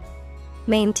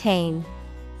 maintain.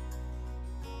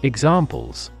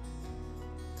 Examples: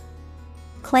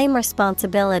 Claim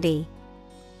responsibility,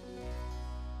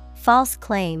 false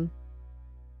claim.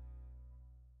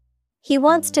 He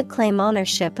wants to claim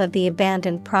ownership of the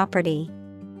abandoned property.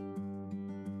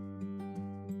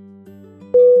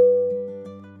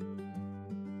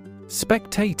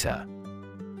 Spectator.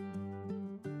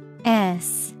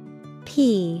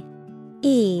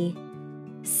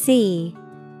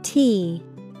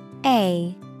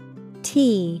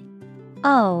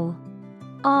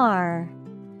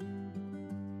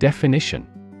 Definition: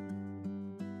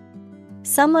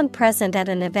 Someone present at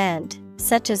an event,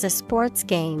 such as a sports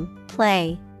game,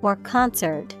 play, or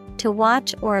concert, to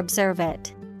watch or observe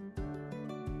it.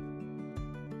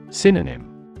 Synonym: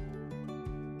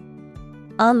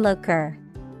 Onlooker,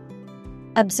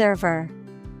 observer,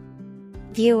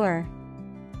 viewer.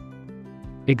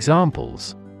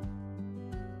 Examples: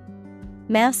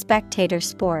 Mass spectator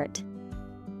sport,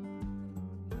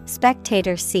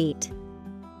 spectator seat.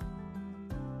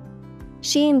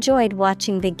 She enjoyed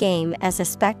watching the game as a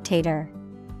spectator.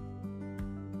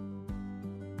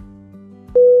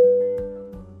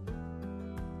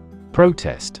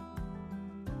 Protest.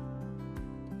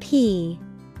 P-R-O-T-E-S-T.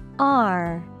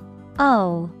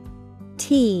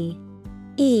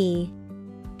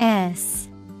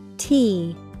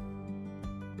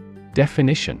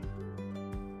 Definition: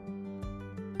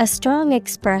 A strong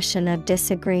expression of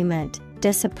disagreement,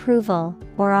 disapproval,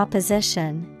 or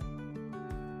opposition.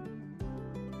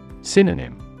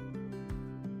 Synonym: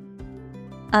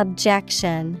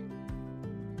 Objection,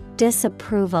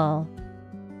 disapproval,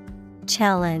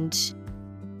 challenge.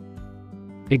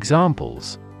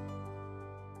 Examples: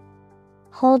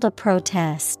 Hold a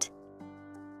protest,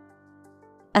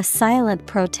 a silent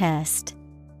protest.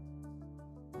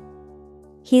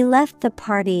 He left the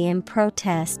party in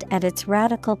protest at its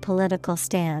radical political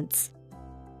stance.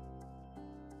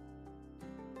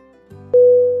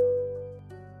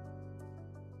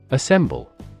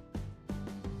 Assemble.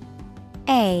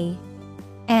 A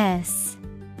S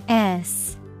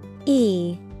S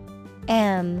E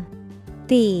M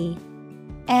B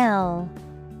L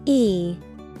E.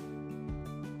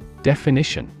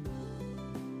 Definition: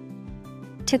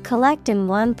 to collect in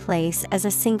one place as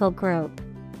a single group.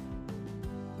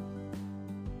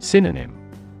 Synonym: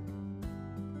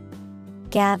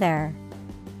 Gather,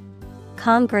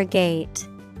 congregate,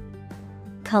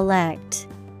 collect.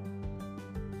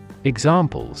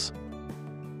 Examples: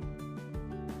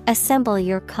 assemble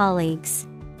your colleagues.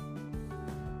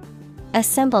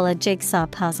 Assemble a jigsaw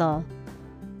puzzle.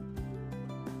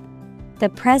 The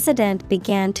president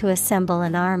began to assemble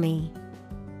an army.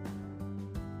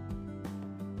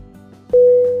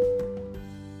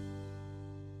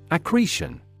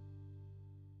 Accretion.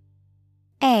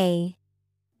 A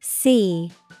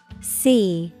C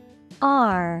C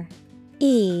R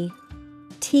E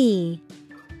T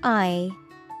I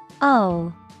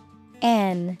O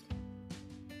N.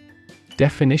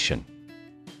 Definition: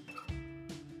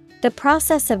 the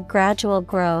process of gradual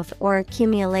growth or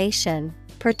accumulation,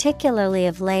 particularly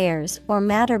of layers or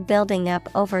matter building up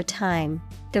over time,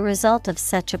 the result of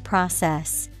such a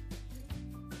process.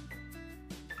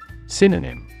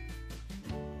 Synonym: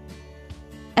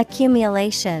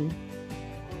 accumulation,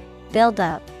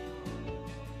 buildup,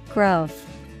 growth.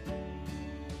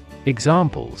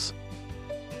 Examples: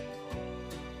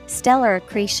 stellar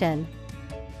accretion,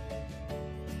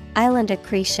 island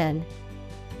accretion.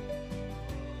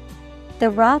 The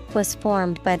rock was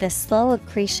formed by the slow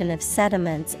accretion of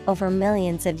sediments over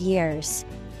millions of years.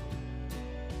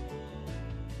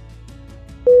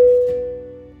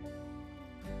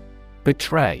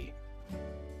 Betray.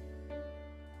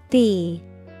 B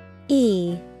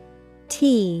E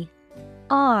T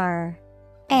R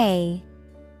A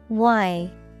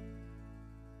Y.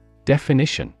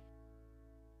 Definition: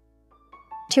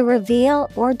 to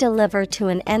reveal or deliver to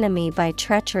an enemy by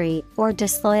treachery or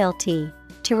disloyalty,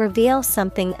 to reveal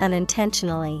something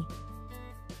unintentionally.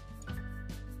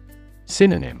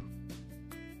 Synonym: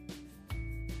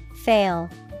 fail,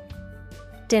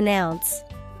 denounce,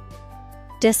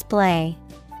 display.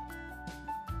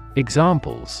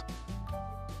 Examples: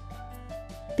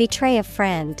 betray a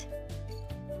friend,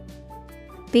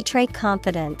 betray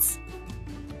confidence.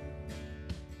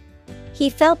 He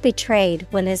felt betrayed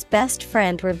when his best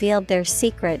friend revealed their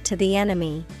secret to the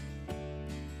enemy.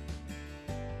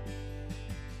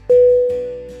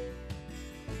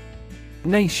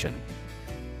 Nation.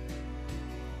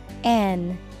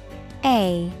 N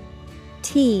A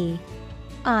T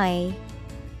I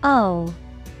O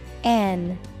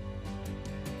N.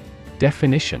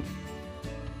 Definition: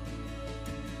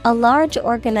 a large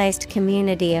organized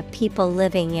community of people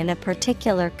living in a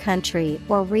particular country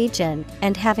or region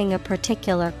and having a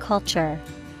particular culture.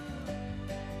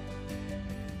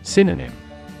 Synonym: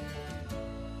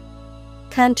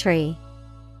 country,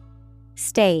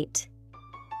 state,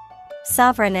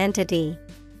 sovereign entity.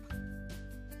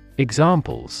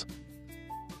 Examples: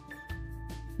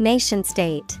 nation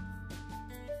state,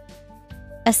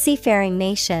 a seafaring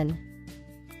nation.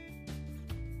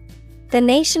 The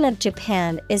nation of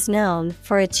Japan is known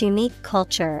for its unique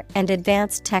culture and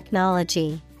advanced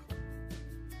technology.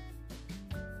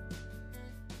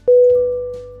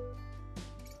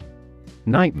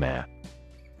 Nightmare.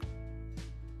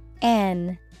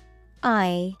 N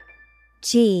I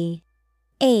G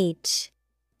H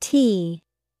T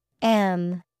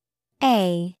M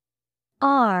A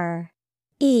R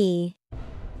E.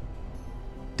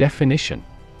 Definition: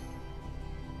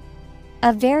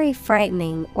 a very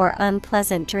frightening or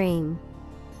unpleasant dream.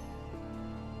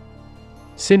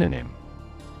 Synonym: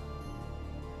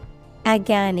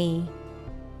 agony,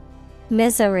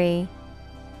 misery,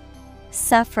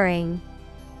 suffering.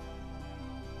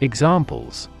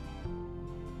 Examples: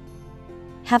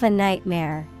 have a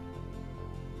nightmare,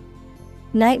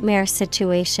 nightmare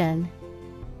situation.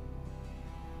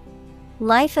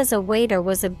 Life as a waiter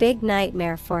was a big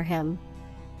nightmare for him.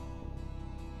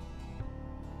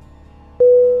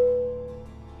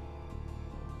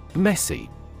 Messy.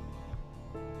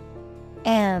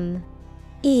 M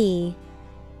E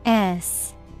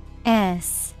S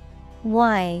S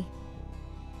Y.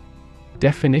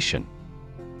 Definition: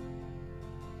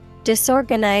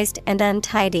 disorganized and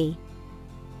untidy.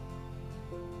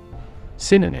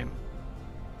 Synonym: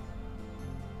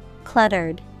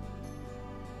 cluttered,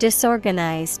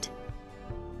 disorganized,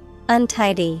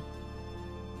 untidy.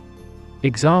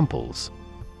 Examples: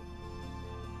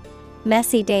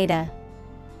 messy data,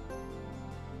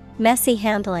 messy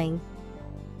handling.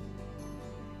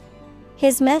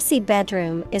 His messy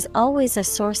bedroom is always a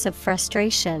source of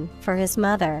frustration for his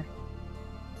mother.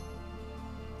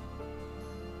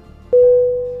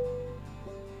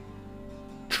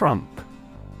 Trump.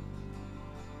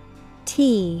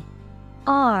 T-R-U-M-P.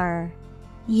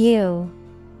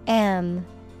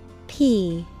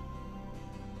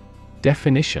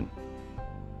 Definition: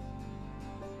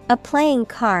 a playing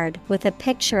card with a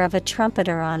picture of a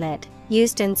trumpeter on it,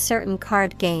 used in certain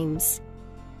card games.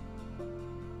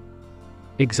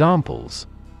 Examples: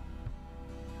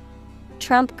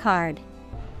 trump card,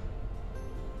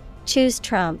 choose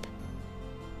trump.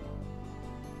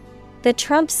 The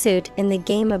trump suit in the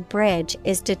game of bridge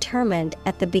is determined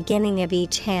at the beginning of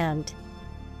each hand.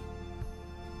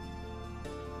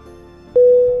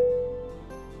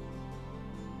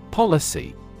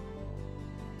 Policy.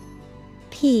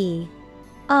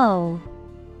 P-O-L-I-C-Y.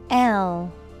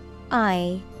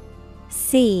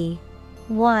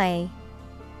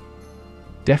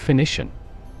 Definition: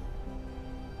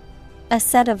 a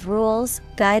set of rules,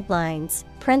 guidelines,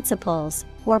 principles,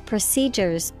 or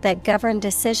procedures that govern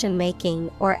decision-making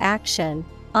or action,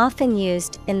 often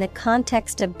used in the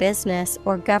context of business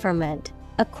or government,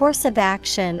 a course of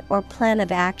action or plan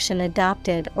of action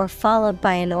adopted or followed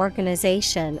by an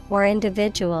organization or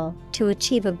individual to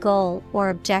achieve a goal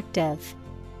or objective.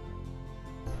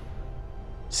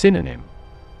 Synonym: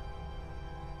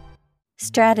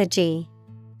 strategy,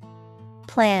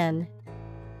 plan,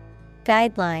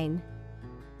 guideline.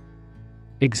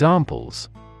 Examples: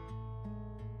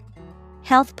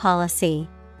 health policy,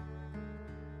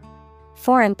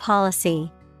 foreign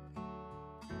policy.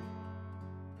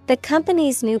 The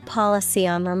company's new policy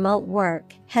on remote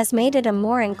work has made it a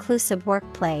more inclusive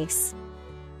workplace.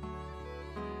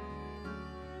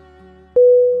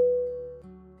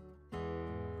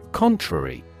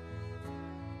 Contrary.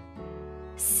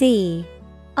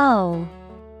 C-O-N-T-R-A-R-Y.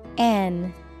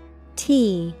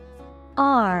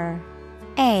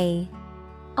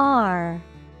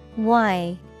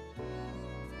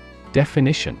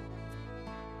 Definition: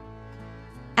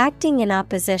 acting in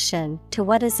opposition to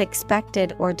what is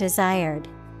expected or desired.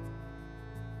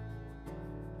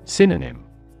 Synonym: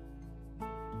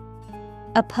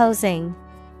 opposing,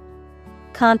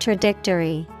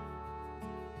 contradictory,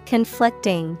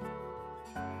 conflicting.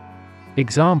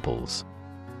 Examples: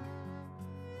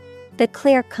 the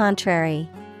clear contrary,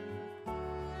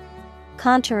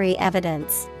 contrary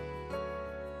evidence.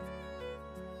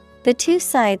 The two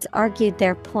sides argued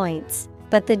their points,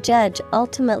 but the judge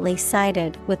ultimately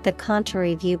sided with the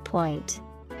contrary viewpoint.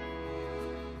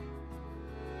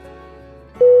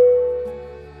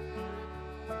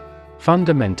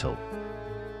 Fundamental.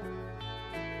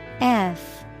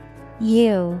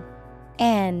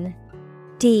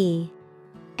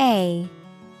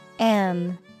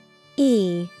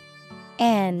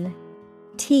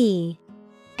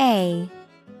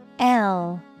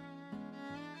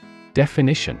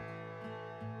 Definition: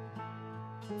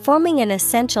 forming an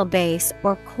essential base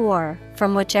or core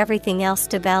from which everything else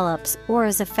develops or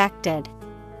is affected.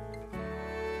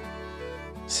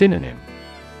 Synonym: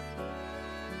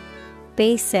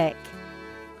 basic,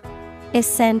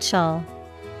 essential,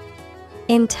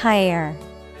 entire.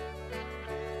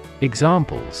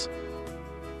 Examples: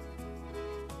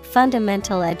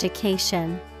 fundamental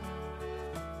education,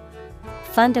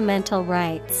 fundamental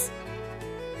rights.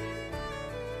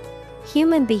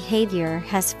 Human behavior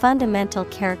has fundamental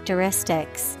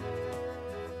characteristics.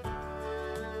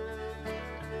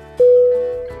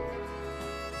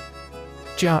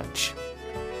 Judge.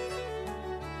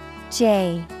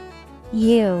 J-U-D-G-E.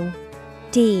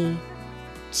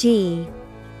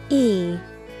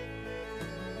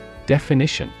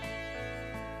 Definition: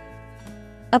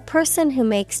 a person who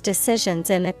makes decisions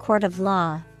in a court of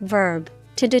law. Verb,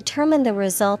 to determine the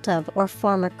result of or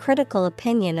form a critical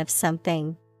opinion of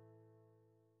something.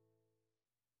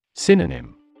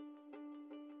 Synonym: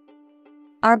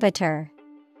 arbiter,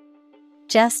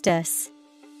 justice.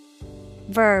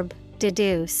 Verb,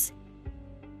 deduce.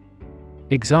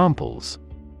 Examples: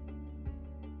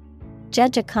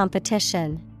 judge a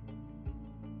competition,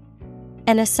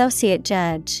 an associate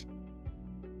judge.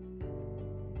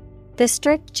 The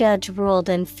strict judge ruled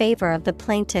in favor of the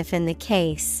plaintiff in the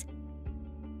case.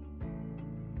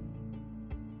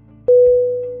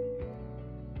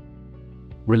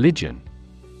 Religion.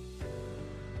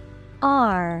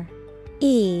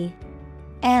 R-E-L-I-G-I-O-N.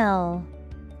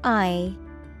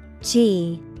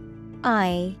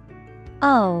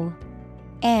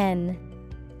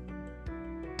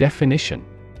 Definition: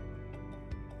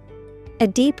 A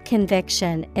deep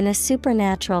conviction in a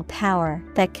supernatural power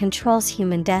that controls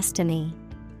human destiny.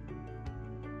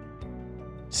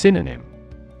 Synonym: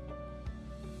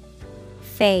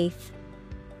 Faith,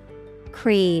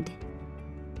 creed,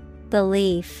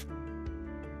 belief.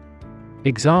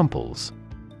 Examples: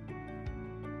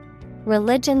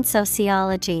 Religion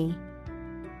sociology.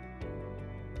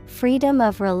 Freedom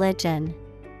of religion.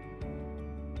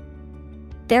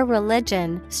 Their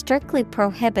religion strictly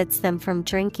prohibits them from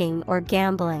drinking or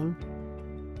gambling.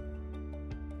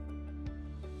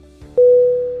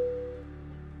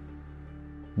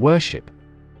 Worship.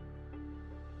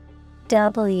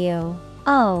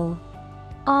 WORSHIP.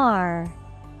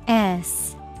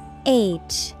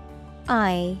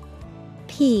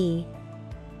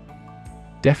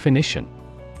 Definition: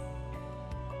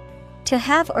 To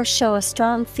have or show a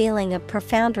strong feeling of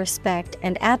profound respect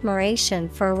and admiration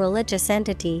for a religious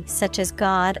entity such as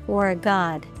God or a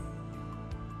god.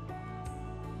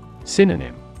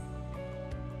 Synonym: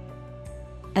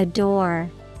 Adore,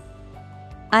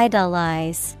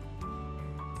 idolize.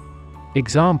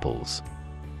 Examples: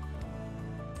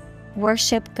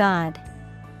 Worship God.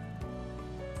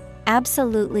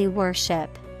 Absolutely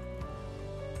worship.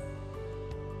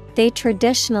 They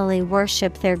traditionally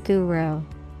worship their guru.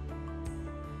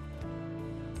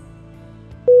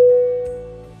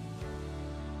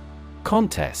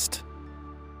 Contest.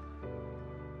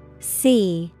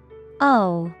 CONTEST.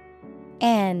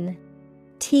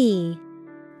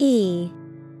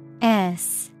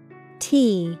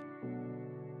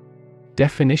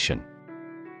 Definition: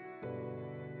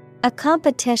 A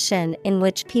competition in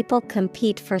which people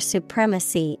compete for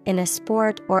supremacy in a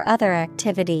sport or other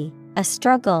activity, a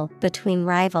struggle between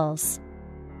rivals.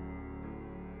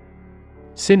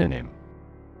 Synonym: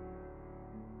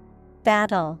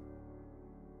 Battle,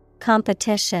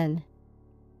 competition,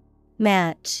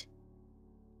 match.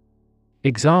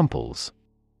 Examples: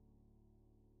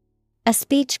 A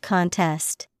speech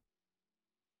contest.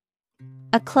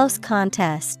 A close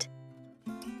contest.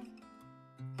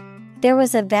 There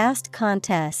was a vast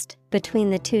contest between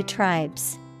the two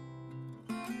tribes.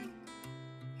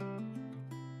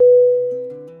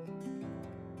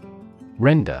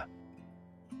 Render.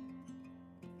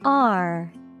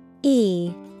 RENDER.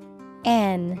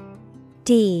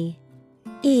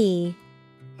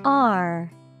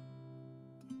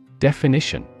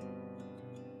 Definition: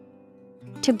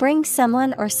 To bring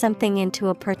someone or something into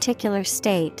a particular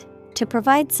state, to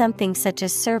provide something such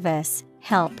as service,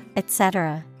 help,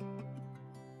 etc.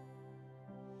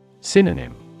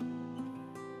 Synonym: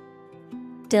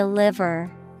 Deliver,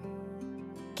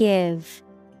 give,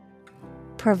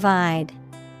 provide.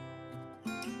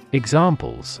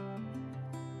 Examples: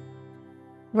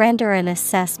 Render an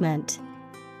assessment.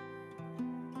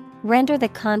 Render the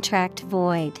contract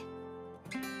void.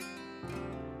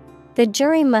 The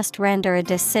jury must render a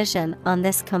decision on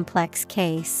this complex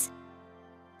case.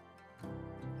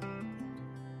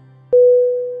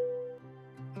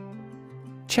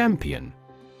 Champion.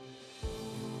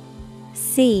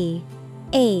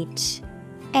 CHAMPION.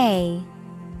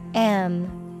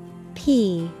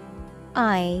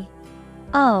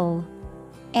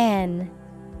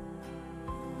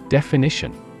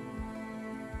 Definition: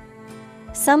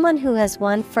 Someone who has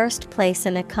won first place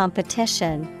in a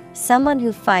competition, someone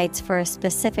who fights for a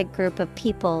specific group of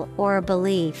people or a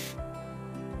belief.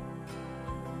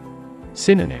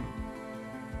 Synonym: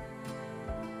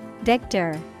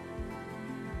 Victor,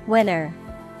 winner,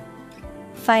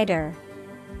 fighter.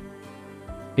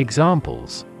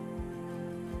 Examples: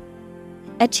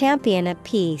 A champion of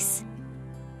peace.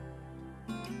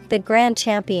 The grand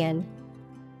champion.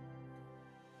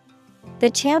 The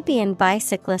champion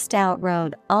bicyclist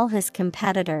outrode all his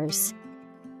competitors.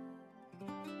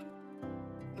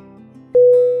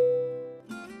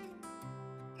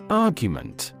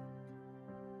 Argument.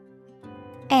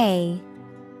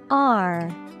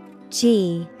 ARGUMENT.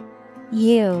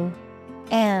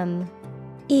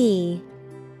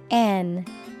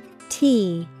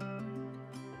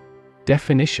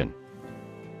 Definition: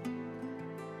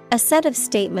 A set of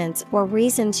statements or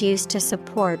reasons used to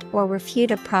support or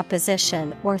refute a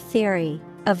proposition or theory,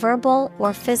 a verbal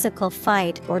or physical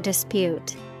fight or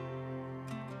dispute.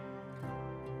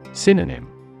 Synonym: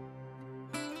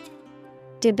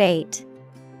 Debate,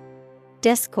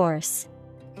 discourse,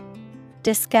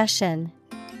 discussion.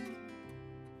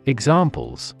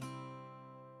 Examples: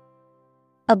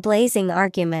 A blazing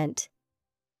argument.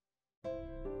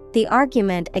 The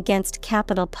argument against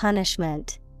capital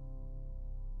punishment.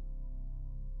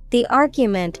 The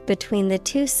argument between the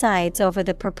two sides over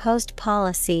the proposed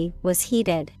policy was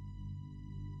heated.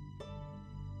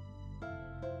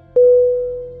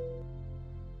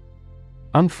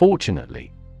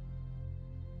 Unfortunately.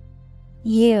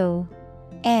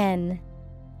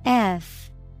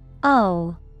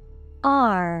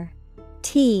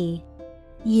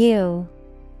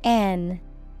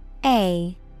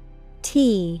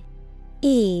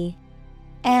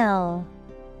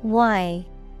 Unfortunately.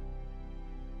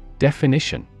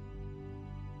 Definition.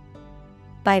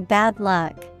 By bad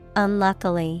luck,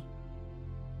 unluckily.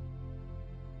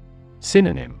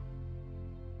 Synonym.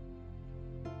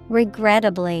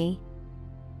 Regrettably,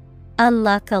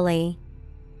 unluckily,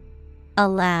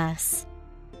 alas.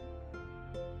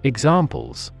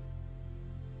 Examples.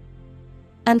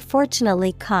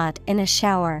 Unfortunately caught in a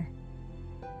shower.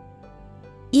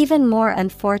 Even more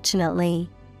unfortunately.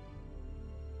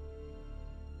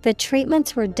 The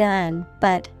treatments were done,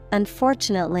 but,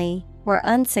 unfortunately, were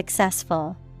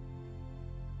unsuccessful.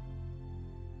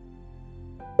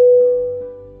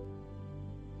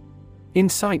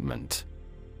 Incitement.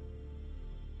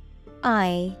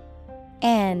 INCITEMENT.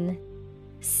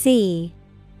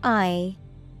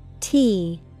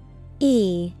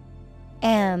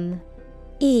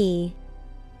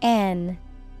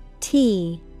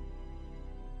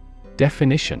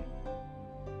 Definition.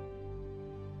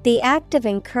 The act of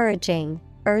encouraging,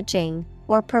 urging,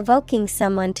 or provoking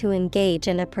someone to engage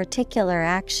in a particular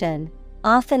action,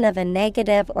 often of a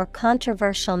negative or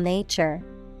controversial nature.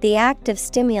 The act of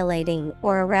stimulating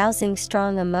or arousing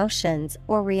strong emotions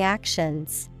or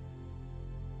reactions.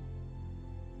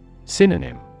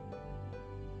 Synonym.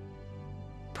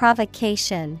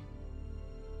 Provocation,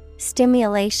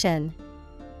 stimulation,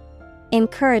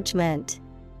 encouragement.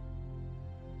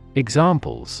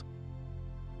 Examples.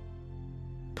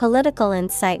 Political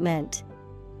incitement.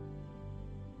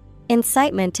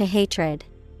 Incitement to hatred.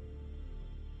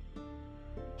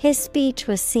 His speech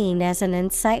was seen as an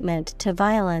incitement to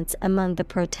violence among the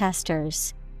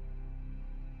protesters.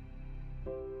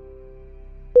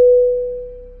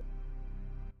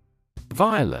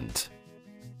 Violent.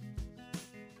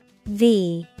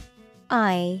 VIOLENT.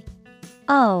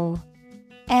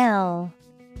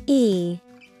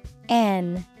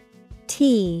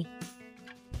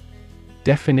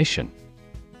 Definition.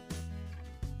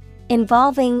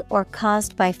 Involving or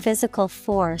caused by physical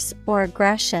force or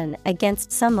aggression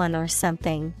against someone or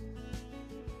something.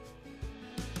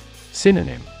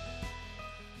 Synonym.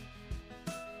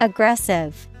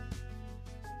 Aggressive,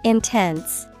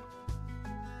 intense,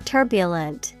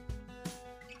 turbulent.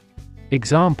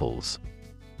 Examples.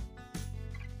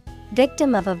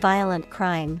 Victim of a violent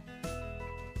crime.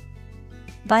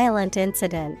 Violent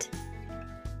incident.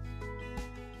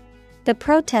 The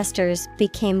protesters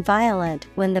became violent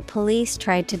when the police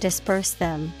tried to disperse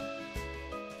them.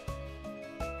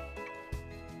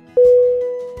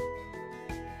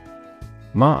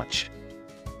 March.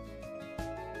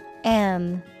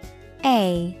 MARCH.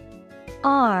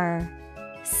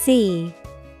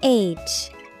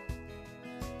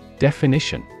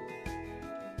 Definition.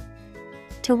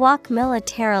 To walk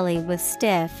militarily with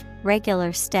stiff,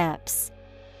 regular steps.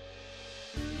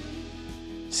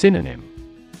 Synonym.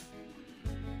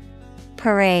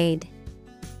 Parade.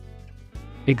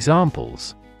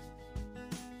 Examples.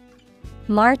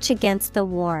 March against the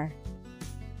war.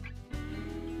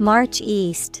 March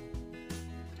east.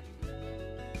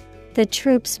 The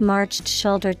troops marched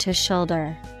shoulder to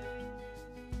shoulder.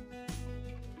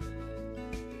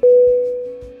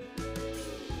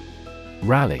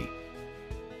 Rally.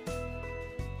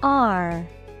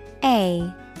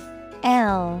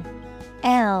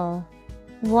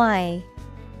 RALLY.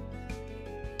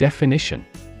 Definition.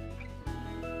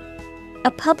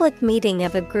 A public meeting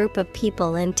of a group of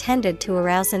people intended to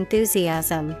arouse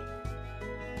enthusiasm.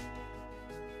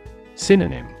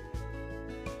 Synonym.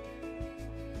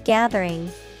 Gathering,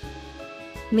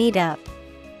 meetup,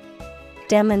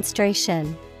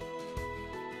 demonstration.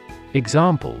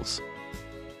 Examples.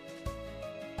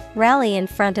 Rally in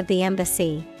front of the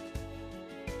embassy.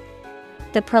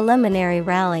 The preliminary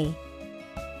rally.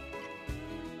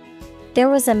 There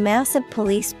was a massive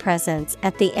police presence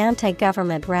at the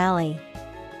anti-government rally.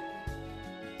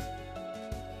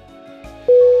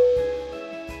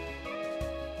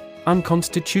 Unconstitutional.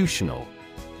 Unconstitutional.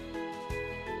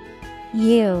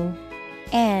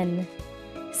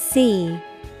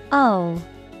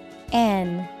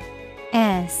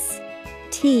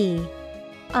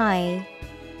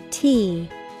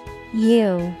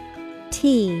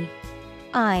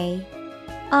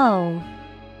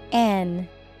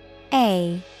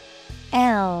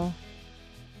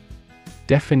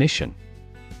 Definition.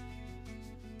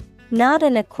 Not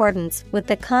in accordance with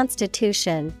the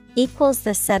Constitution, equals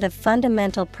the set of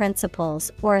fundamental principles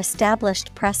or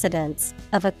established precedents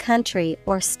of a country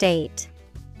or state.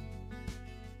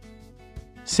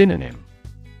 Synonym: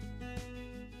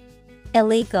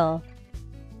 illegal,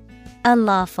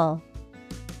 unlawful,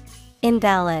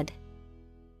 invalid.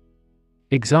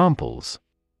 Examples: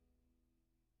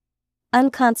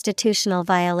 Unconstitutional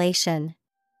violation,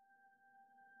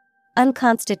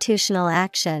 unconstitutional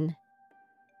action.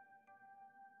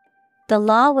 The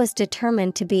law was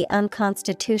determined to be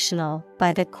unconstitutional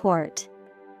by the court.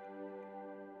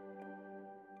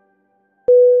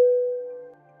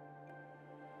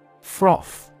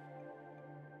 Froth.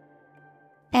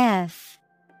 F-R-O-T-H.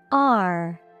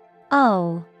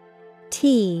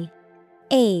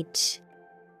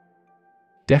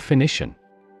 Definition: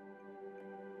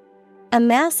 a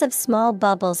mass of small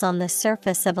bubbles on the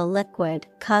surface of a liquid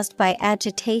caused by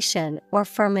agitation or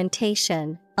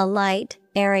fermentation, a light,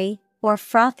 airy, or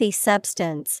frothy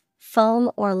substance, foam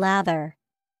or lather.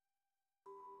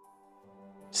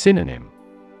 Synonym: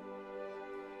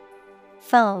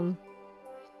 Foam,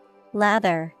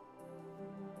 lather.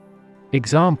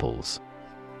 Examples: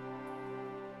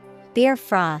 Beer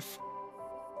froth,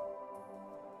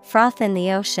 froth in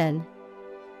the ocean.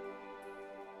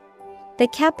 The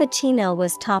cappuccino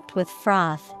was topped with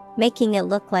froth, making it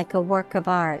look like a work of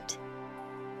art.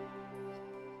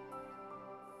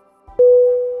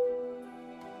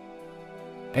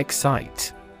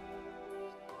 Excite.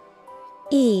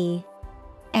 E-X-C-I-T-E.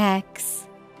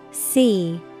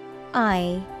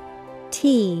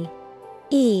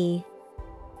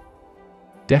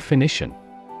 Definition: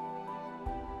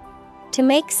 to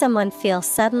make someone feel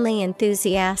suddenly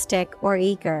enthusiastic or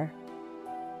eager.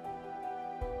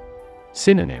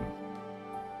 Synonym: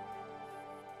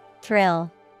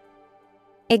 Thrill,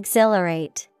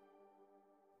 exhilarate,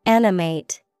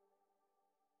 animate.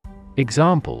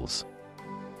 Examples: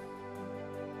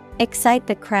 excite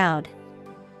the crowd,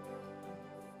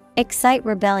 excite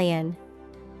rebellion.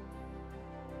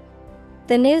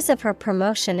 The news of her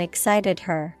promotion excited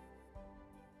her.